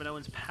then Kevin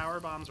Owens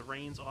powerbombs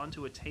Reigns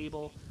onto a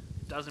table.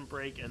 Doesn't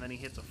break, and then he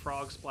hits a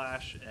frog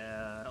splash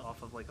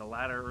off of like a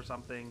ladder or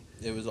something.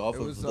 It was off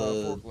of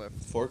the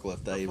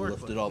forklift that he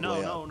lifted all the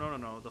way up.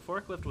 No. The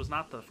forklift was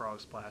not the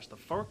frog splash. The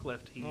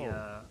forklift,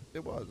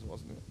 it was,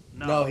 wasn't it?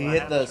 No, he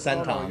hit the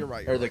senton. Oh, no, you're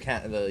right. Or the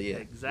cat. Yeah.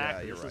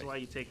 Exactly. Yeah, this right. is why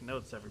you take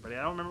notes, everybody.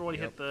 I don't remember what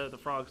he hit the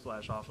frog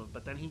splash off of,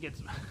 but then he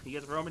gets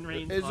Roman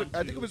Reigns.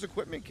 I think it was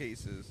equipment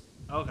cases.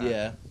 Okay.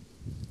 Yeah.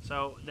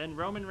 So then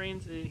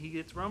he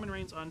gets Roman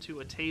Reigns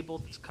onto a table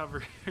that's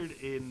covered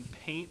in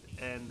paint,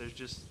 and there's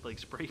just like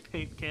spray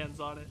paint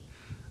cans on it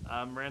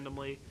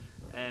randomly.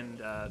 And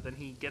then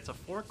he gets a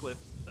forklift,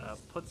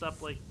 puts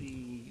up like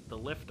the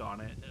lift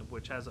on it,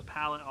 which has a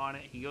pallet on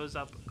it. He goes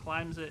up,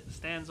 climbs it,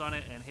 stands on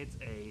it, and hits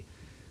a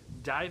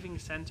diving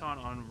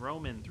senton on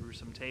Roman through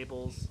some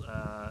tables,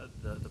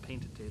 the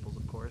painted tables,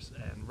 of course.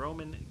 And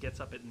Roman gets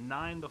up at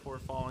 9 before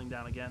falling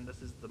down again.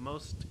 This is the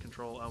most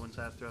control Owens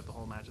has throughout the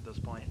whole match at this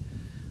point.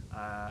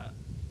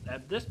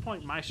 At this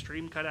point, my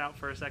stream cut out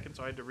for a second,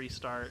 so I had to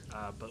restart.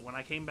 But when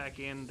I came back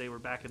in, they were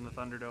back in the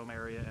Thunderdome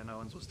area, and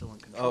Owens was still in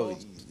control.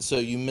 Oh, so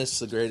you missed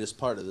the greatest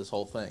part of this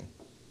whole thing.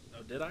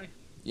 Oh, did I?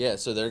 Yeah,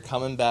 so they're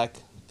coming back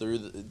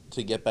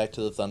to get back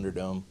to the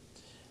Thunderdome,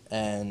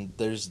 and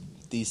there's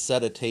these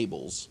set of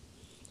tables.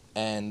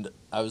 And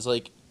I was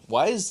like,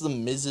 why is the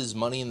Miz's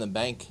Money in the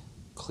Bank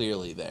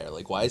clearly there?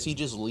 Like, why is he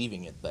just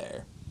leaving it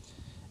there?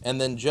 And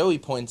then Joey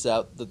points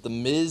out that the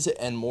Miz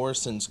and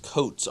Morrison's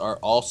coats are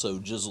also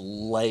just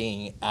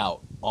laying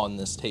out on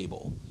this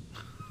table.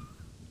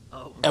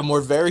 Oh. And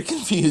we're very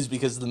confused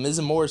because the Miz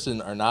and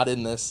Morrison are not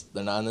in this.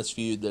 They're not in this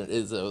feud. There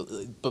is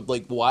but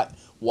like,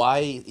 why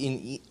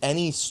in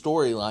any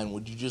storyline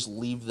would you just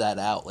leave that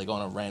out, like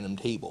on a random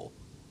table,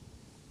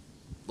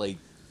 like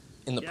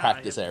in the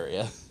practice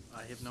area?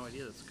 I have no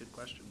idea. That's a good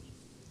question.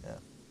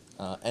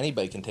 Yeah,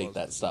 anybody can take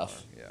that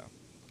stuff. Yeah.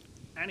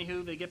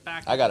 Anywho, they get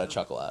back. I got a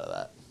chuckle out of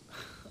that.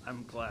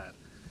 I'm glad.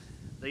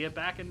 They get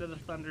back into the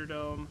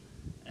Thunderdome,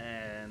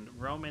 and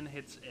Roman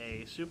hits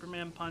a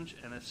Superman punch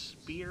and a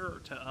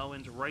spear to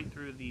Owens right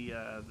through the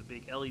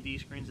big LED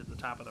screens at the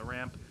top of the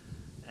ramp.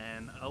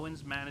 And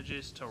Owens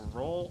manages to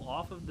roll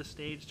off of the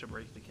stage to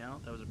break the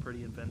count. That was a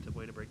pretty inventive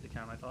way to break the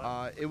count, I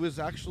thought. It was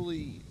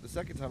actually the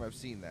second time I've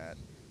seen that.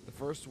 The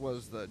first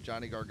was the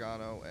Johnny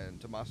Gargano and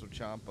Tommaso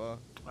Ciampa.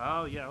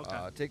 Oh, yeah,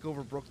 okay.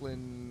 Takeover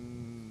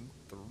Brooklyn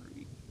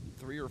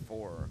 3 or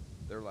 4,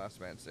 their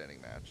last man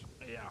standing match.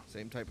 Yeah.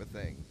 Same type of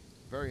thing.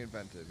 Very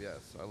inventive,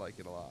 yes. I like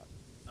it a lot.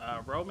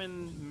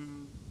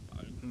 Roman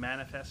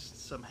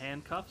manifests some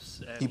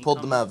handcuffs. And He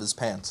pulled them out of his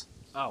pants.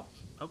 Oh,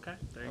 okay.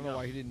 There I you don't go. know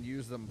why he didn't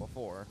use them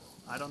before.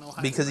 I don't know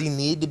how. Because he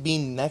needed to be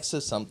next to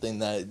something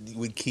that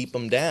would keep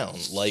him down,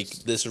 like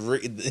this,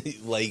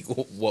 like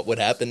what would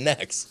happen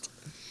next.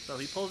 So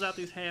he pulls out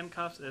these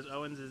handcuffs as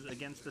Owens is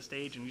against the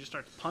stage, and he just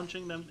starts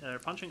punching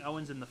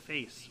Owens in the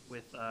face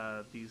with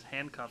these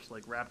handcuffs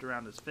like wrapped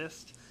around his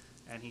fist,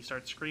 and he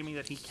starts screaming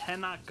that he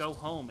cannot go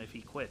home if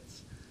he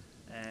quits.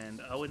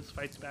 And Owens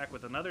fights back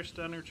with another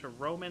stunner to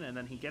Roman, and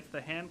then he gets the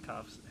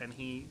handcuffs, and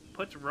he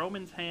puts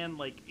Roman's hand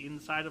like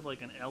inside of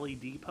like an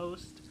LED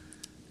post,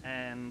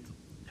 and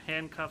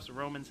handcuffs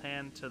Roman's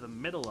hand to the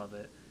middle of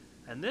it.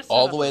 And this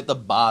all the way at the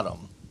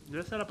bottom.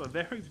 This set up a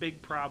very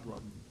big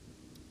problem.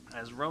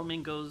 As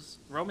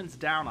Roman's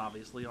down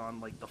obviously on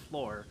like the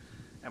floor,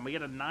 and we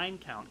get a 9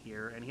 count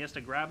here, and he has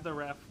to grab the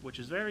ref, which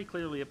is very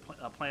clearly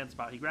a planned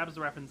spot. He grabs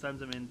the ref and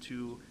sends him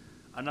into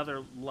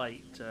another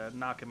light to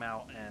knock him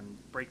out and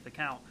break the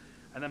count.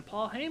 And then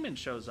Paul Heyman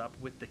shows up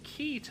with the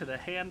key to the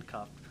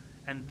handcuff,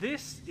 and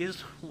this is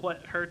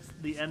what hurts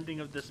the ending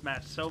of this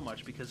match so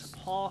much, because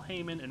Paul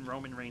Heyman and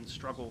Roman Reigns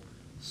struggle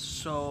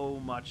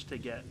so much to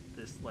get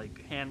this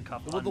like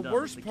handcuff Well, the undone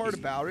worst with the part key.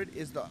 about it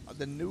is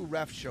the new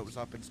ref shows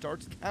up and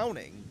starts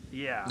counting.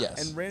 Yeah.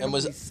 Yes. And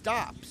randomly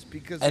stops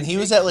because. And it he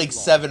was takes at like too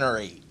long. 7 or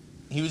 8.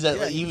 He was at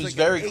Yeah, he was like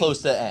very at 8,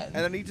 close to end.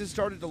 And then he just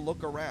started to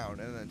look around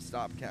and then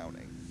stopped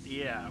counting.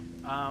 Yeah.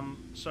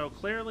 So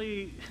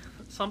clearly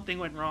something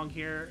went wrong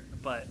here,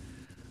 but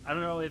I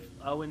don't know if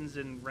Owens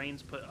and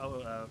Reigns put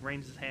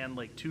Reigns' hand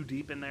like too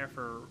deep in there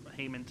for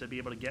Heyman to be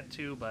able to get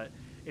to, but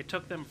it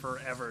took them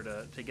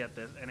forever to get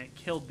this, and it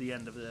killed the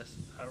end of this.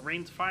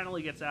 Reigns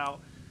finally gets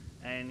out,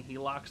 and he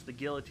locks the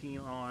guillotine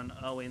on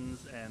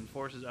Owens and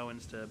forces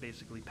Owens to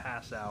basically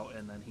pass out,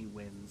 and then he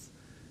wins.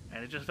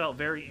 And it just felt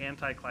very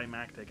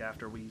anticlimactic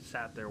after we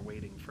sat there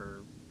waiting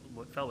for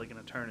what felt like an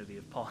eternity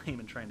of Paul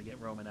Heyman trying to get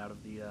Roman out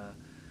of the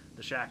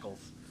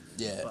shackles.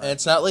 Yeah, But- and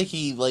it's not like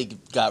he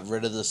like got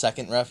rid of the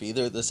second ref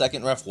either. The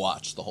second ref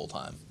watched the whole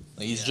time.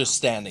 Like, he's just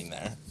standing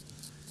there.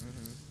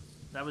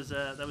 That was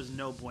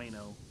no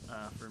bueno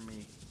for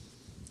me.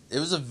 It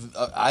was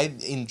I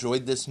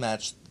enjoyed this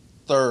match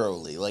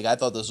thoroughly. Like, I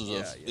thought this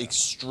was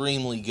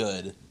extremely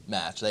good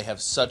match. They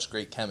have such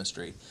great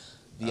chemistry.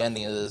 The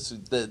ending of this,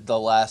 the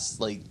last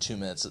like 2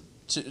 minutes,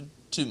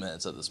 2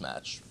 minutes of this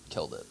match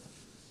killed it.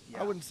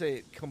 Yeah. I wouldn't say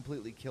it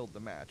completely killed the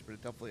match, but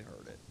it definitely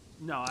hurt it.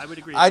 No, I would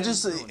agree. I It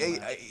just didn't ruin the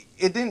match.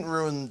 it didn't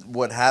ruin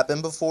what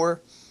happened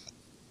before,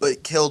 but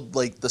it killed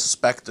like the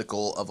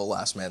spectacle of a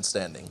last man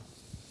standing.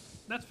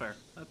 That's fair.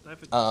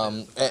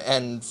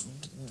 And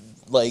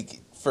like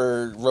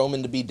for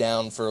Roman to be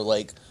down for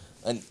like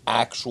an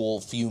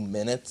actual few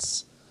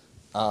minutes,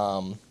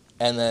 and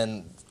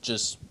then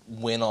just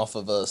win off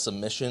of a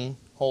submission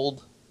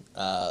hold,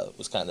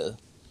 was kind of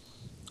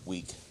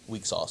weak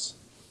sauce.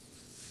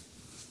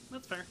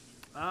 That's fair.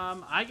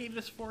 I gave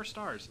this 4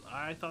 stars.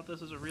 I thought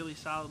this was a really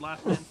solid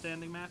last man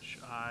standing match.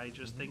 I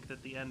just think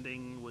that the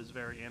ending was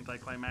very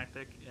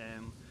anticlimactic,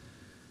 and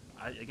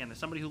again, as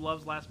somebody who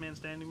loves last man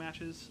standing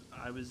matches,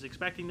 I was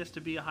expecting this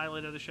to be a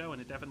highlight of the show,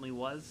 and it definitely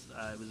was.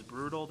 It was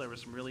brutal. There were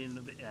some really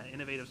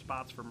innovative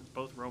spots from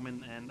both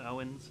Roman and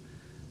Owens,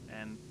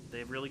 and they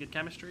have really good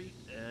chemistry.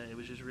 It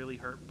was just really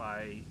hurt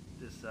by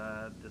this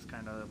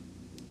kind of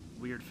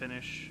weird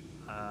finish.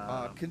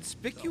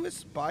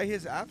 Conspicuous by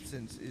his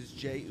absence is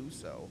Jey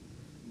Uso,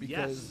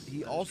 because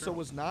he also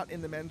was not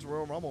in the Men's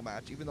Royal Rumble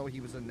match, even though he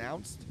was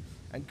announced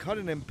and cut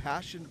an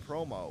impassioned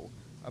promo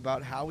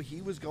about how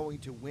he was going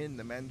to win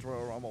the Men's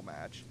Royal Rumble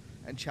match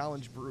and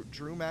challenge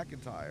Drew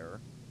McIntyre,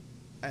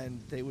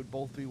 and they would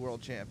both be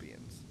world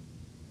champions.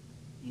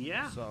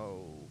 Yeah.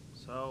 So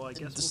I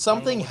guess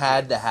Something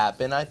had to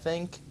happen, I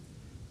think.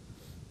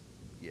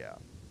 yeah,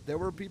 there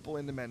were people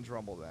in the Men's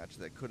Rumble match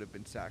that could have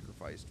been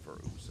sacrificed for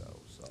Uso.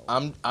 So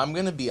I'm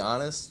gonna be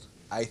honest.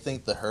 I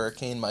think the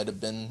Hurricane might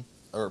have been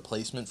a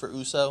replacement for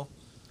Uso,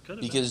 Could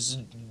have because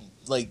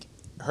like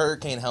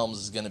Hurricane Helms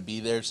is going to be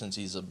there since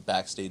he's a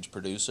backstage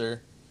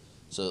producer.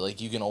 So,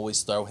 like, you can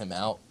always throw him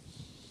out.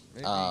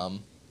 Maybe.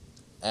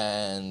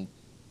 And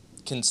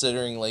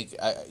considering, like,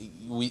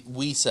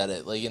 we said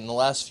it, like, in the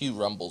last few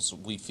Rumbles,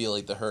 we feel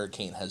like the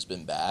Hurricane has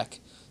been back.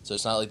 So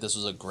it's not like this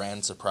was a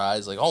grand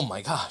surprise, like, oh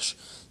my gosh,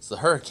 it's the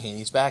Hurricane,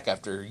 he's back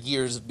after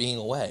years of being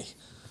away.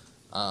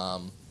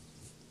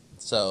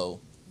 So...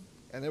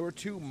 And there were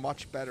two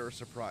much better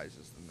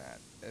surprises than that,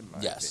 in my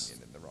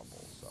opinion, in the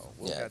Rumble. So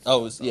we'll get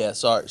to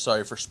that.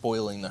 Sorry for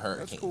spoiling the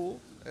Hurricane. That's cool.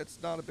 It's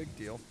not a big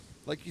deal.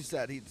 Like you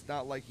said, it's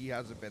not like he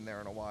hasn't been there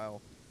in a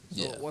while.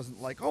 So it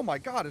wasn't like, oh my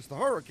God, it's the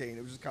Hurricane.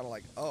 It was just kind of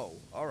like, oh,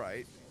 all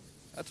right,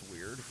 that's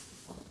weird.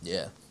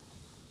 Yeah.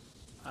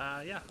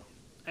 Yeah.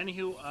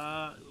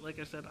 Anywho, like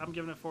I said, I'm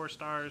giving it 4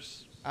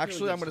 stars.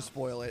 Actually, Really I'm going to stuff.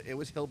 spoil it. It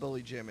was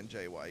Hillbilly Jim and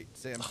Jay White.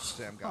 Sam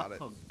got it.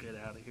 Oh, get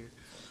out of here.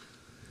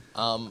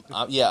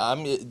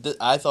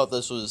 I thought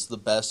this was the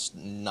best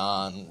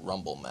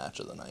non-Rumble match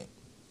of the night.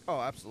 Oh,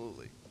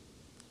 absolutely.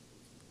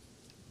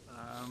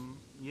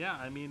 Yeah,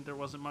 I mean, there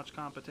wasn't much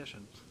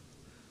competition.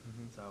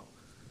 So.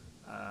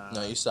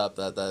 No, you stopped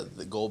that.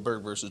 The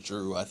Goldberg versus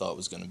Drew, I thought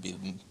was going to be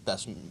the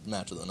best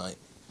match of the night.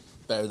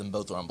 Better than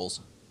both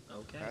Rumbles.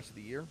 Okay. Match of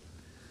the year?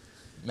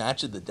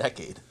 Match of the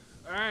decade.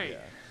 All right. Yeah.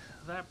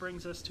 That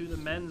brings us to the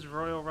men's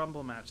Royal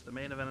Rumble match, the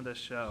main event of this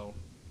show.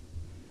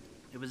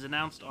 It was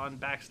announced on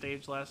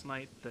Backstage last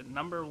night that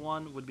number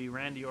 1 would be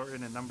Randy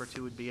Orton and number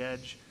 2 would be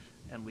Edge.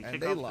 And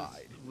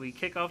we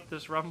kick off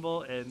this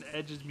Rumble, and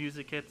Edge's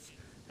music hits,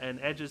 and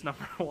Edge is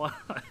number 1.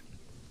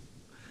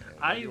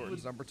 Randy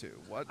Orton's number 2.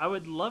 What? I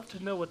would love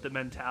to know what the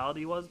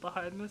mentality was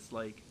behind this.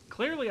 Like,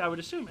 clearly, I would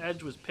assume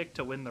Edge was picked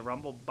to win the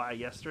Rumble by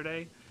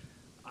yesterday.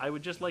 I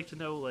would just like to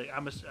know, like,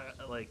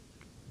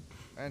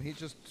 And he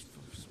just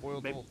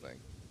spoiled the whole thing.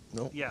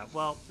 Nope. Yeah,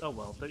 well,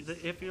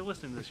 if you're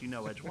listening to this, you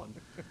know Edge won.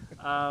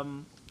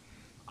 No,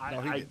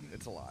 he didn't.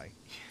 It's a lie.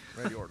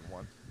 Randy Orton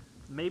won.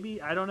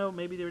 Maybe, I don't know,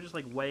 maybe they were just,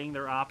 like, weighing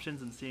their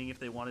options and seeing if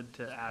they wanted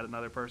to add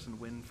another person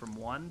win from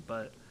one,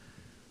 but,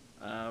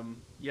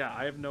 yeah,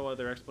 I have no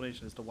other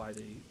explanation as to why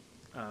they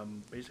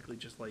basically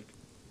just, like,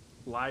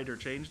 lied or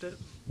changed it.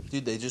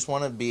 Dude, they just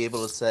want to be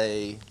able to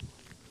say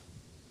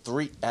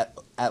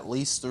at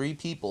least 3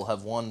 people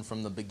have won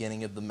from the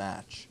beginning of the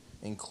match,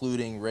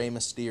 including Rey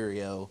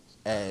Mysterio,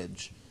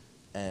 Edge,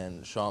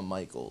 and Shawn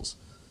Michaels.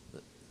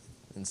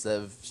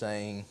 Instead of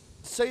saying...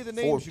 Say the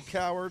names, you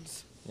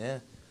cowards. Yeah.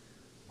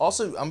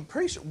 Also, I'm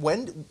pretty sure...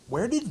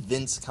 Where did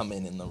Vince come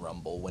in the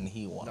Rumble when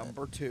he won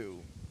Number 2.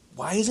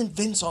 Why isn't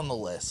Vince on the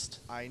list?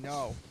 I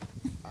know.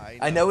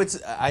 I know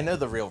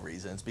the real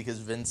reason. It's because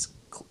Vince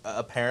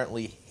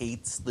apparently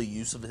hates the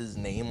use of his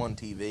name on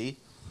TV.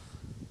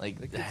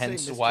 Like,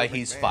 hence why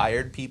he's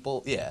fired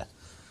people. Yeah.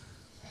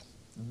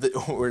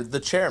 Or the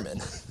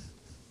chairman.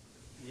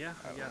 Yeah,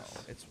 I guess.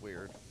 Know. It's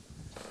weird.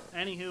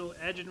 Anywho,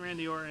 Edge and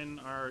Randy Orton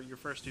are your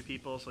first 2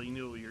 people, so you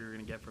knew what you were going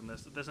to get from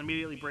this. This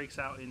immediately breaks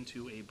out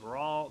into a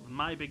brawl.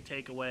 My big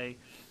takeaway,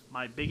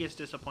 my biggest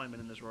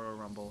disappointment in this Royal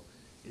Rumble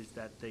is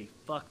that they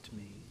fucked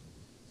me.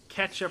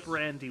 Ketchup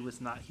Randy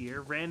was not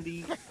here.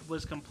 Randy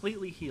was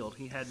completely healed.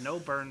 He had no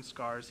burn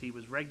scars. He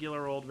was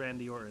regular old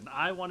Randy Orton.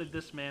 I wanted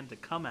this man to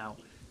come out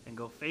and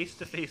go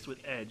face-to-face with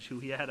Edge, who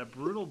he had a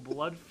brutal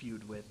blood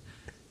feud with,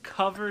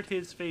 covered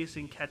his face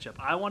in ketchup.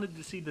 I wanted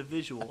to see the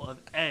visual of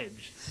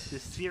Edge,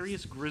 this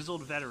serious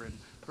grizzled veteran,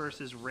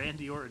 versus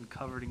Randy Orton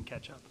covered in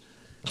ketchup.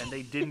 And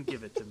they didn't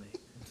give it to me.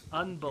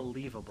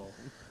 Unbelievable.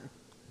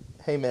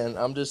 Hey, man,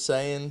 I'm just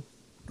saying,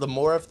 the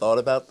more I've thought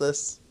about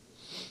this,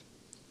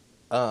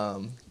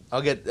 I'll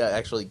get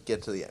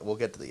to the end. We'll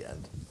get to the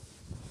end.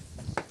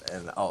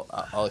 And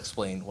I'll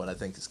explain what I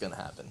think is going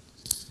to happen.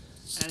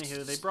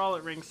 Anywho, they brawl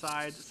at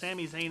ringside.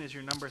 Sami Zayn is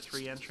your number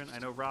 3 entrant. I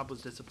know Rob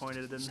was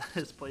disappointed in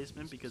his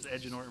placement because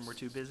Edge and Orton were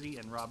too busy,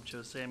 and Rob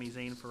chose Sami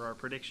Zayn for our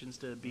predictions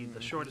to be the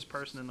shortest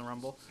person in the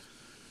Rumble.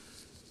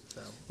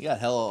 So You got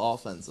hella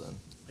offense then.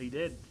 he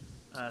did.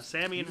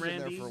 Sami and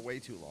Randy. Been there for way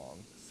too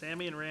long.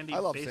 Sami and Randy. I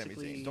love basically,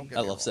 Sami Zayn. Don't get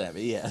I me love wrong.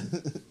 Sami, yeah.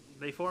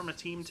 They form a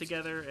team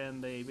together,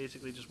 and they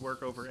basically just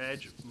work over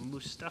Edge.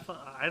 Mustafa,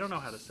 I don't know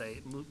how to say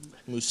it.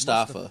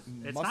 Mustafa.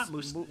 It's not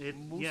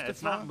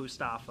it's not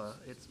Mustafa.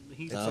 It's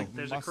No. like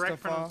there's a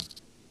correct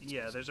pronunciation.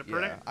 Yeah, there's a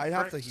Yeah, I'd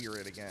have to hear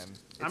it again.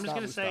 I'm just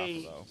going to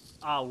say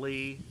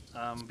Ali,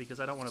 because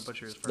I don't want to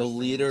butcher his first The name.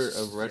 leader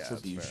of fair.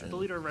 Retribution. The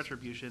leader of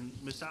Retribution.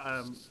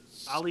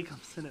 Ali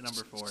comes in at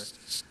number 4.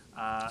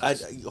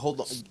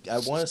 Hold on. I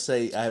want to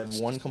say I have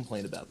one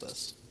complaint about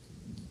this.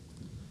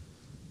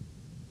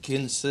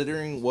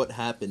 Considering what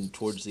happened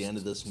towards the end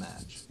of this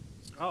match,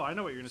 Oh, I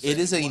know what you're going to say. it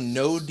is a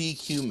no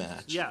DQ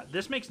match. Yeah,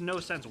 this makes no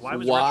sense. Why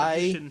was Why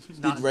Retribution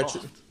not did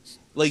involved?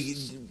 Like,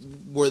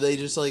 were they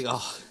just like,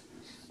 oh,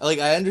 like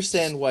I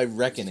understand why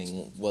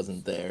Reckoning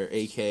wasn't there,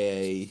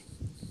 aka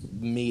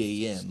Mia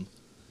Yim,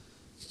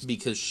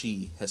 because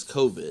she has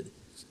COVID.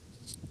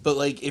 But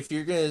like, if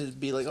you're gonna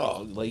be like,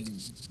 oh, like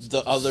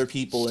the other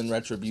people in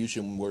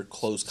Retribution were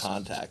close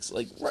contacts,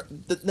 like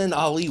then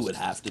Ali would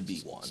have to be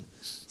one.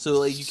 So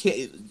like, you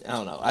can't. I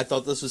don't know. I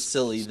thought this was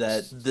silly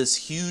that this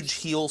huge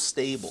heel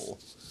stable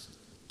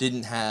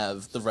didn't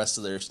have the rest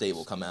of their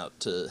stable come out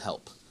to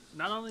help.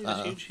 Not only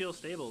this huge heel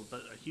stable,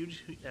 but a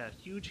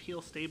huge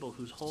heel stable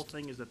whose whole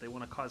thing is that they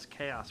want to cause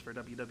chaos for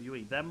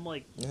WWE. Them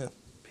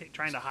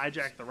trying to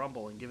hijack the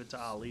Rumble and give it to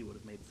Ali would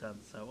have made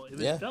sense. So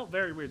it felt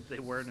very weird that they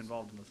weren't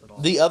involved in this at all.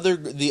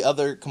 The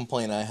other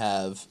complaint I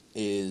have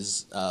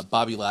is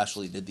Bobby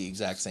Lashley did the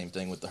exact same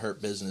thing with the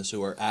Hurt Business,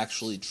 who are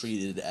actually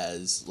treated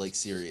as like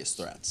serious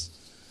threats.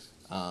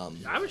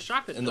 I was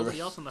shocked that nobody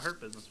else in the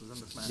Hurt Business was in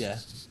this match. Yeah,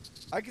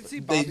 I can see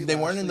Bobby they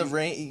weren't in the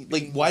Lashley ring.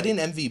 Like, why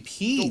didn't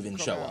MVP even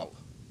show out. up?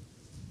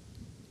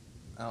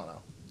 I don't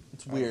know.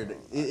 It's weird.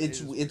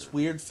 It's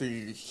weird for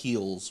your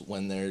heels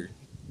when they're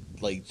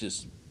like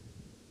just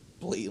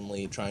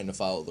blatantly trying to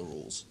follow the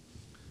rules.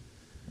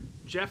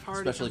 Jeff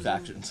Hardy, especially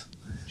factions.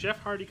 Jeff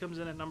Hardy comes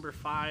in at number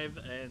 5,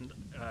 and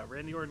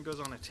Randy Orton goes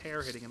on a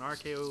tear, hitting an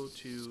RKO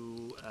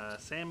to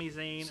Sami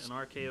Zayn, an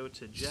RKO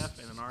to Jeff,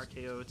 and an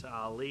RKO to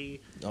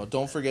Ali. No,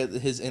 don't forget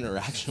his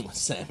interaction with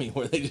Sami,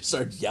 where they just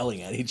started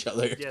yelling at each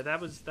other. Yeah, that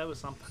was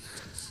something.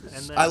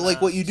 And then, I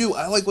like what you do.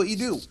 I like what you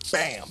do.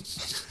 Bam.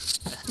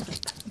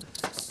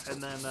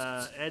 And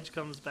then Edge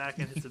comes back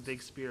and hits a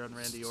big spear on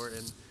Randy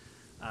Orton.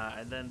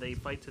 And then they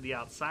fight to the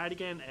outside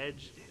again.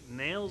 Edge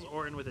nails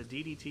Orton with a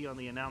DDT on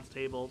the announce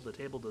table. The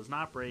table does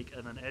not break.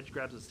 And then Edge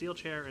grabs a steel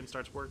chair and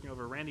starts working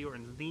over Randy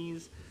Orton's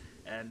knees.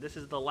 And this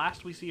is the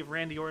last we see of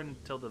Randy Orton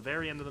till the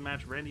very end of the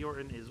match. Randy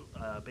Orton is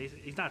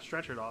basically, he's not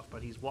stretchered off,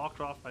 but he's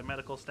walked off by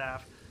medical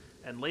staff.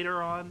 And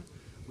later on,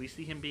 we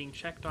see him being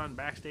checked on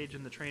backstage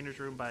in the trainer's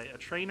room by a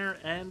trainer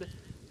and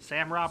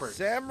Sam Roberts.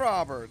 Sam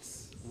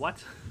Roberts.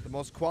 What? The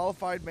most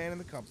qualified man in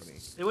the company.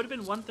 It would have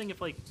been one thing if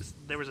like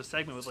there was a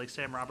segment with like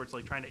Sam Roberts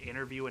like trying to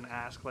interview and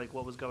ask like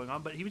what was going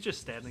on, but he was just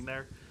standing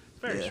there. It's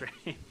very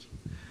strange.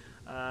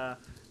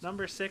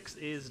 Number 6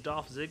 is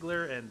Dolph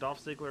Ziggler, and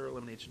Dolph Ziggler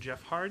eliminates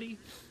Jeff Hardy.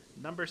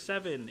 Number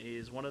 7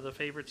 is one of the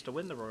favorites to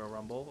win the Royal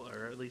Rumble,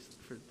 or at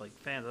least for like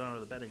fans. I don't know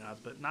the betting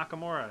odds, but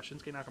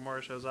Shinsuke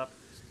Nakamura shows up.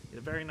 He has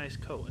a very nice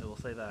coat, I will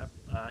say that.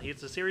 He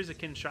gets a series of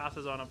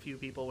Kinshasas on a few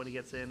people when he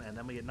gets in, and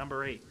then we get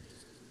number 8.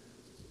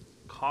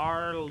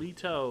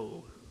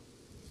 Carlito.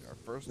 Our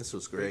first this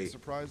was great.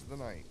 Surprise of the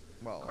night.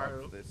 Well,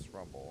 of this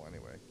Rumble,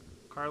 anyway.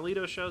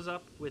 Carlito shows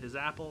up with his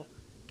apple,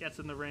 gets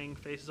in the ring,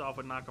 faces off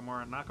with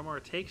Nakamura.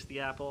 Nakamura takes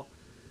the apple,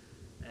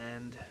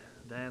 and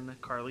then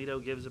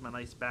Carlito gives him a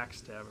nice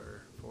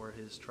backstabber for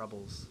his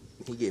troubles.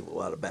 He gave a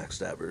lot of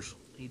backstabbers.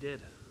 He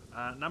did.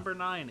 Number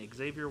 9,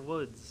 Xavier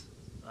Woods,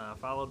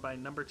 followed by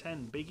number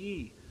 10, Big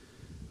E.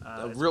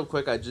 Real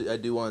quick, I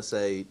do want to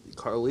say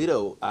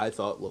Carlito, I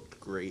thought, looked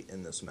great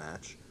in this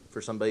match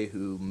for somebody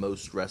who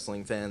most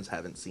wrestling fans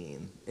haven't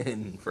seen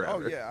in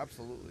forever. Oh, yeah,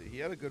 absolutely. He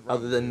had a good run.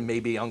 Other than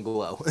maybe on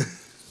Glow.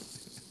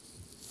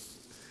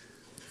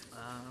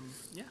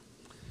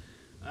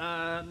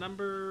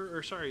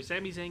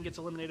 Sami Zayn gets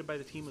eliminated by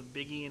the team of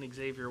Big E and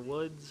Xavier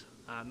Woods.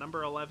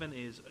 Number 11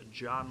 is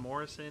John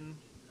Morrison.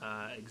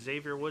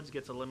 Xavier Woods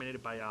gets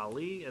eliminated by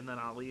Ali, and then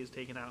Ali is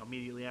taken out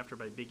immediately after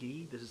by Big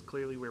E. This is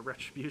clearly where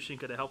Retribution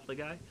could have helped the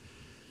guy.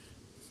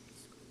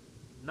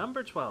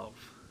 Number 12,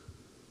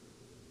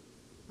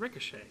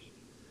 Ricochet.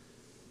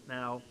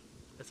 Now,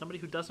 as somebody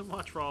who doesn't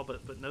watch Raw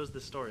but knows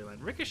this storyline,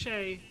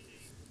 Ricochet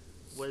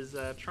was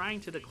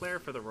trying to declare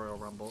for the Royal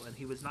Rumble, and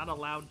he was not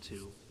allowed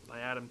to by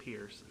Adam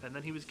Pearce. And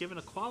then he was given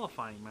a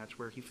qualifying match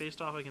where he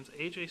faced off against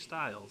AJ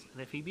Styles, and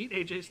if he beat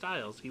AJ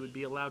Styles, he would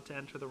be allowed to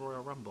enter the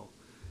Royal Rumble.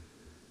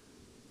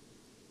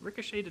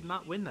 Ricochet did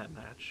not win that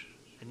match,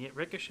 and yet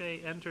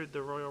Ricochet entered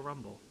the Royal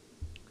Rumble.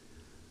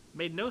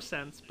 Made no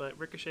sense, but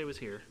Ricochet was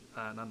here,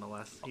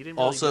 nonetheless. He didn't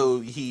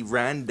really he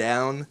ran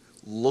down,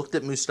 looked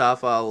at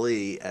Mustafa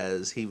Ali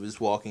as he was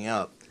walking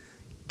up,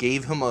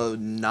 gave him a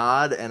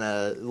nod and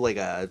a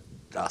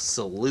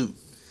salute.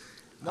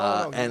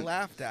 No, he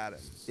laughed at him.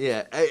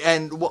 Yeah,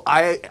 and well,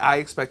 I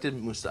expected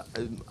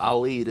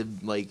Ali to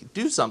like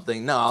do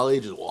something. No, Ali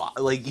just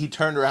he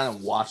turned around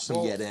and watched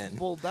him get in.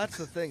 Well, that's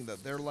the thing,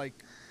 that they're like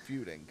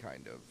feuding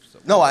kind of. So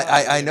no,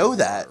 I know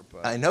that.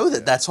 I know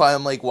that. That's why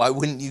I'm like, why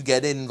wouldn't you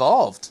get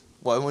involved?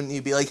 Why wouldn't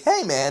you be like,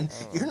 hey man,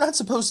 you're not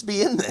supposed to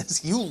be in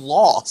this. You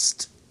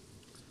lost.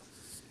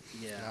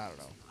 Yeah,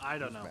 I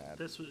don't know. Mad.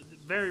 This was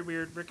very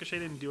weird. Ricochet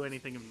didn't do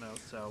anything of note,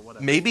 so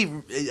whatever. Maybe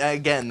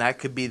again, that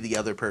could be the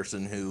other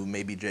person who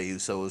maybe Jey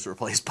Uso was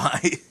replaced by.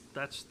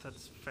 That's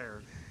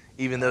fair.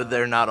 Even though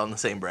they're not on the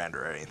same brand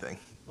or anything.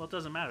 Well, it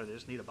doesn't matter. They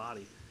just need a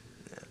body.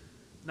 Yeah.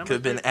 Could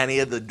have been any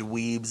of the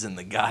dweebs in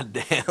the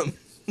goddamn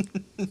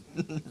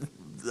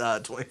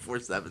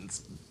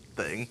 24/7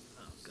 thing.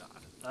 Oh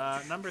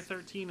God. Number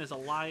 13 is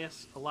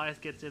Elias. Elias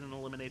gets in and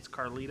eliminates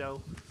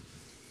Carlito.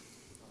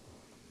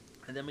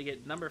 And then we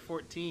get number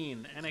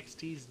 14,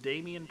 NXT's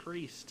Damian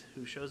Priest,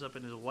 who shows up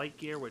in his white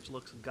gear, which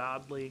looks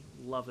godly.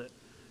 Love it.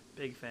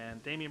 Big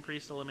fan. Damian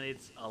Priest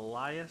eliminates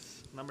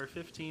Elias. Number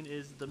 15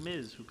 is The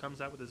Miz, who comes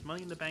out with his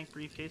Money in the Bank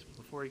briefcase, but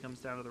before he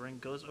comes down to the ring,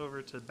 goes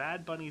over to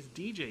Bad Bunny's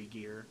DJ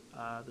gear,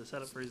 the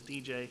setup for his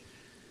DJ,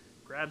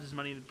 grabs his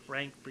Money in the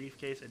Bank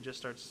briefcase, and just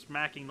starts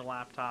smacking the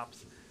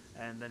laptops,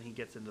 and then he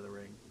gets into the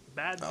ring.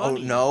 Bad Oh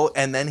Bunny. no!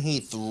 And then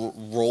he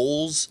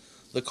rolls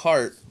the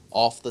cart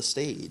off the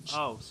stage.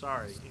 Oh,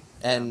 sorry. I'm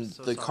And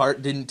so the sorry.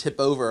 cart didn't tip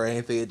over or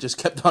anything. It just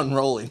kept on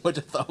rolling, which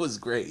I thought was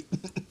great.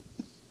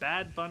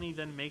 Bad Bunny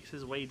then makes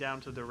his way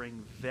down to the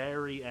ring,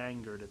 very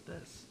angered at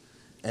this.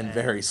 And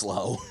very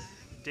slow.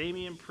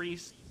 Damian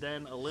Priest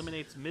then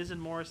eliminates Miz and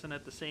Morrison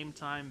at the same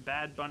time.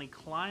 Bad Bunny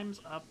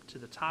climbs up to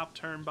the top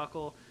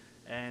turnbuckle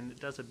and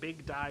does a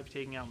big dive,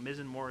 taking out Miz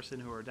and Morrison,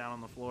 who are down on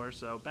the floor.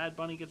 So Bad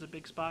Bunny gets a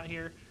big spot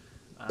here.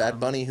 Bad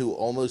Bunny, who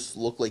almost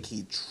looked like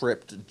he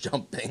tripped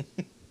jumping.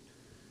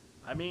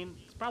 I mean,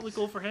 it's probably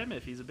cool for him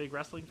if he's a big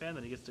wrestling fan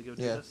that he gets to go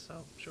do Yeah. this.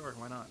 So sure,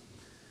 why not?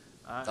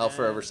 I'll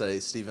forever say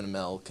Stephen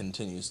Amell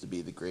continues to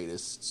be the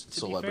greatest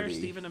celebrity. To be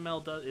fair, Stephen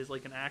Amell is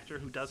like an actor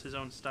who does his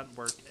own stunt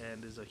work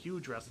and is a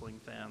huge wrestling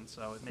fan,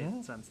 so it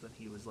made sense that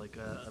he was like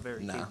a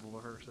very capable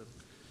person.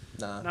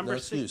 Nah, Number no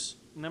excuse.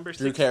 Number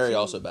Drew 16, Carey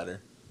also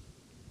better.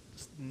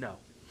 No.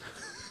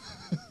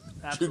 Drew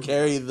Absolutely.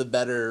 Carey the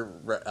better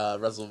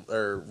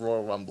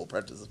Royal Rumble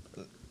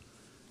participant.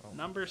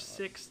 Number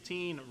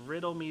 16,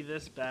 Riddle Me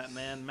This,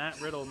 Batman.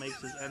 Matt Riddle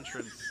makes his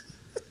entrance.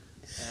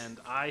 And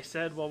I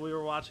said while we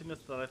were watching this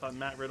that I thought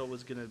Matt Riddle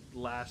was going to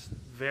last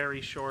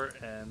very short,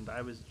 and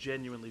I was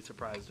genuinely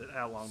surprised at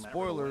how long Matt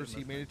Riddle Spoilers, went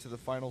he in made this it to the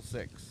final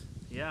 6.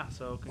 Yeah,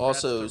 so congrats to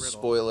Also, Riddle.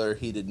 spoiler,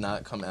 he did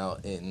not come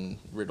out in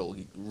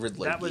Riddler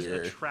That was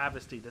gear. a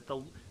travesty. That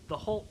the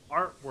whole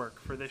artwork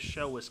for this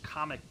show was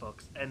comic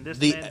books, and this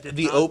The man did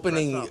the not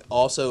opening dress up.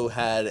 also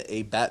had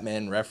a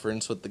Batman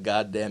reference with the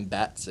goddamn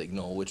bat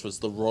signal, which was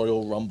the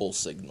Royal Rumble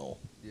signal.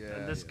 Yeah.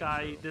 And this true.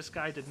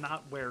 guy did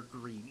not wear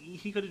green.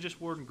 He could have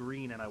just worn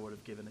green, and I would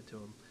have given it to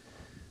him.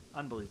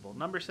 Unbelievable.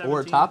 Number 17.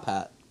 Or a top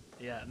hat.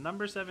 Yeah,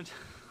 number 17.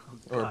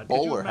 Oh, Or a God.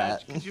 bowler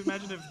hat. Could you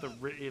imagine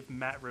if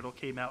Matt Riddle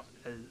came out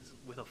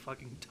with a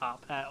fucking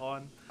top hat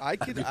on? I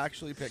could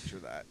actually picture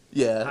that.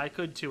 Yeah. I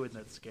could too, and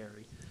that's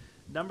scary.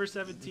 Number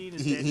 17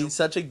 is He's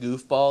such a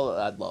goofball.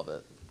 I'd love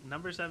it.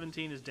 Number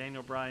 17 is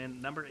Daniel Bryan.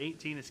 Number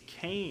 18 is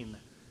Kane.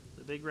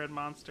 The Big Red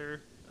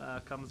Monster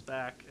comes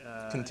back.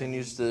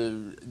 Continues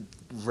to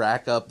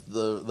rack up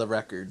the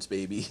records,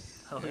 baby.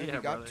 Oh, And yeah,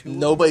 he got brother. 2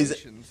 Nobody's-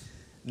 eliminations.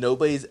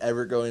 Nobody's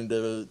ever going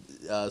to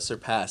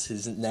surpass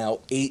his now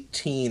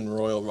 18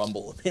 Royal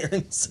Rumble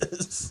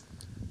appearances.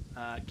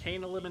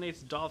 Kane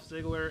eliminates Dolph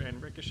Ziggler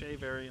and Ricochet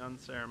very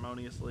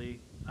unceremoniously.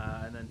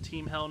 And then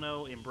Team Hell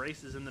No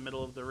embraces in the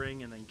middle of the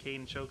ring, and then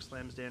Kane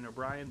chokeslams Daniel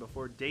Bryan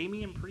before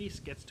Damian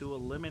Priest gets to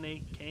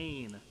eliminate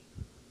Kane.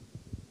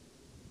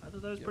 I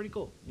thought that was pretty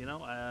cool. You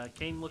know,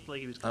 Kane looked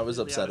like he was I was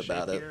completely out upset of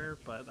about shape it. here,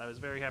 but I was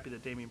very happy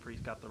that Damian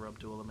Priest got the rope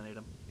to eliminate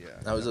him. Yeah,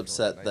 I was definitely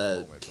upset a nice that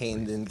moment for Kane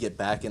Priest. didn't get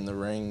back in the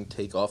ring,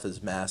 take off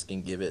his mask,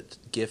 and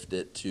gift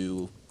it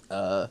to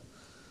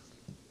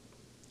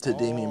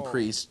Damian Oh,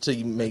 Priest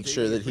to make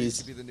sure Damian that Priest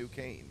he's could be the new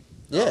Kane.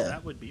 Oh, yeah.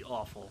 that would be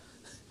awful.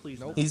 Please,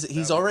 Nope. no. He's That'd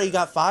be already good.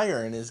 got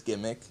fire in his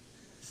gimmick.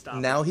 Stop.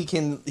 Now he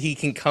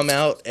can come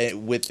out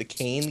with the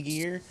Kane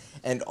gear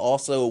and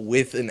also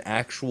with an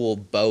actual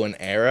bow and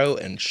arrow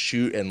and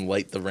shoot and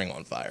light the ring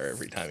on fire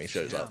every time he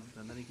shows up.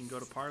 And then he can go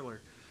to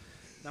Parlor.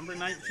 Number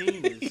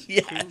 19 is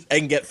Yeah, King.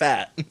 and get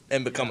fat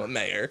and become Yeah. a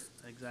mayor.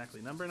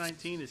 Exactly. Number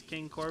 19 is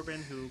King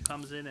Corbin, who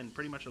comes in and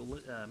pretty much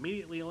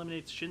immediately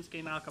eliminates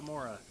Shinsuke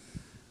Nakamura.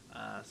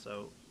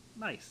 So,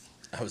 nice.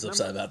 I was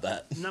upset about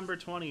that. Number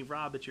 20,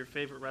 Rob, it's your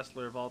favorite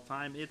wrestler of all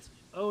time. It's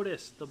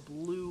Otis, the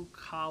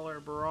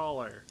blue-collar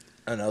brawler.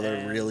 Another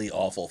And- really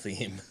awful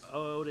theme.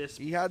 Otis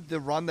He had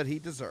the run that he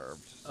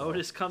deserved. so-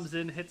 Otis comes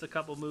in, hits a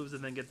couple moves,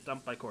 and then gets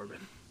dumped by Corbin.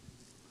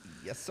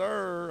 Yes,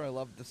 sir. I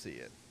love to see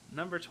it.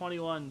 Number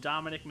 21,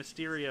 Dominic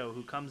Mysterio,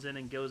 who comes in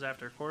and goes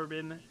after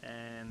Corbin,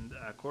 and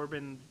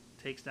Corbin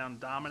takes down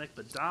Dominic,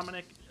 but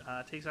Dominic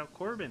takes out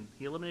Corbin.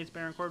 He eliminates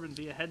Baron Corbin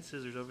via head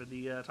scissors over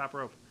the top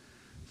rope.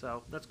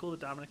 So that's cool that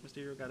Dominic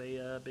Mysterio got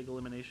a big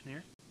elimination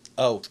here.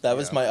 Oh, that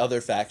was Yeah. my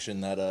other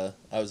faction that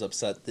I was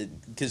upset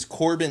that because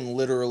Corbin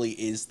literally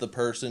is the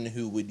person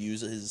who would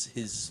use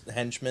his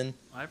henchmen.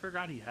 I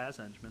forgot he has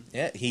henchmen.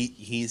 Yeah,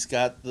 he's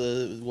got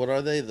the what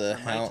are they the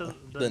hound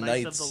The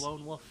Knights of the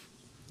Lone Wolf.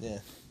 Yeah.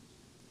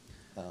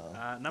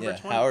 Number Yeah,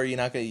 20. how are you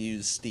not going to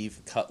use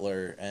Steve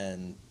Cutler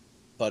and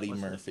Buddy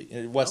Wesley-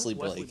 Murphy? Wesley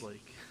Oh,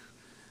 Blake.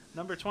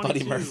 Number 22.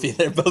 Buddy Murphy,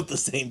 they're both the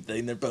same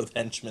thing. They're both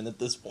henchmen at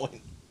this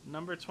point.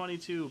 Number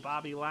 22,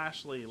 Bobby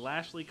Lashley.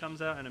 Lashley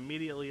comes out and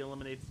immediately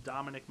eliminates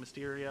Dominic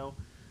Mysterio.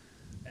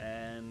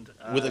 And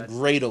With a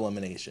great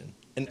elimination.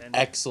 An and-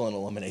 excellent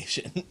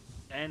elimination.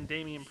 and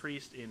Damian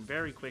Priest in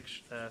very quick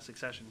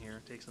succession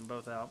here. Takes them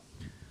both out.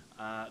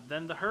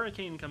 Then the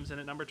Hurricane comes in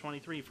at number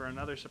 23 for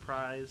another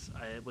surprise.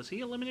 Was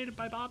he eliminated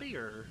by Bobby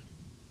or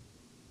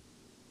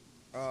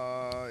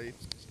I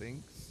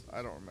think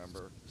I don't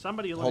remember.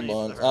 somebody Hold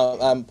eliminated the on.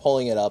 Hurricane? I'm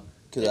pulling it up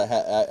because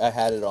I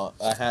had it on.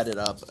 I had it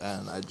up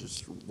and I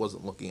just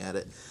wasn't looking at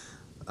it.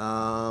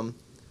 Oh,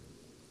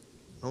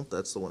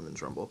 that's the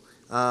women's rumble.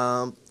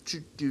 The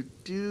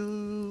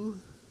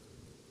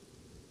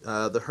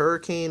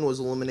Hurricane was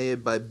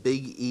eliminated by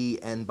Big E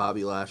and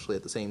Bobby Lashley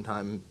at the same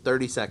time.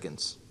 30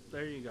 seconds.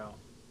 There you go.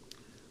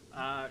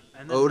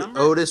 And then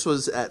Otis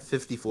was at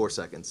 54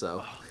 seconds,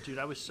 so. Oh, dude,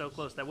 I was so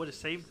close. That would have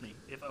saved me.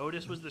 If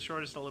Otis was the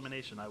shortest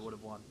elimination, I would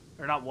have won.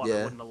 Or not won, I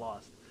Yeah. wouldn't have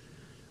lost.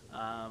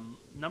 I'm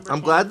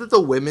 20 glad that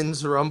the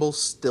women's rumble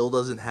still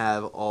doesn't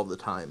have all the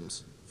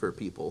times for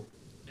people.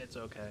 It's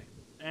okay.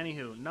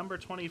 Anywho, number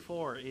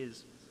 24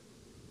 is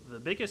the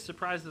biggest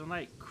surprise of the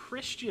night.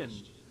 Christian.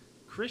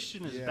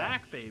 Christian is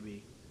back,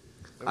 baby.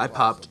 I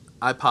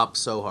popped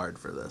so hard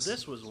for this.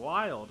 This was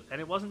wild,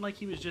 and it wasn't like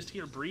he was just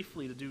here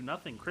briefly to do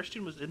nothing.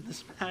 Christian was in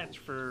this match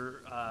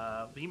for.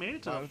 He made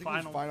it to the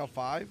final. Final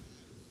 5.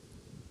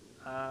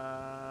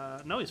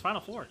 No, he's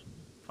final 4.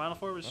 Final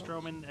 4 was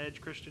Strowman,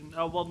 Edge, Christian.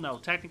 Oh well, no,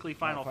 technically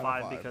final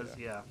 5 because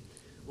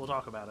we'll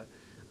talk about it.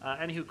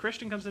 Anywho,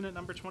 Christian comes in at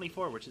number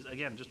 24, which is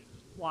again just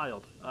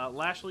wild.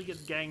 Lashley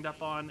gets ganged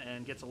up on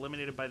and gets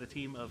eliminated by the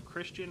team of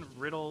Christian,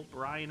 Riddle,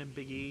 Bryan, and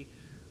Big E.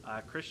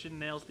 Christian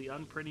nails the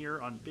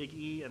unprettier on Big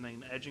E, and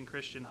then Edge and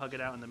Christian hug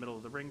it out in the middle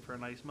of the ring for a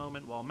nice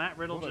moment, while Matt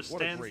Riddle just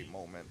stands. What a great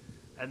moment.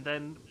 And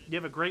then you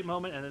have a great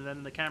moment, and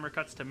then the camera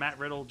cuts to Matt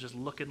Riddle just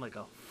looking like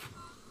a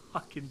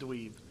fucking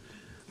dweeb.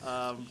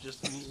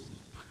 Just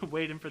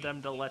waiting for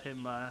them to let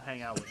him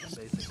hang out with him,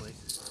 basically.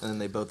 And then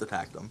they both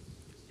attacked him.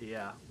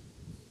 Yeah.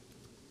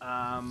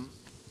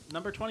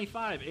 Number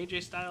 25,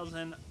 AJ Styles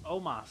and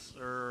Omos,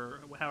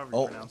 or however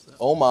you pronounce it.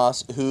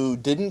 Omos, who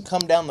didn't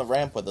come down the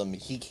ramp with him,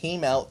 he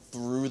came out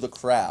through the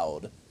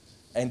crowd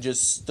and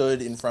just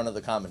stood in front of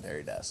the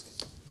commentary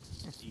desk.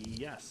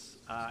 Yes.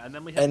 And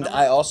then we have. And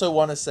I also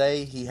want to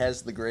say he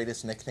has the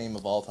greatest nickname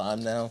of all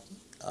time now.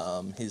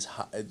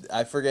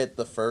 I forget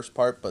the first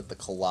part, but the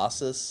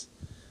Colossus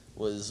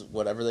was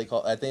whatever they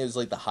call it. I think it was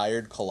like the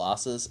hired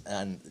Colossus,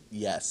 and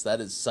yes, that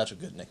is such a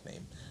good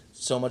nickname.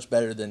 So much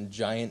better than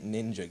Giant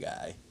Ninja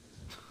Guy.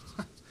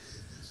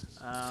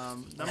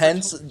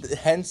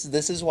 Hence,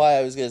 this is why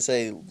I was going to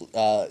say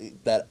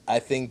that I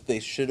think they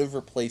should have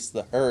replaced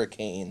the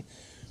Hurricane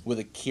with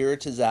Akira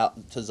Tozawa.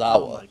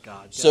 Oh my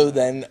God! So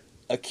then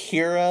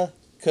Akira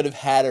could have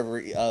had a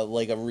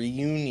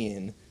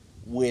reunion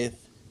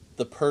with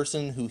the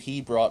person who he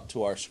brought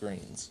to our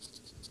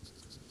screens.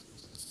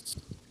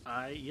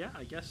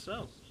 I guess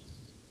so.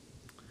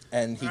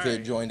 And he could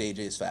have joined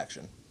AJ's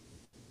faction.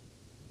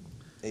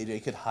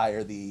 AJ could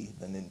hire the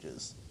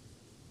ninjas.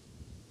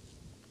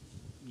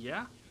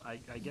 Yeah, I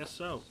guess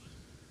so.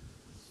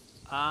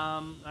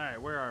 All right,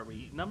 where are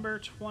we? Number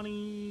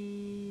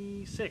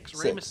 26,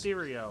 Rey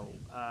Mysterio.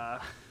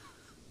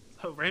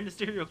 So Rey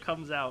Mysterio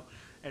comes out,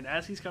 and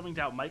as he's coming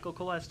out, Michael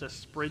Cole has to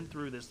sprint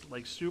through this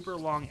like super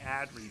long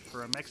ad read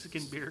for a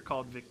Mexican beer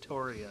called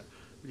Victoria,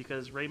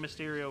 because Rey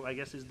Mysterio, I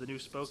guess, is the new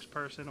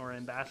spokesperson or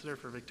ambassador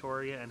for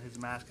Victoria, and his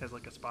mask has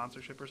like a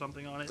sponsorship or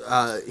something on it.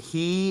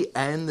 He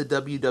and the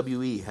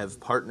WWE have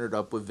partnered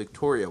up with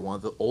Victoria, one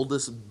of the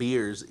oldest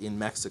beers in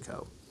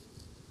Mexico.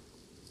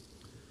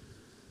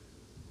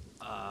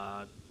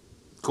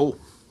 Cool.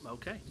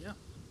 Okay, yeah.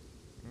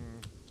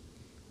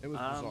 It was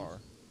bizarre.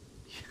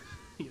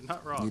 You're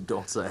not wrong. You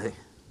don't say.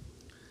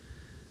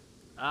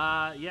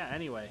 Yeah,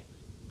 anyway.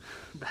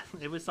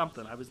 It was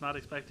something. I was not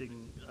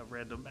expecting a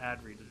random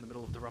ad read in the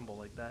middle of the Rumble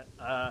like that.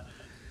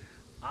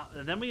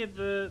 And then we had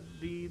the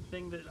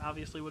thing that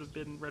obviously would have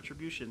been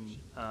Retribution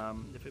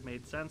if it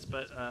made sense,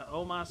 but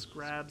Omos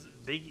grabs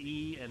Big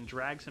E and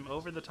drags him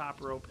over the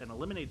top rope and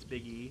eliminates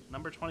Big E.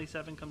 Number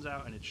 27 comes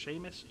out, and it's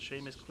Sheamus.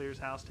 Sheamus clears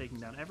house, taking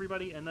down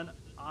everybody, and then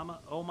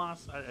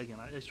Omos,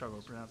 I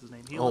struggle to pronounce his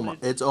name.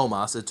 It's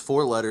Omos. It's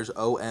 4 letters,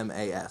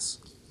 O-M-A-S.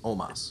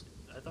 Omos.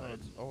 I thought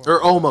or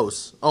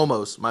Omos.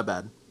 Omos, my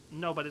bad.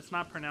 No, but it's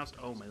not pronounced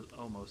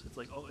Omos. It's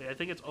like, I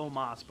think it's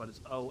Omos, but it's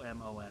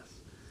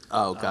O-M-O-S.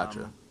 Oh,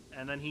 gotcha.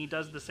 And then he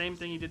does the same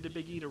thing he did to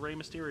Big E to Rey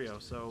Mysterio.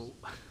 So,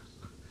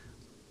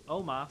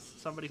 Omos,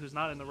 somebody who's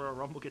not in the Royal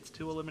Rumble, gets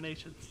 2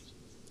 eliminations.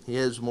 He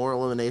has more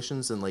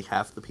eliminations than like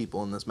half the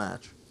people in this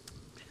match.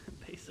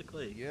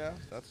 Basically. Yeah,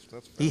 that's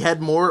fair. He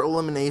had more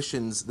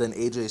eliminations than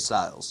AJ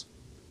Styles.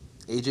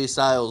 AJ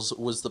Styles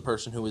was the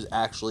person who was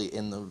actually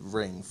in the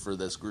ring for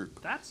this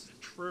group. That's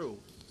true.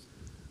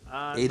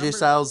 AJ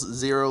Styles,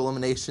 0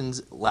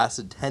 eliminations,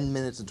 lasted 10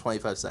 minutes and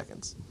 25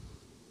 seconds.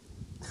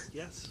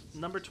 Yes.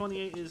 Number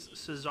 28 is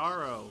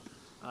Cesaro.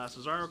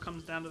 Cesaro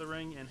comes down to the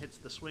ring and hits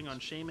the swing on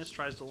Sheamus,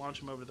 tries to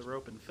launch him over the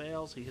rope and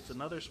fails. He hits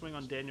another swing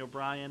on Daniel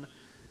Bryan,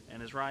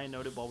 and as Ryan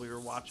noted while we were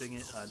watching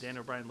it,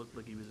 Daniel Bryan looked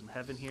like he was in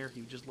heaven here.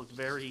 He just looked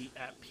very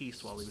at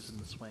peace while he was in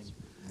the swing.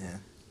 Yeah.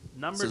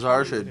 Number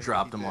Cesaro should have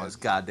dropped him on his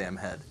goddamn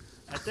head.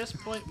 At this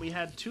point, we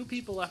had 2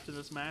 people left in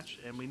this match,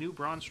 and we knew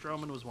Braun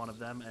Strowman was one of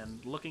them,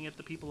 and looking at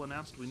the people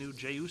announced, we knew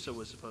Jey Uso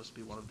was supposed to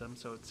be one of them,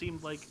 so it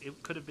seemed like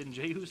it could have been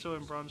Jey Uso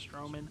and Braun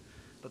Strowman,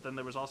 but then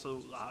there was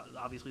also,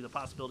 obviously, the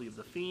possibility of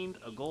The Fiend,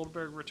 a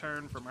Goldberg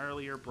return from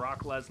earlier,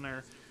 Brock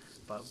Lesnar,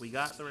 but we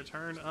got the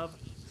return of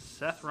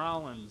Seth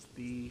Rollins,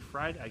 the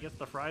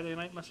Friday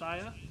Night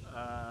Messiah.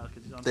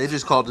 They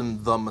just called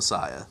him the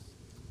Messiah.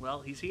 Well,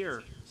 he's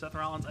here. Seth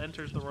Rollins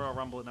enters the Royal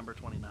Rumble at number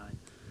 29.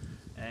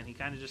 And he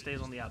kind of just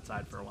stays on the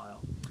outside for a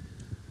while.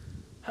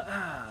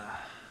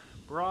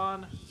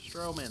 Braun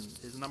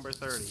Strowman is number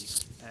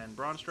 30. And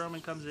Braun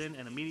Strowman comes in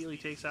and immediately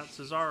takes out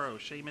Cesaro,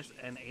 Sheamus,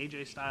 and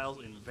AJ Styles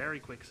in very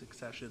quick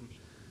succession.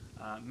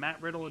 Matt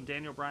Riddle and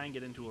Daniel Bryan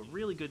get into a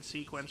really good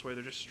sequence where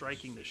they're just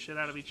striking the shit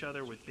out of each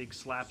other with big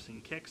slaps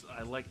and kicks.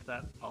 I liked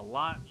that a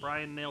lot.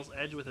 Bryan nails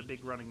Edge with a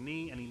big running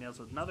knee, and he nails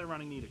another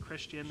running knee to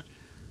Christian.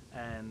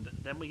 And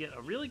then we get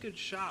a really good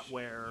shot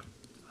where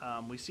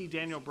we see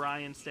Daniel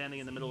Bryan standing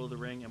in the middle of the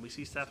ring, and we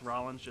see Seth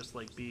Rollins just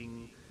like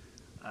being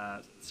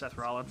Seth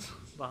Rollins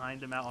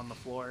behind him out on the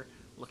floor,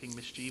 looking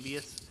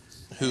mischievous.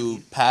 Who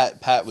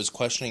Pat was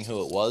questioning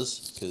who it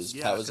was because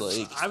Yeah, Pat was 'cause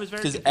like, I was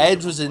very because confused Edge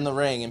at was one in the point.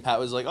 ring and Pat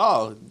was like,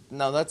 oh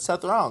no, that's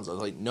Seth Rollins. I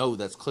was like, no,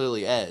 that's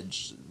clearly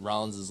Edge.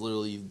 Rollins is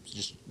literally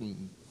just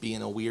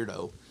being a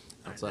weirdo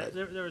outside.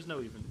 There was no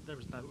reason to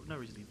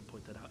even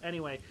point that out.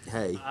 Anyway,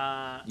 Hey,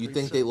 you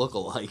think they look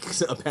alike?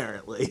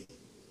 Apparently.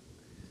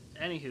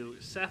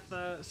 Anywho,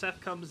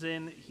 Seth comes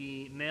in,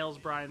 he nails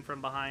Bryan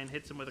from behind,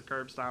 hits him with a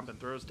curb stomp, and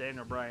throws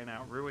Daniel Bryan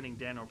out, ruining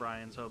Daniel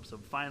Bryan's hopes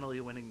of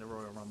finally winning the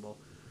Royal Rumble.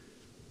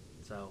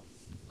 So,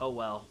 oh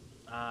well.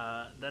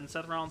 Then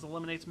Seth Rollins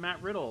eliminates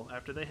Matt Riddle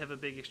after they have a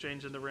big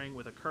exchange in the ring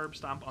with a curb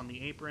stomp on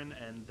the apron,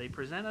 and they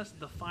present us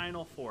the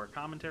Final Four.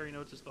 Commentary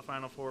notes it's the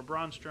Final Four: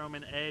 Braun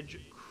Strowman, Edge,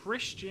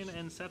 Christian,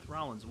 and Seth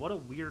Rollins. What a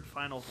weird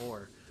Final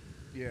Four.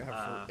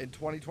 Yeah, in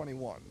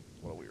 2021,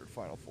 what a weird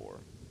Final Four.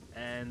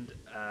 And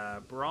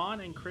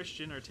Braun and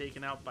Christian are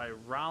taken out by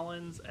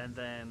Rollins, and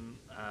then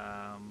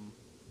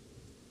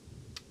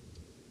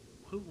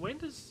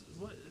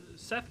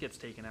Seth gets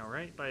taken out,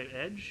 right, by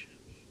Edge?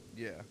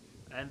 Yeah.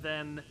 And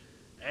then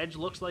Edge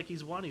looks like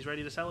he's won. He's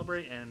ready to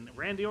celebrate, and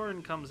Randy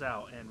Orton comes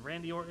out, and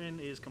Randy Orton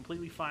is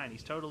completely fine.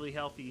 He's totally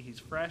healthy. He's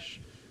fresh.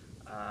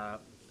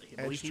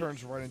 Edge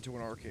turns right into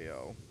an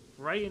RKO.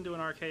 Right into an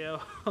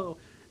RKO,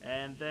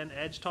 and then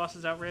Edge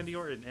tosses out Randy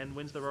Orton and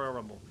wins the Royal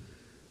Rumble.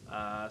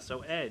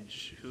 So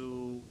Edge,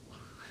 who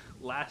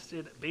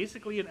lasted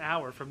basically an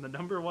hour from the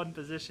number one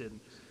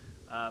position,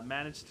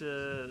 managed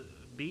to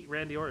beat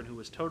Randy Orton, who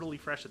was totally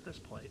fresh at this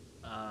point.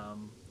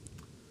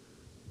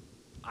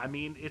 I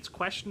mean, it's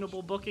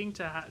questionable booking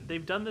to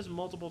they've done this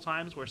multiple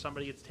times where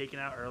somebody gets taken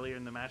out earlier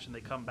in the match and they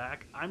come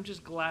back. I'm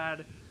just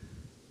glad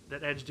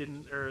that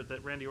that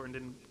Randy Orton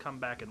didn't come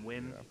back and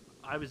win. Yeah.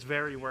 I was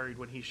very worried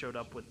when he showed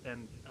up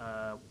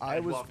I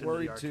was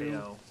worried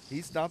too.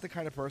 He's not the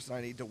kind of person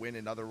I need to win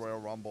another Royal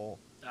Rumble.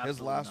 Absolutely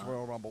His last not.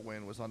 Royal Rumble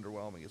win was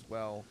underwhelming as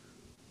well.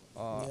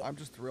 I'm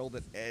just thrilled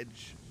that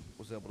Edge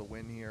was able to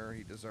win here.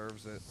 He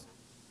deserves it,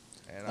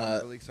 and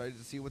I'm really excited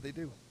to see what they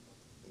do.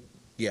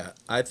 Yeah,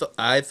 I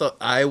thought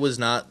I was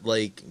not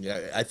like.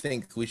 I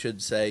think we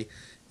should say,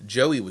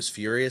 Joey was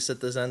furious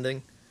at this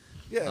ending.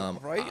 Yeah,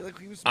 right. Like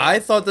he was. I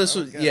thought this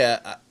was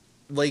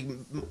like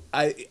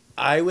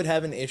I would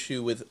have an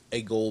issue with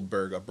a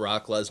Goldberg, a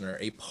Brock Lesnar,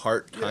 a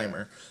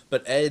part-timer,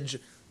 but Edge.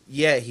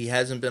 Yeah, he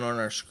hasn't been on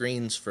our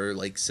screens for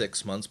like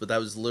 6 months, but that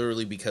was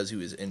literally because he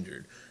was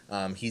injured.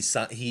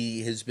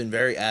 He has been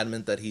very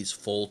adamant that he's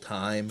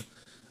full-time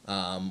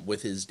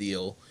with his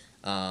deal,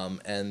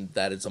 and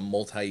that it's a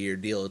multi-year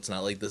deal. It's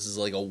not like this is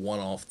like a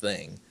one-off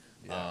thing,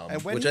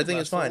 which I think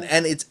is fine.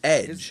 And it's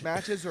Edge. His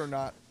matches are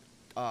not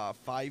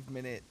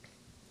 5-minute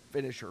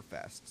finisher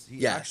fests.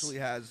 He actually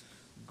has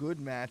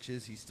good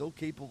matches. He's still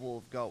capable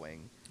of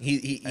going.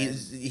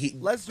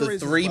 Lesnar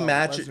is 3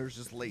 matches. Lesnar's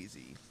just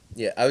lazy.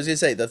 Yeah, I was gonna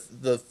say the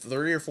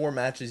 3 or 4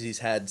 matches he's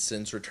had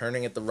since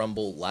returning at the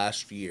Rumble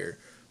last year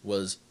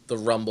was the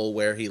Rumble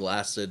where he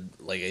lasted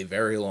like a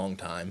very long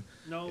time.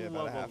 No,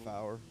 about a half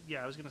hour.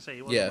 Yeah, I was gonna say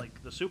it wasn't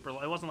like the super.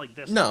 It wasn't like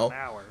this. An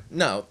hour.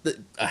 No,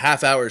 a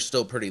half hour is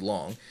still pretty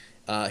long.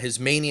 His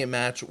Mania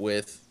match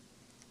with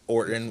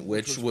Orton,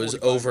 which was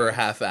over a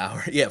half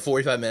hour. Yeah,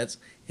 45 minutes.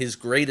 His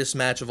greatest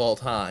match of all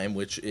time,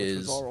 which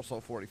is also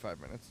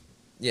 45 minutes.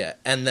 Yeah,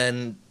 and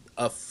then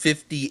a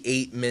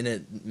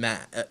 58-minute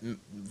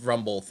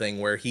Rumble thing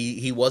where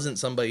he wasn't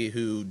somebody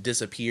who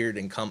disappeared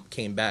and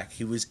came back.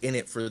 He was in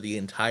it for the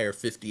entire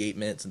 58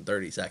 minutes and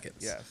 30 seconds.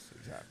 Yes,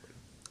 exactly.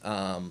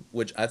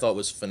 Which I thought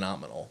was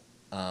phenomenal.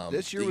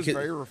 This year was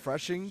very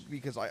refreshing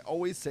because I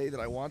always say that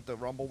I want the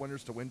Rumble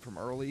winners to win from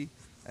early,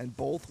 and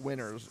both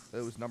winners,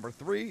 it was number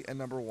 3 and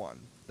number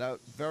 1. That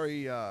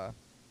very,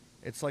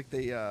 it's like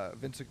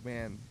Vince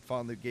McMahon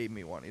finally gave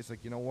me one. He's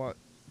like, you know what?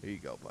 Here you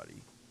go,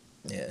 buddy.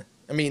 Yeah.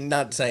 I mean,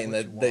 not saying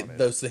that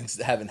those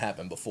things haven't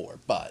happened before,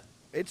 but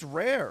it's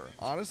rare.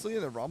 Honestly,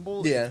 in the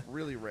Rumble, it's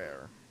really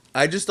rare.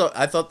 I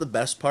thought the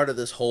best part of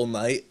this whole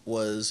night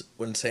was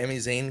when Sami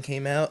Zayn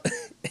came out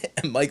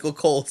and Michael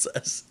Cole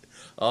says,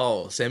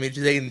 "Oh, Sami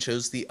Zayn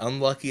chose the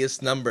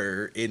unluckiest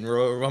number in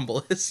Royal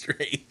Rumble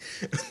history."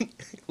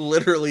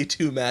 Literally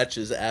 2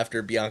 matches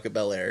after Bianca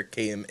Belair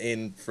came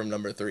in from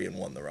number 3 and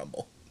won the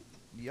Rumble.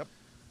 Yep.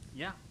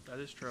 Yeah, that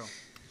is true.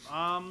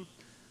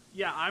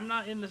 Yeah, I'm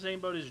not in the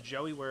same boat as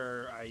Joey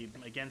where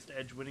I'm against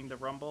Edge winning the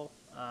Rumble.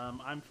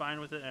 I'm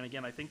fine with it. And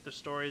again, I think the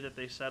story that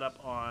they set up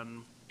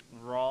on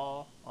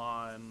Raw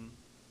on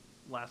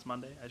last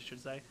Monday, I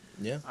should say,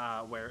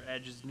 where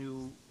Edge's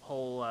new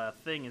whole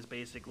thing is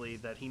basically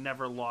that he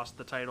never lost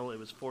the title. It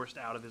was forced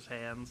out of his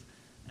hands.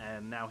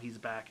 and now he's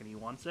back and he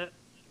wants it.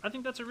 I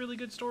think that's a really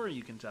good story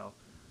you can tell.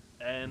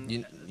 And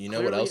You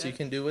know what else you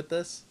can do with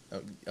this?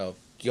 Oh,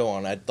 go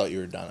on. I thought you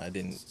were done. I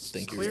didn't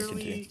think you were going to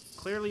continue.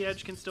 Clearly,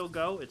 Edge can still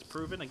go. It's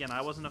proven. Again,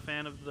 I wasn't a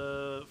fan of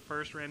the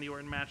first Randy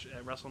Orton match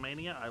at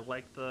WrestleMania. I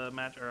liked the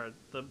match, or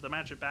the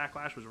match at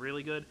Backlash was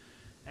really good,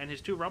 and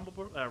his two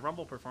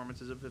Rumble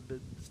performances have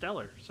been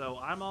stellar. So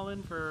I'm all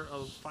in for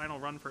a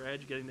final run for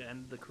Edge, getting to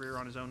end the career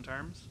on his own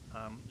terms.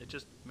 It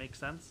just makes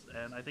sense,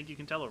 and I think you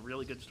can tell a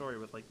really good story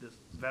with like this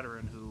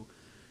veteran who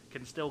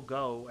can still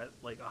go at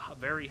like a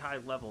very high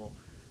level.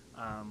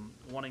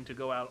 Wanting to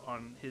go out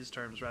on his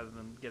terms rather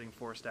than getting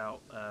forced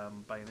out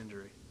by an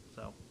injury.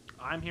 So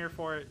I'm here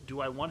for it. Do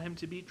I want him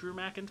to beat Drew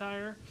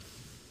McIntyre?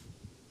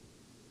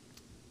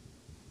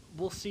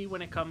 We'll see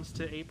when it comes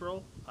to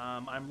April.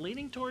 I'm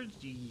leaning towards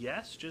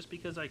yes, just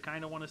because I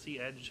kind of want to see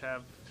Edge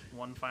have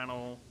one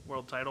final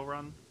world title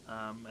run,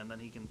 and then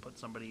he can put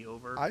somebody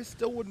over. I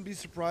still wouldn't be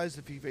surprised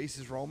if he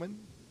faces Roman.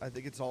 I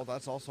think that's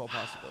also a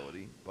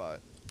possibility,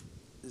 but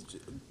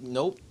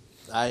Nope.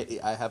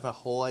 I have a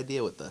whole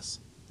idea with this.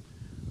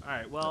 All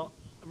right. Well,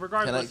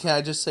 regardless. Can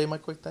I just say my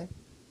quick thing?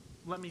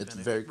 Let me It's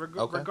finish. very-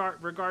 okay.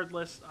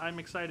 Regardless, I'm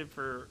excited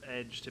for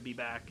Edge to be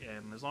back,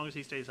 and as long as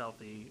he stays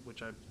healthy,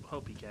 which I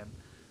hope he can,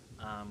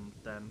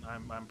 then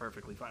I'm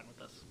perfectly fine with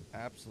this.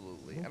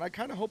 absolutely. And I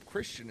kind of hope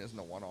Christian isn't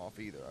a one-off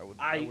either.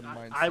 I wouldn't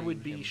mind I seeing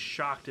would be him.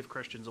 shocked if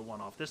Christian's a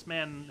one-off. This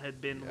man had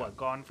been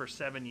gone for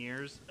 7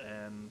 years,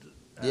 and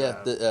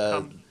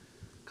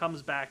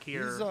comes back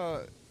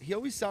here. He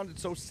always sounded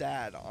so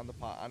sad on the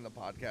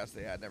podcast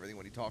they had and everything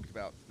when he talked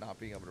about not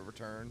being able to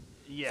return.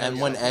 Yeah, And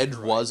when Edge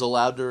was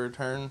allowed to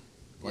return,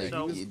 Yeah,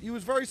 So- he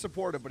was very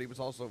supportive, but he was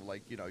also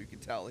like, you can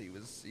tell he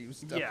was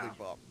definitely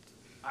bummed.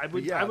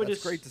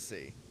 That's great to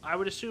see. I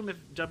would assume if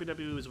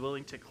WWE was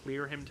willing to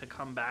clear him to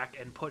come back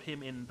and put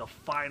him in the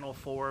final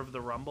four of the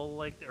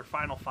Rumble, or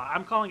final five.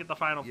 I'm calling it the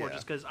final four Yeah.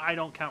 just because I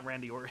don't count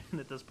Randy Orton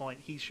at this point.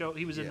 He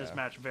was in this Yeah.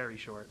 match very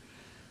short.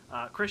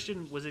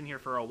 Christian was in here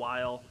for a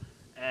while,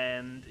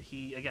 and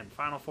he again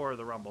final four of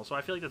the Rumble. So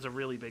I feel like that's a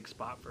really big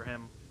spot for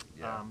him.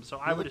 Yeah. So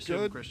He I would looked assume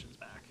good. Christian's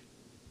back.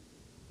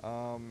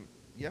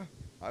 Yeah,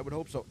 I would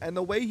hope so. And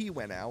the way he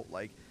went out,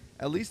 like,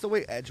 at least the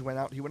way Edge went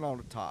out, he went out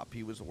on top.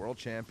 He was a world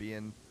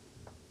champion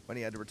when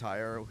he had to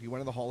retire. He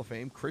went in the Hall of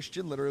Fame.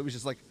 Christian literally was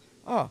just like,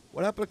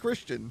 what happened to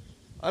Christian?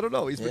 I don't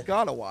know. He's been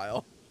gone a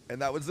while.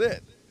 And that was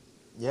it.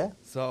 yeah.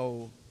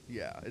 So,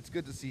 yeah, it's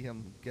good to see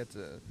him get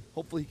to...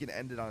 Hopefully he can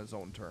end it on his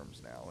own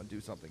terms now and do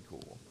something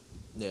cool.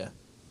 Yeah.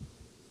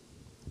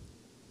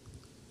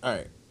 All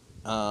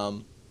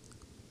right.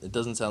 It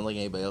doesn't sound like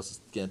anybody else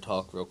is going to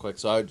talk real quick,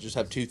 so I just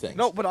have two things.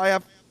 No, but I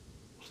have...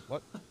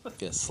 What? I'm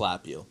going to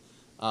slap you.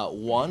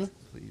 One,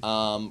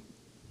 Please.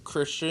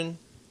 Christian,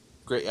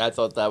 great. I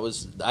thought that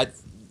was...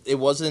 It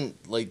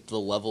wasn't like the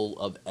level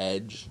of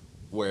Edge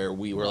where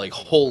we were like,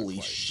 holy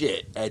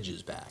shit, Edge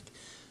is back.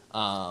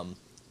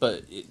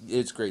 But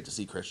it's great to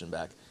see Christian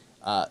back.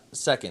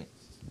 Second,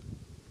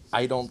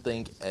 I don't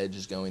think Edge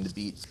is going to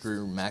beat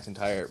Drew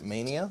McIntyre at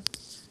Mania.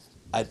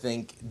 I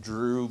think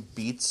Drew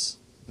beats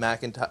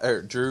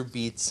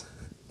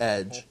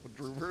Edge,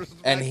 Drew versus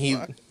and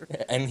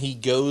McIntyre. he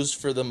goes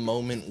for the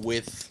moment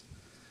with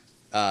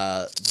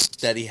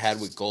that he had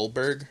with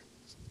Goldberg,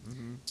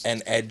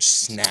 and Edge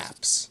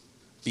snaps.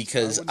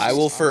 Because I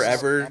will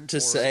forever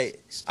say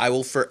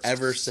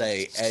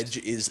Edge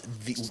is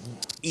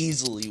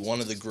easily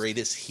one of the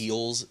greatest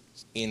heels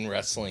in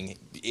wrestling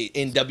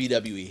in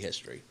WWE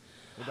history.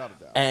 Without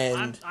a doubt.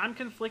 And I'm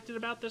conflicted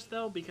about this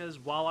though, because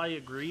while I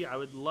agree, I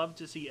would love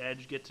to see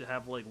Edge get to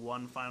have like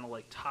one final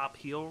like top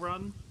heel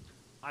run.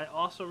 I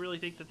also really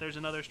think that there's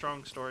another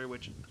strong story,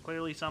 which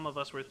clearly some of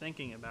us were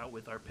thinking about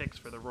with our picks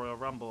for the Royal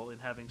Rumble in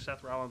having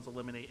Seth Rollins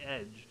eliminate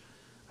Edge.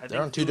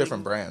 they're on two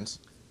different brands.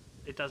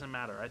 It doesn't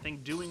matter. I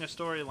think doing a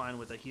storyline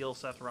with a heel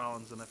Seth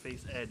Rollins and a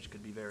face Edge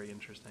could be very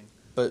interesting.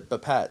 But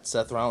Pat,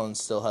 Seth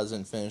Rollins still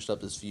hasn't finished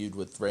up his feud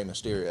with Rey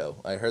Mysterio.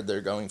 I heard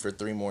they're going for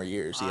 3 more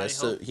years. He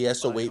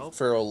has to wait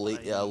for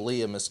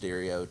Leah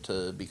Mysterio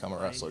to become a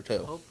wrestler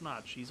too. I hope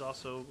not. She's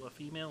also a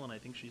female, and I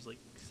think she's like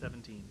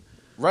 17.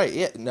 Right?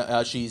 Yeah.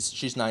 No,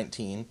 she's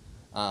 19,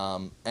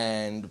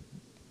 and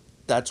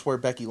that's where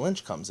Becky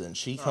Lynch comes in.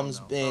 She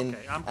comes in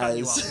Okay, I'm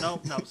cutting as you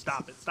off. No,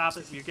 stop it. Stop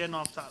it. You're getting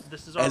off top.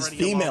 This is already as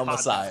female a long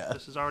Messiah. Podcast.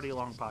 This is already a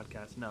long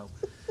podcast. No.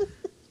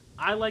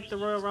 I like the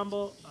Royal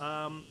Rumble.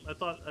 I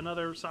thought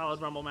another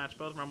solid Rumble match.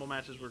 Both Rumble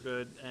matches were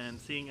good, and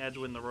seeing Edge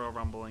win the Royal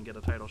Rumble and get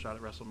a title shot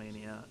at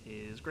WrestleMania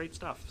is great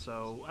stuff.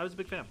 So I was a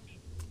big fan.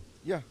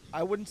 Yeah,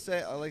 I wouldn't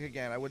say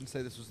I wouldn't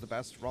say this was the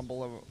best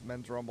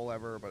men's Rumble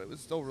ever, but it was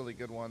still a really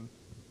good one.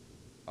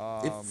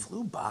 It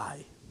flew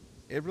by.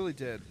 It really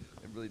did.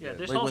 It really Yeah, did.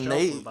 this Like whole when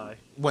show flew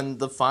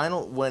by.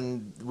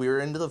 when we were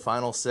into the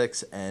final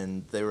 6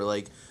 and they were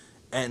like,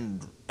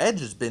 and Edge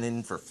has been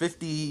in for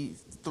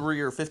 53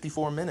 or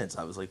 54 minutes.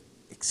 I was like,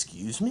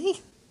 excuse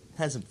me?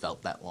 Hasn't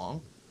felt that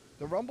long.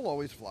 The Rumble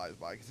always flies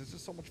by because it's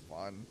just so much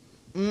fun.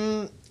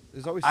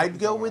 There's always. I'd something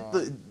go going with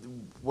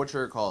on. what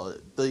you call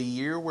it, the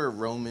year where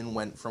Roman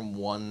went from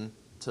 1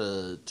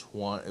 to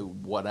 20,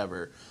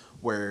 whatever,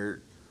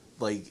 where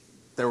like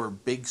there were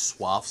big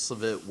swaths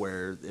of it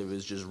where it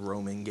was just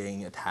Roman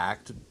getting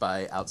attacked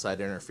by outside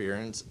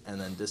interference and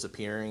then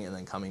disappearing and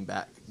then coming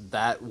back.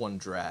 That one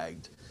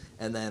dragged.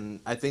 And then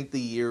I think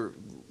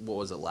what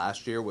was it,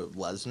 last year with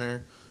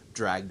Lesnar,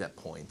 dragged at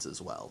points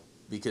as well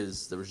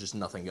because there was just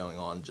nothing going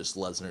on, just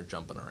Lesnar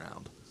jumping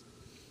around.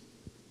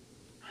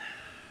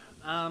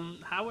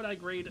 How would I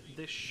grade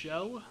this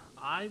show?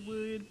 I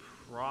would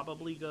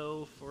probably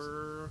go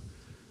for,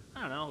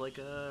 I don't know, like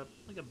a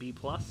B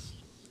plus.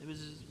 It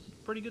was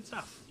pretty good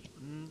stuff.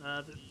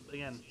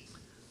 Again,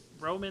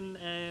 Roman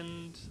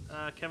and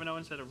Kevin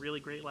Owens had a really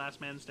great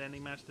last man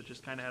standing match that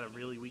just kind of had a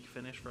really weak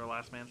finish for a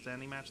last man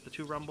standing match. The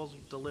two Rumbles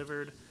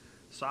delivered.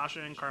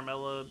 Sasha and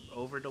Carmella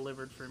over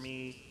delivered for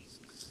me.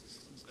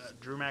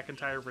 Drew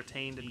McIntyre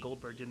retained and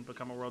Goldberg didn't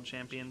become a world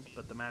champion,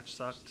 but the match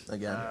sucked.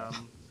 Again.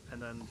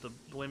 And then the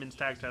women's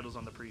tag titles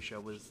on the pre-show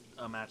was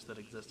a match that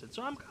existed.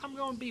 So I'm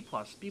going B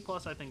plus. B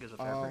plus I think is a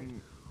fair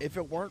grade. If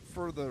it weren't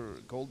for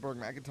the Goldberg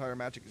McIntyre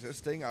match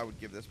existing, I would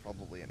give this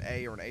probably an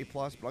A or an A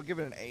plus, but I'll give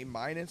it an A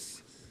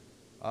minus,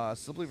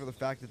 simply for the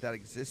fact that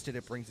existed.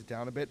 It brings it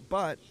down a bit,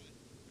 but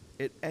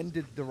it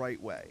ended the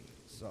right way,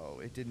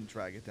 so it didn't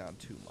drag it down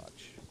too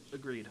much.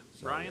 Agreed.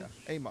 So, Ryan?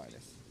 Yeah, A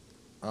minus.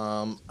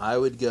 I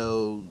would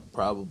go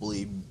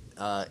probably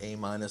A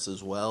minus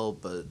as well,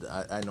 but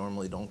I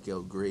normally don't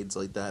go grades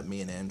like that. Me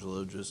and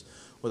Angelo just,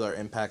 with our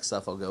Impact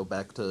stuff, I'll go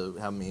back to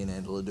how me and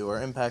Angelo do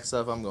our Impact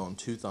stuff. I'm going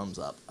 2 thumbs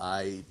up.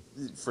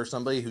 For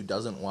somebody who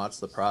doesn't watch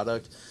the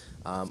product,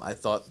 I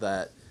thought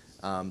that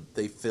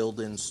they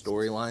filled in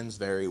storylines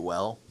very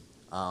well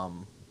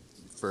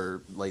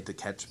for, like, to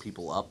catch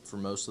people up for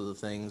most of the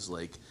things.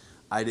 Like,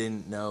 I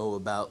didn't know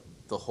about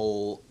the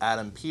whole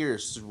Adam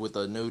Pearce with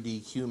a no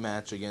DQ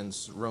match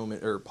against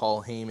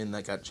Paul Heyman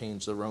that got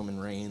changed to Roman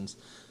Reigns.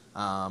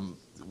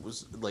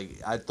 Was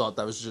like, I thought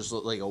that was just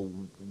like a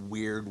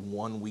weird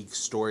 1 week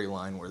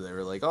storyline where they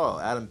were like, oh,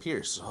 Adam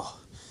Pearce,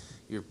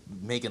 you're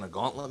making a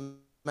gauntlet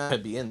match to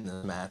be in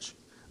the match.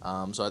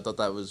 So I thought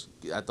that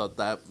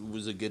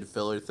was a good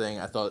filler thing.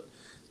 I thought,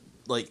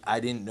 like, I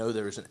didn't know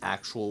there was an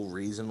actual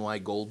reason why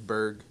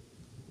Goldberg,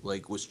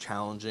 like, was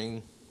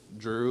challenging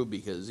Drew,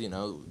 because, you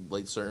know,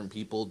 like, certain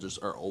people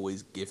just are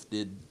always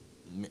gifted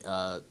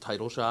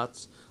title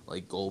shots,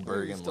 like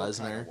Goldberg and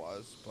Lesnar.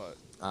 Was, but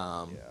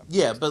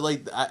yeah, but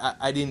like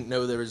I didn't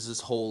know there was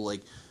this whole,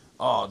 like,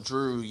 oh,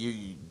 Drew,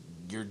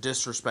 you're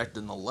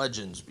disrespecting the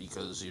legends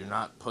because you're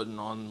not putting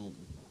on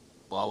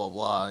blah blah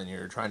blah, and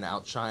you're trying to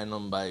outshine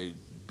them by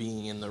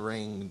being in the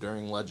ring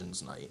during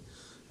Legends Night.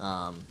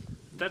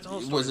 That's all.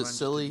 Was it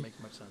silly? Didn't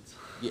make much sense.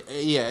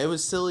 Yeah, it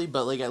was silly,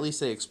 but, like, at least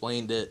they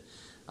explained it.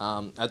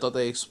 I thought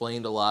they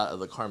explained a lot of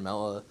the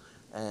Carmella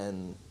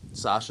and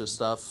Sasha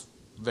stuff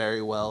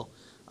very well.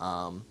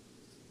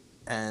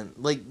 And,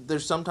 like,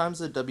 there's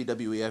sometimes at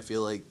WWE, I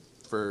feel like,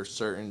 for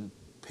certain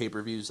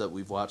pay-per-views that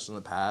we've watched in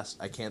the past,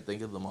 I can't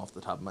think of them off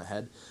the top of my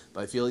head,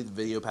 but I feel like the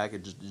video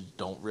packages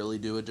don't really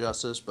do it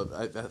justice, but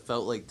I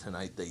felt like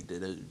tonight they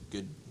did a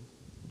good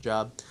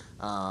job.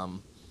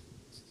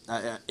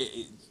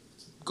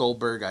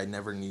 Goldberg, I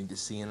never need to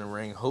see in a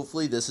ring.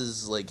 Hopefully this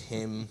is like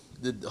him.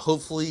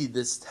 Hopefully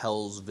this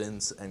tells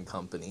Vince and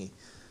company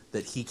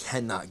that he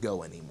cannot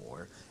go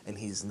anymore, and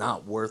he's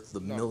not worth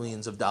the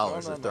millions of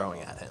dollars they're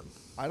throwing at him.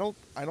 I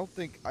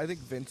think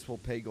Vince will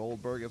pay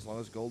Goldberg as long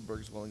as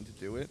Goldberg's willing to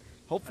do it.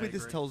 Hopefully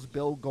this tells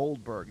Bill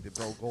Goldberg that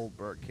Bill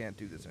Goldberg can't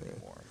do this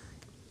anymore.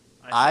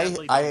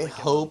 I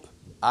hope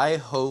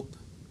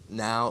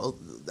now.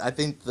 I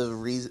think the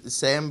reason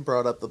Sam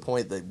brought up the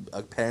point that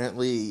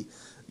apparently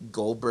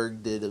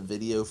Goldberg did a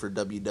video for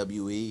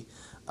WWE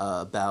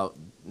about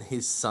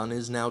his son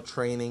is now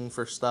training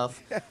for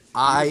stuff.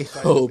 I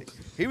hope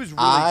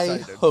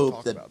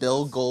that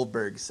Bill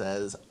Goldberg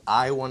says,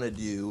 I want to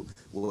do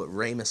what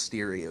Rey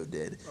Mysterio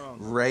did. Oh,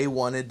 no. Rey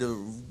wanted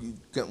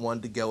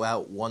to go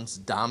out once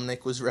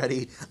Dominic was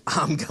ready.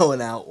 I'm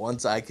going out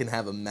once I can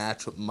have a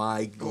match with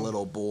my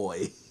little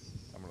boy.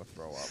 I'm going to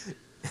throw up.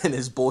 And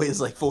his boy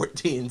is like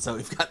 14, so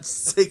we've got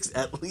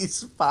at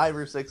least 5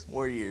 or 6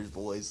 more years,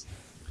 boys.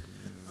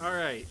 All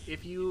right.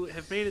 If you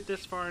have made it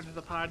this far into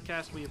the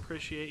podcast, we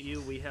appreciate you.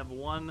 We have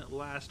one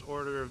last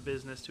order of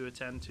business to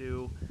attend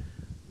to.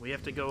 We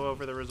have to go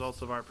over the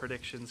results of our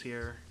predictions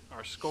here,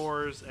 our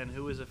scores, and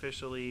who is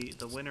officially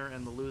the winner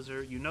and the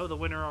loser. You know the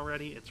winner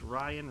already. It's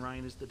Ryan.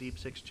 Ryan is the Deep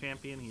Six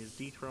champion. He has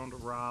dethroned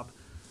Rob.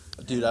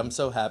 Dude, I'm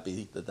so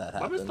happy that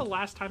happened. When was the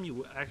last time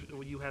you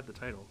had the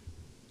title?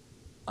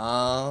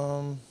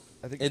 I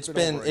think it's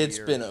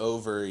been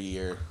over a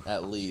year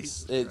at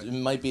least. It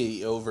might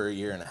be over a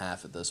year and a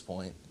half at this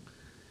point.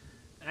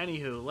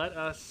 Anywho, let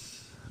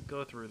us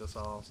go through this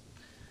all.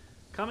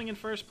 Coming in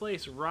first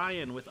place,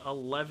 Ryan with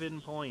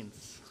 11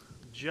 points.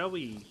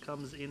 Joey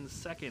comes in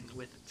second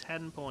with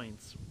 10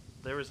 points.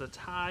 There is a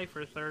tie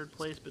for third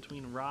place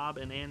between Rob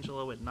and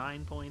Angelo at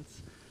 9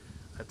 points.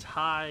 A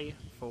tie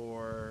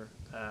for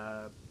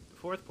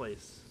fourth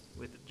place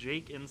with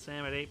Jake and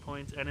Sam at 8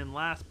 points. And in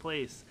last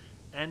place,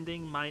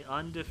 ending my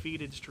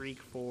undefeated streak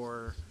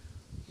for,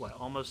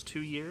 almost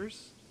 2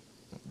 years?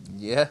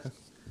 Yeah.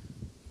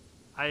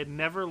 I had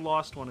never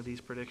lost one of these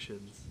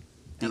predictions.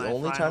 The and I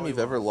only time finally you've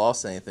ever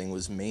lost. lost anything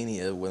was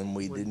Mania when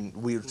we didn't,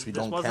 which we This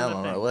don't wasn't count a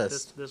on thing. our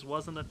list. This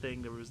wasn't a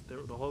thing.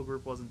 The whole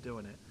group wasn't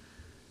doing it.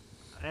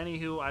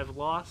 Anywho, I've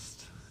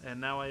lost,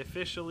 and now I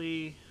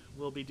officially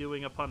will be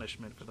doing a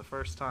punishment for the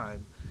first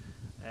time.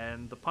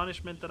 And the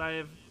punishment that I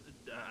have,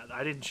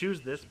 I didn't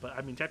choose this, but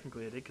I mean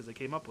technically I did because I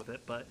came up with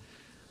it. But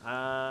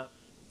I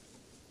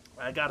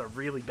got a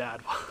really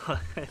bad one.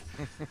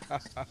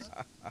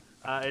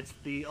 It's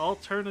the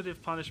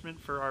alternative punishment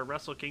for our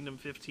Wrestle Kingdom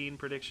 15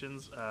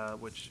 predictions,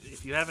 which,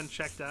 if you haven't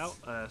checked out,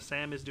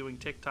 Sam is doing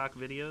TikTok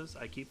videos.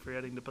 I keep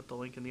forgetting to put the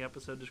link in the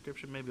episode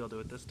description. Maybe I'll do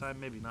it this time,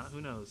 maybe not,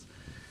 who knows.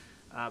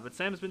 But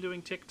Sam's been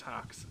doing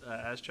TikToks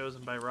as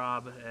chosen by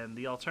Rob, and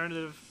the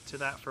alternative to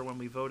that for when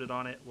we voted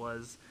on it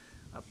was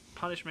a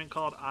punishment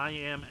called I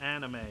Am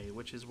Anime,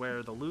 which is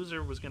where the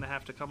loser was going to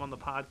have to come on the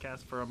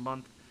podcast for a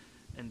month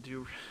and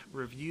do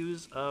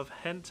reviews of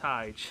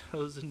hentai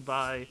chosen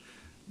by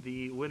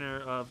the winner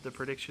of the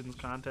predictions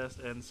contest.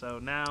 And so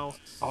now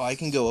Oh, I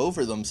can go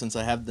over them since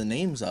I have the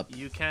names up.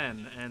 you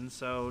can. And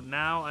so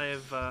now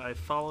I've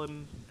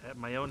fallen at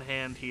my own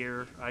hand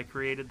here. I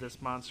created this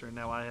monster, and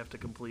now I have to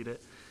complete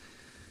it.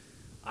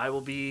 I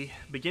will be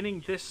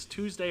beginning this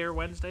Tuesday or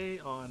Wednesday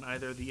on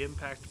either the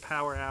Impact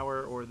Power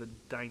Hour or the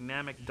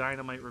Dynamic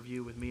Dynamite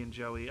review with me and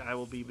Joey. I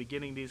will be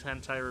beginning these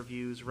hentai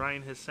reviews.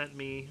 Ryan has sent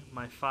me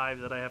my 5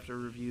 that I have to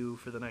review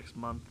for the next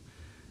month.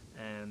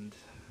 And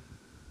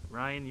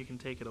Ryan, you can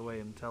take it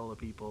away and tell the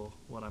people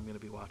what I'm going to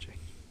be watching.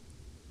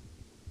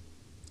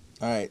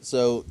 All right,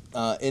 so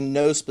in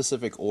no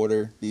specific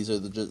order, these are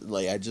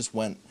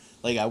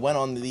I went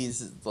on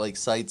these like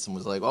sites and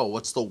was like, oh,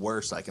 what's the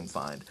worst I can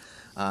find?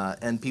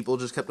 And people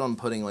just kept on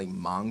putting like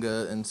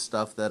manga and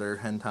stuff that are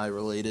hentai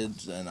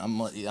related, and I'm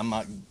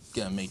not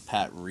gonna make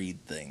Pat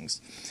read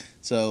things.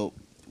 So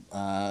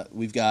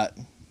we've got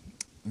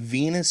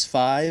Venus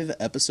 5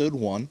 episode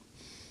 1.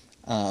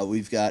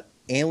 We've got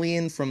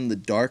Alien from the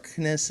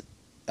Darkness,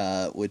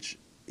 which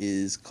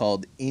is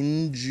called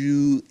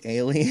Inju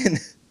Alien,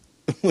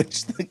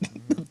 which the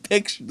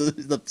picture,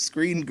 the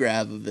screen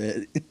grab of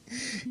it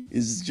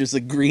is just a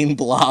green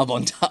blob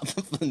on top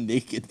of a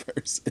naked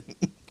person.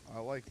 I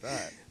like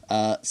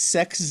that.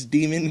 Sex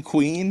Demon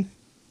Queen.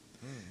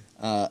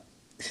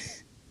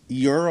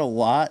 You're a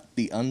Lot,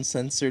 the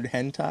uncensored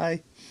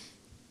hentai.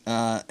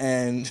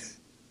 And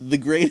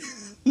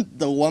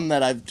the one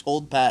that I've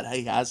told Pat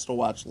he has to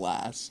watch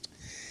last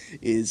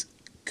is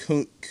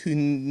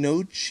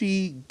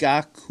Kunochi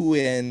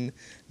Gakuen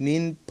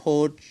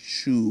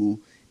Ninpochu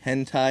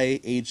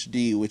Hentai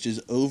HD, which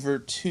is over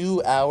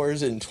 2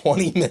 hours and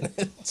 20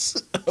 minutes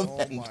of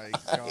hentai. My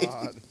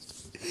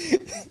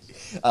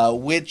god.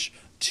 Which,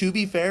 to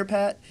be fair,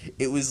 Pat,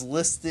 it was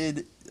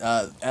listed,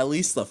 at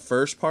least the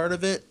first part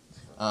of it,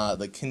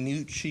 the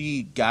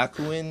Kunochi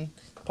Gakuen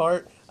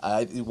part,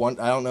 I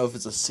don't know if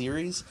it's a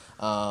series,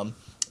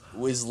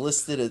 was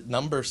listed at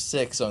number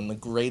 6 on the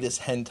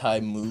greatest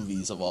hentai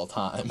movies of all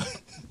time. Oh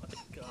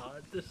my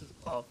god, this is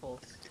awful.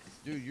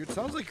 Dude, it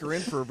sounds like you're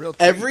in for a real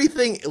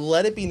treat.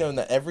 Let it be known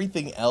that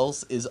everything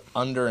else is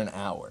under an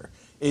hour.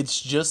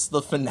 It's just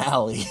the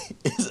finale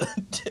is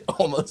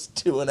almost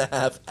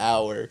 2.5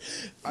 hour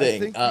thing. I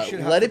think you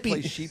should have to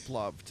play Sheep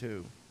Love,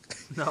 too.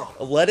 No.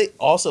 Let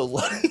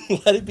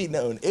it be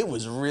known, it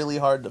was really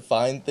hard to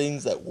find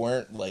things that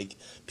weren't like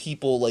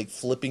people like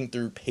flipping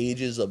through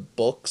pages of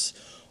books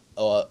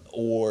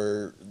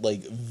or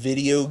like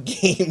video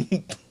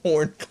game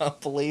porn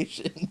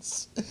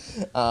compilations.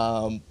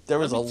 There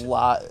was a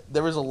lot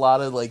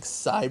of like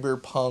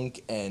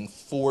cyberpunk and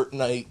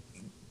Fortnite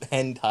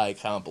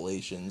hentai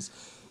compilations.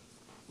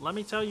 Let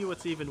me tell you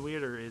what's even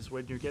weirder is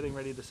when you're getting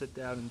ready to sit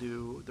down and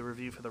do the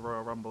review for the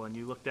Royal Rumble, and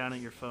you look down at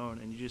your phone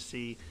and you just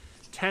see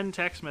 10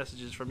 text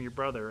messages from your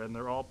brother, and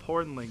they're all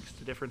porn links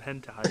to different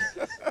hentai.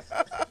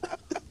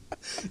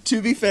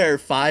 To be fair,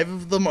 5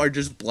 of them are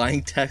just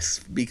blank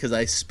text because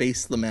I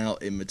spaced them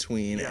out in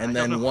between, Yeah, and I don't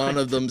then know one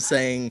why. of them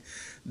saying,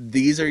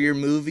 "These are your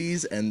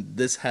movies, and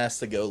this has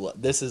to go.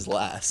 This is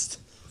last."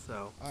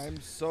 So I'm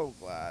so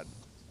glad.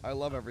 I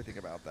love everything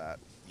about that.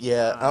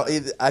 Yeah,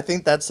 I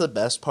think that's the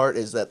best part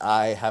is that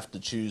I have to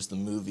choose the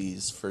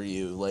movies for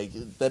you. Like,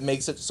 that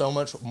makes it so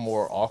much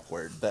more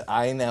awkward that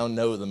I now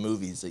know the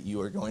movies that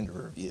you are going to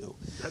review.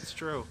 that's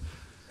true.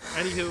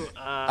 Anywho,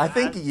 I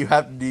think you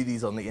have to do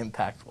these on the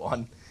Impact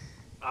one,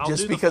 I'll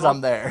just do the because fir-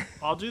 I'm there.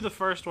 I'll do the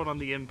first one on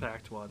the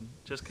Impact one,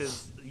 just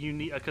because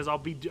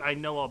I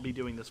know I'll be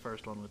doing this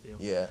first one with you.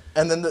 Yeah,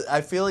 and then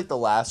I feel like the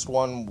last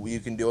one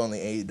you can do on the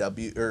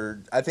AEW,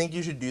 or I think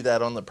you should do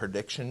that on the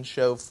prediction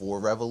show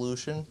for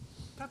Revolution.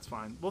 That's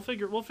fine. We'll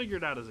figure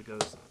it out as it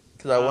goes.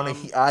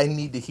 Because I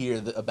need to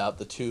hear about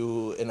the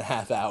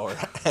 2.5 hour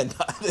and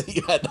that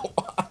you had to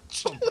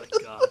watch. Oh my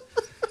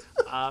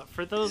god.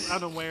 For those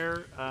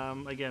unaware,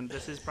 again,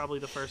 this is probably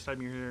the first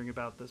time you're hearing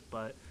about this,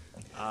 but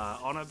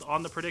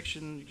on the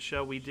prediction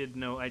show, I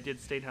did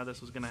state how this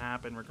was going to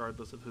happen,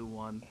 regardless of who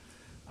won.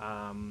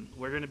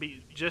 We're going to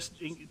be,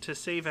 to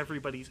save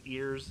everybody's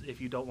ears if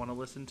you don't want to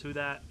listen to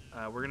that,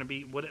 we're going to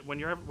be,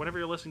 whenever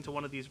you're listening to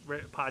one of these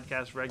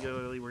podcasts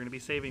regularly, we're going to be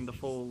saving the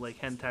full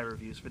hentai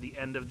reviews for the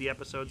end of the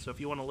episode. So if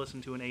you want to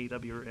listen to an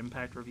AEW or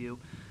Impact review,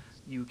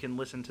 you can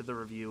listen to the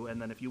review,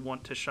 and then if you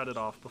want to shut it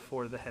off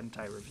before the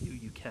hentai review,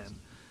 you can.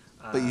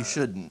 But you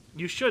shouldn't.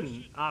 You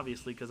shouldn't,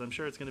 obviously, because I'm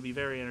sure it's going to be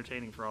very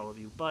entertaining for all of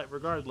you. But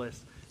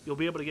regardless, you'll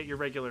be able to get your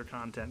regular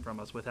content from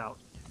us without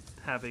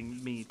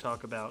having me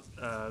talk about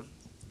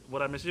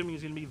what I'm assuming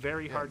is going to be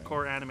very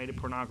hardcore animated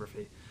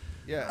pornography.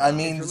 Yeah, I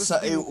mean,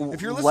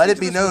 if you're let listening it to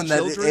be this known with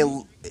that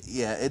children,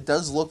 it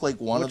does look like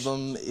one of Which-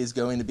 them is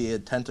going to be a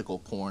tentacle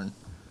porn,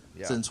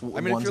 yeah. since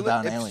I mean, one's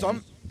about an if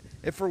alien.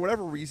 if for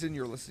whatever reason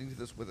you're listening to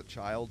this with a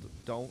child,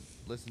 don't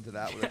listen to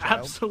that with a child.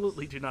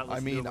 Absolutely do not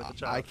listen I mean, to it with a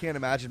child. I can't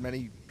imagine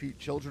many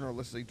children are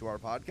listening to our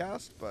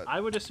podcast, but I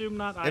would assume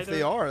not either. if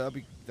they are,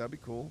 that'd be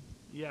cool.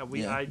 Yeah,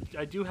 Yeah.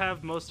 I do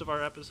have most of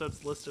our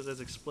episodes listed as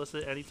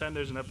explicit. Anytime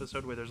there's an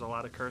episode where there's a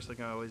lot of cursing,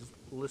 I always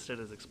list it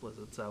as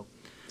explicit. So,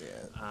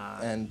 Yeah.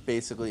 And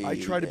basically, I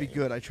try to be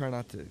good. I try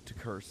not to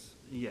curse.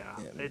 yeah,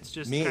 Yeah, it's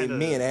just me kinda,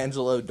 and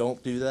Angelo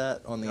don't do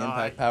that on the No,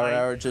 Impact I- Power I-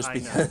 Hour just I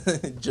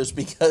because just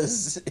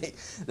because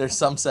there's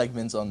some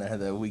segments on there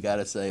that we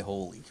gotta say,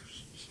 holy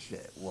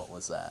shit, what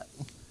was that?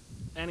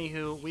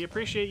 Anywho, we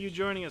appreciate you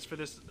joining us for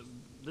this.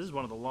 This is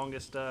one of the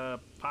longest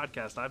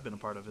podcasts I've been a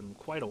part of in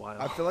quite a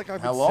while. I feel like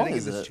I've How been long sitting in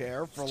is this it?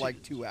 chair for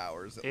like 2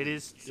 hours. at It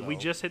is. least, We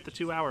so- just hit the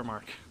 2-hour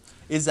mark.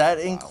 Is that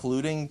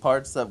including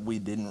parts that we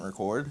didn't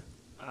record?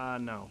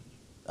 No.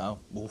 Oh,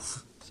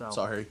 oof. So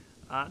Sorry.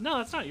 No,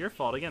 that's not your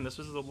fault. Again, this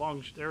was a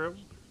long.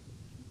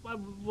 Well, it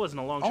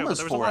wasn't a long show, but Almost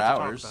there was 4 a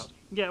lot hours. to talk about.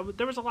 Yeah,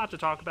 there was a lot to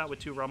talk about with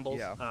 2 Rumbles.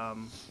 Yeah.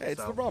 Hey,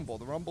 it's so, the Rumble.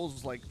 The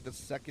Rumble's like the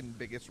second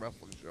biggest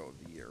wrestling show of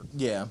the year.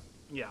 Yeah.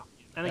 Yeah,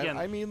 and again,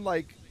 I mean,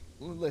 like,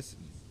 listen,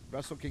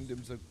 Wrestle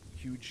Kingdom's a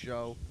huge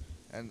show,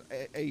 and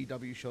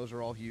AEW shows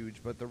are all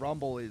huge, but the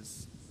Rumble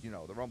is, the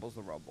Rumble's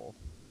the Rumble.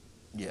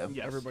 Yeah.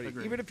 Yes, Everybody,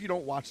 agreed. even if you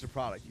don't watch the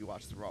product, you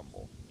watch the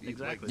Rumble.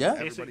 exactly. Yeah.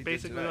 everybody did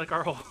Basically, today. like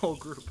our whole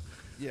group.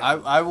 Yeah.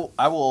 I will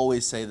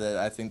always say that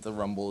I think the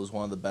Rumble is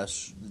one of the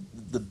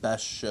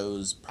best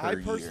shows per I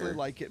year. personally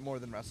like it more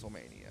than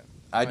WrestleMania.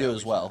 I do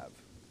always as well. have.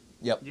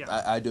 Yep,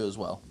 Yeah. I do as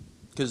well.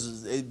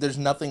 Because there's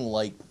nothing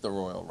like the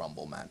Royal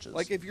Rumble matches.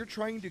 Like, if you're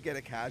trying to get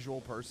a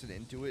casual person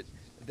into it,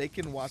 they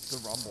can watch the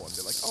Rumble and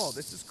be like, "Oh,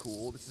 this is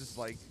cool. This is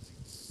like,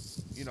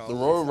 The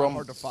Royal it's not Rumble-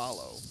 hard to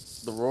follow."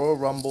 the Royal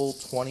Rumble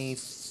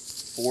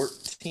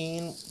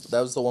 2014, that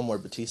was the one where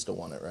Batista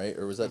won it, right?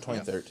 Or was that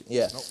 2013?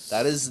 Yeah, Nope.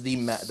 that is the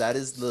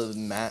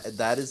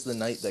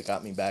night that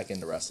got me back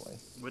into wrestling.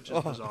 Which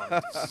is bizarre.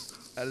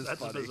 That is That's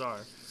funny. bizarre.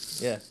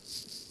 Yeah.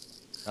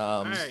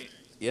 All right.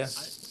 Yeah.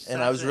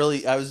 And that's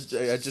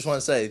I just want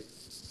to say,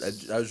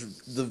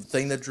 the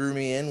thing that drew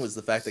me in was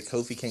the fact that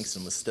Kofi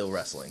Kingston was still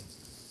wrestling.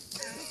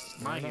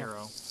 My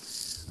hero.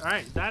 All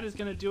right, that is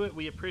going to do it.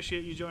 We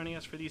appreciate you joining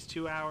us for these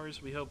 2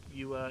 hours. We hope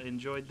you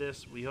enjoyed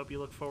this. We hope you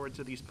look forward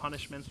to these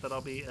punishments that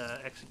I'll be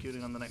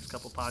executing on the next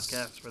couple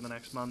podcasts for the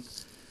next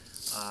month.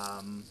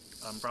 I'm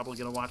probably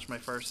going to watch my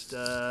first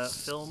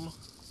film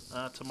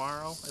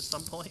tomorrow at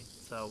some point,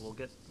 so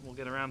we'll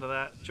get around to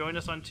that. Join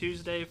us on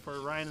Tuesday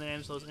for Ryan and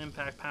Angelo's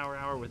Impact Power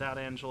Hour without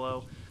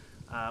Angelo,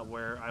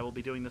 where I will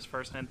be doing this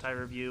first hentai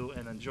review,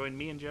 and then join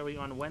me and Joey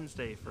on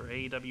Wednesday for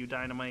AEW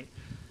Dynamite.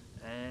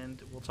 And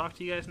we'll talk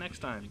to you guys next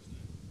time.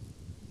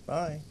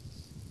 Bye.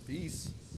 Peace.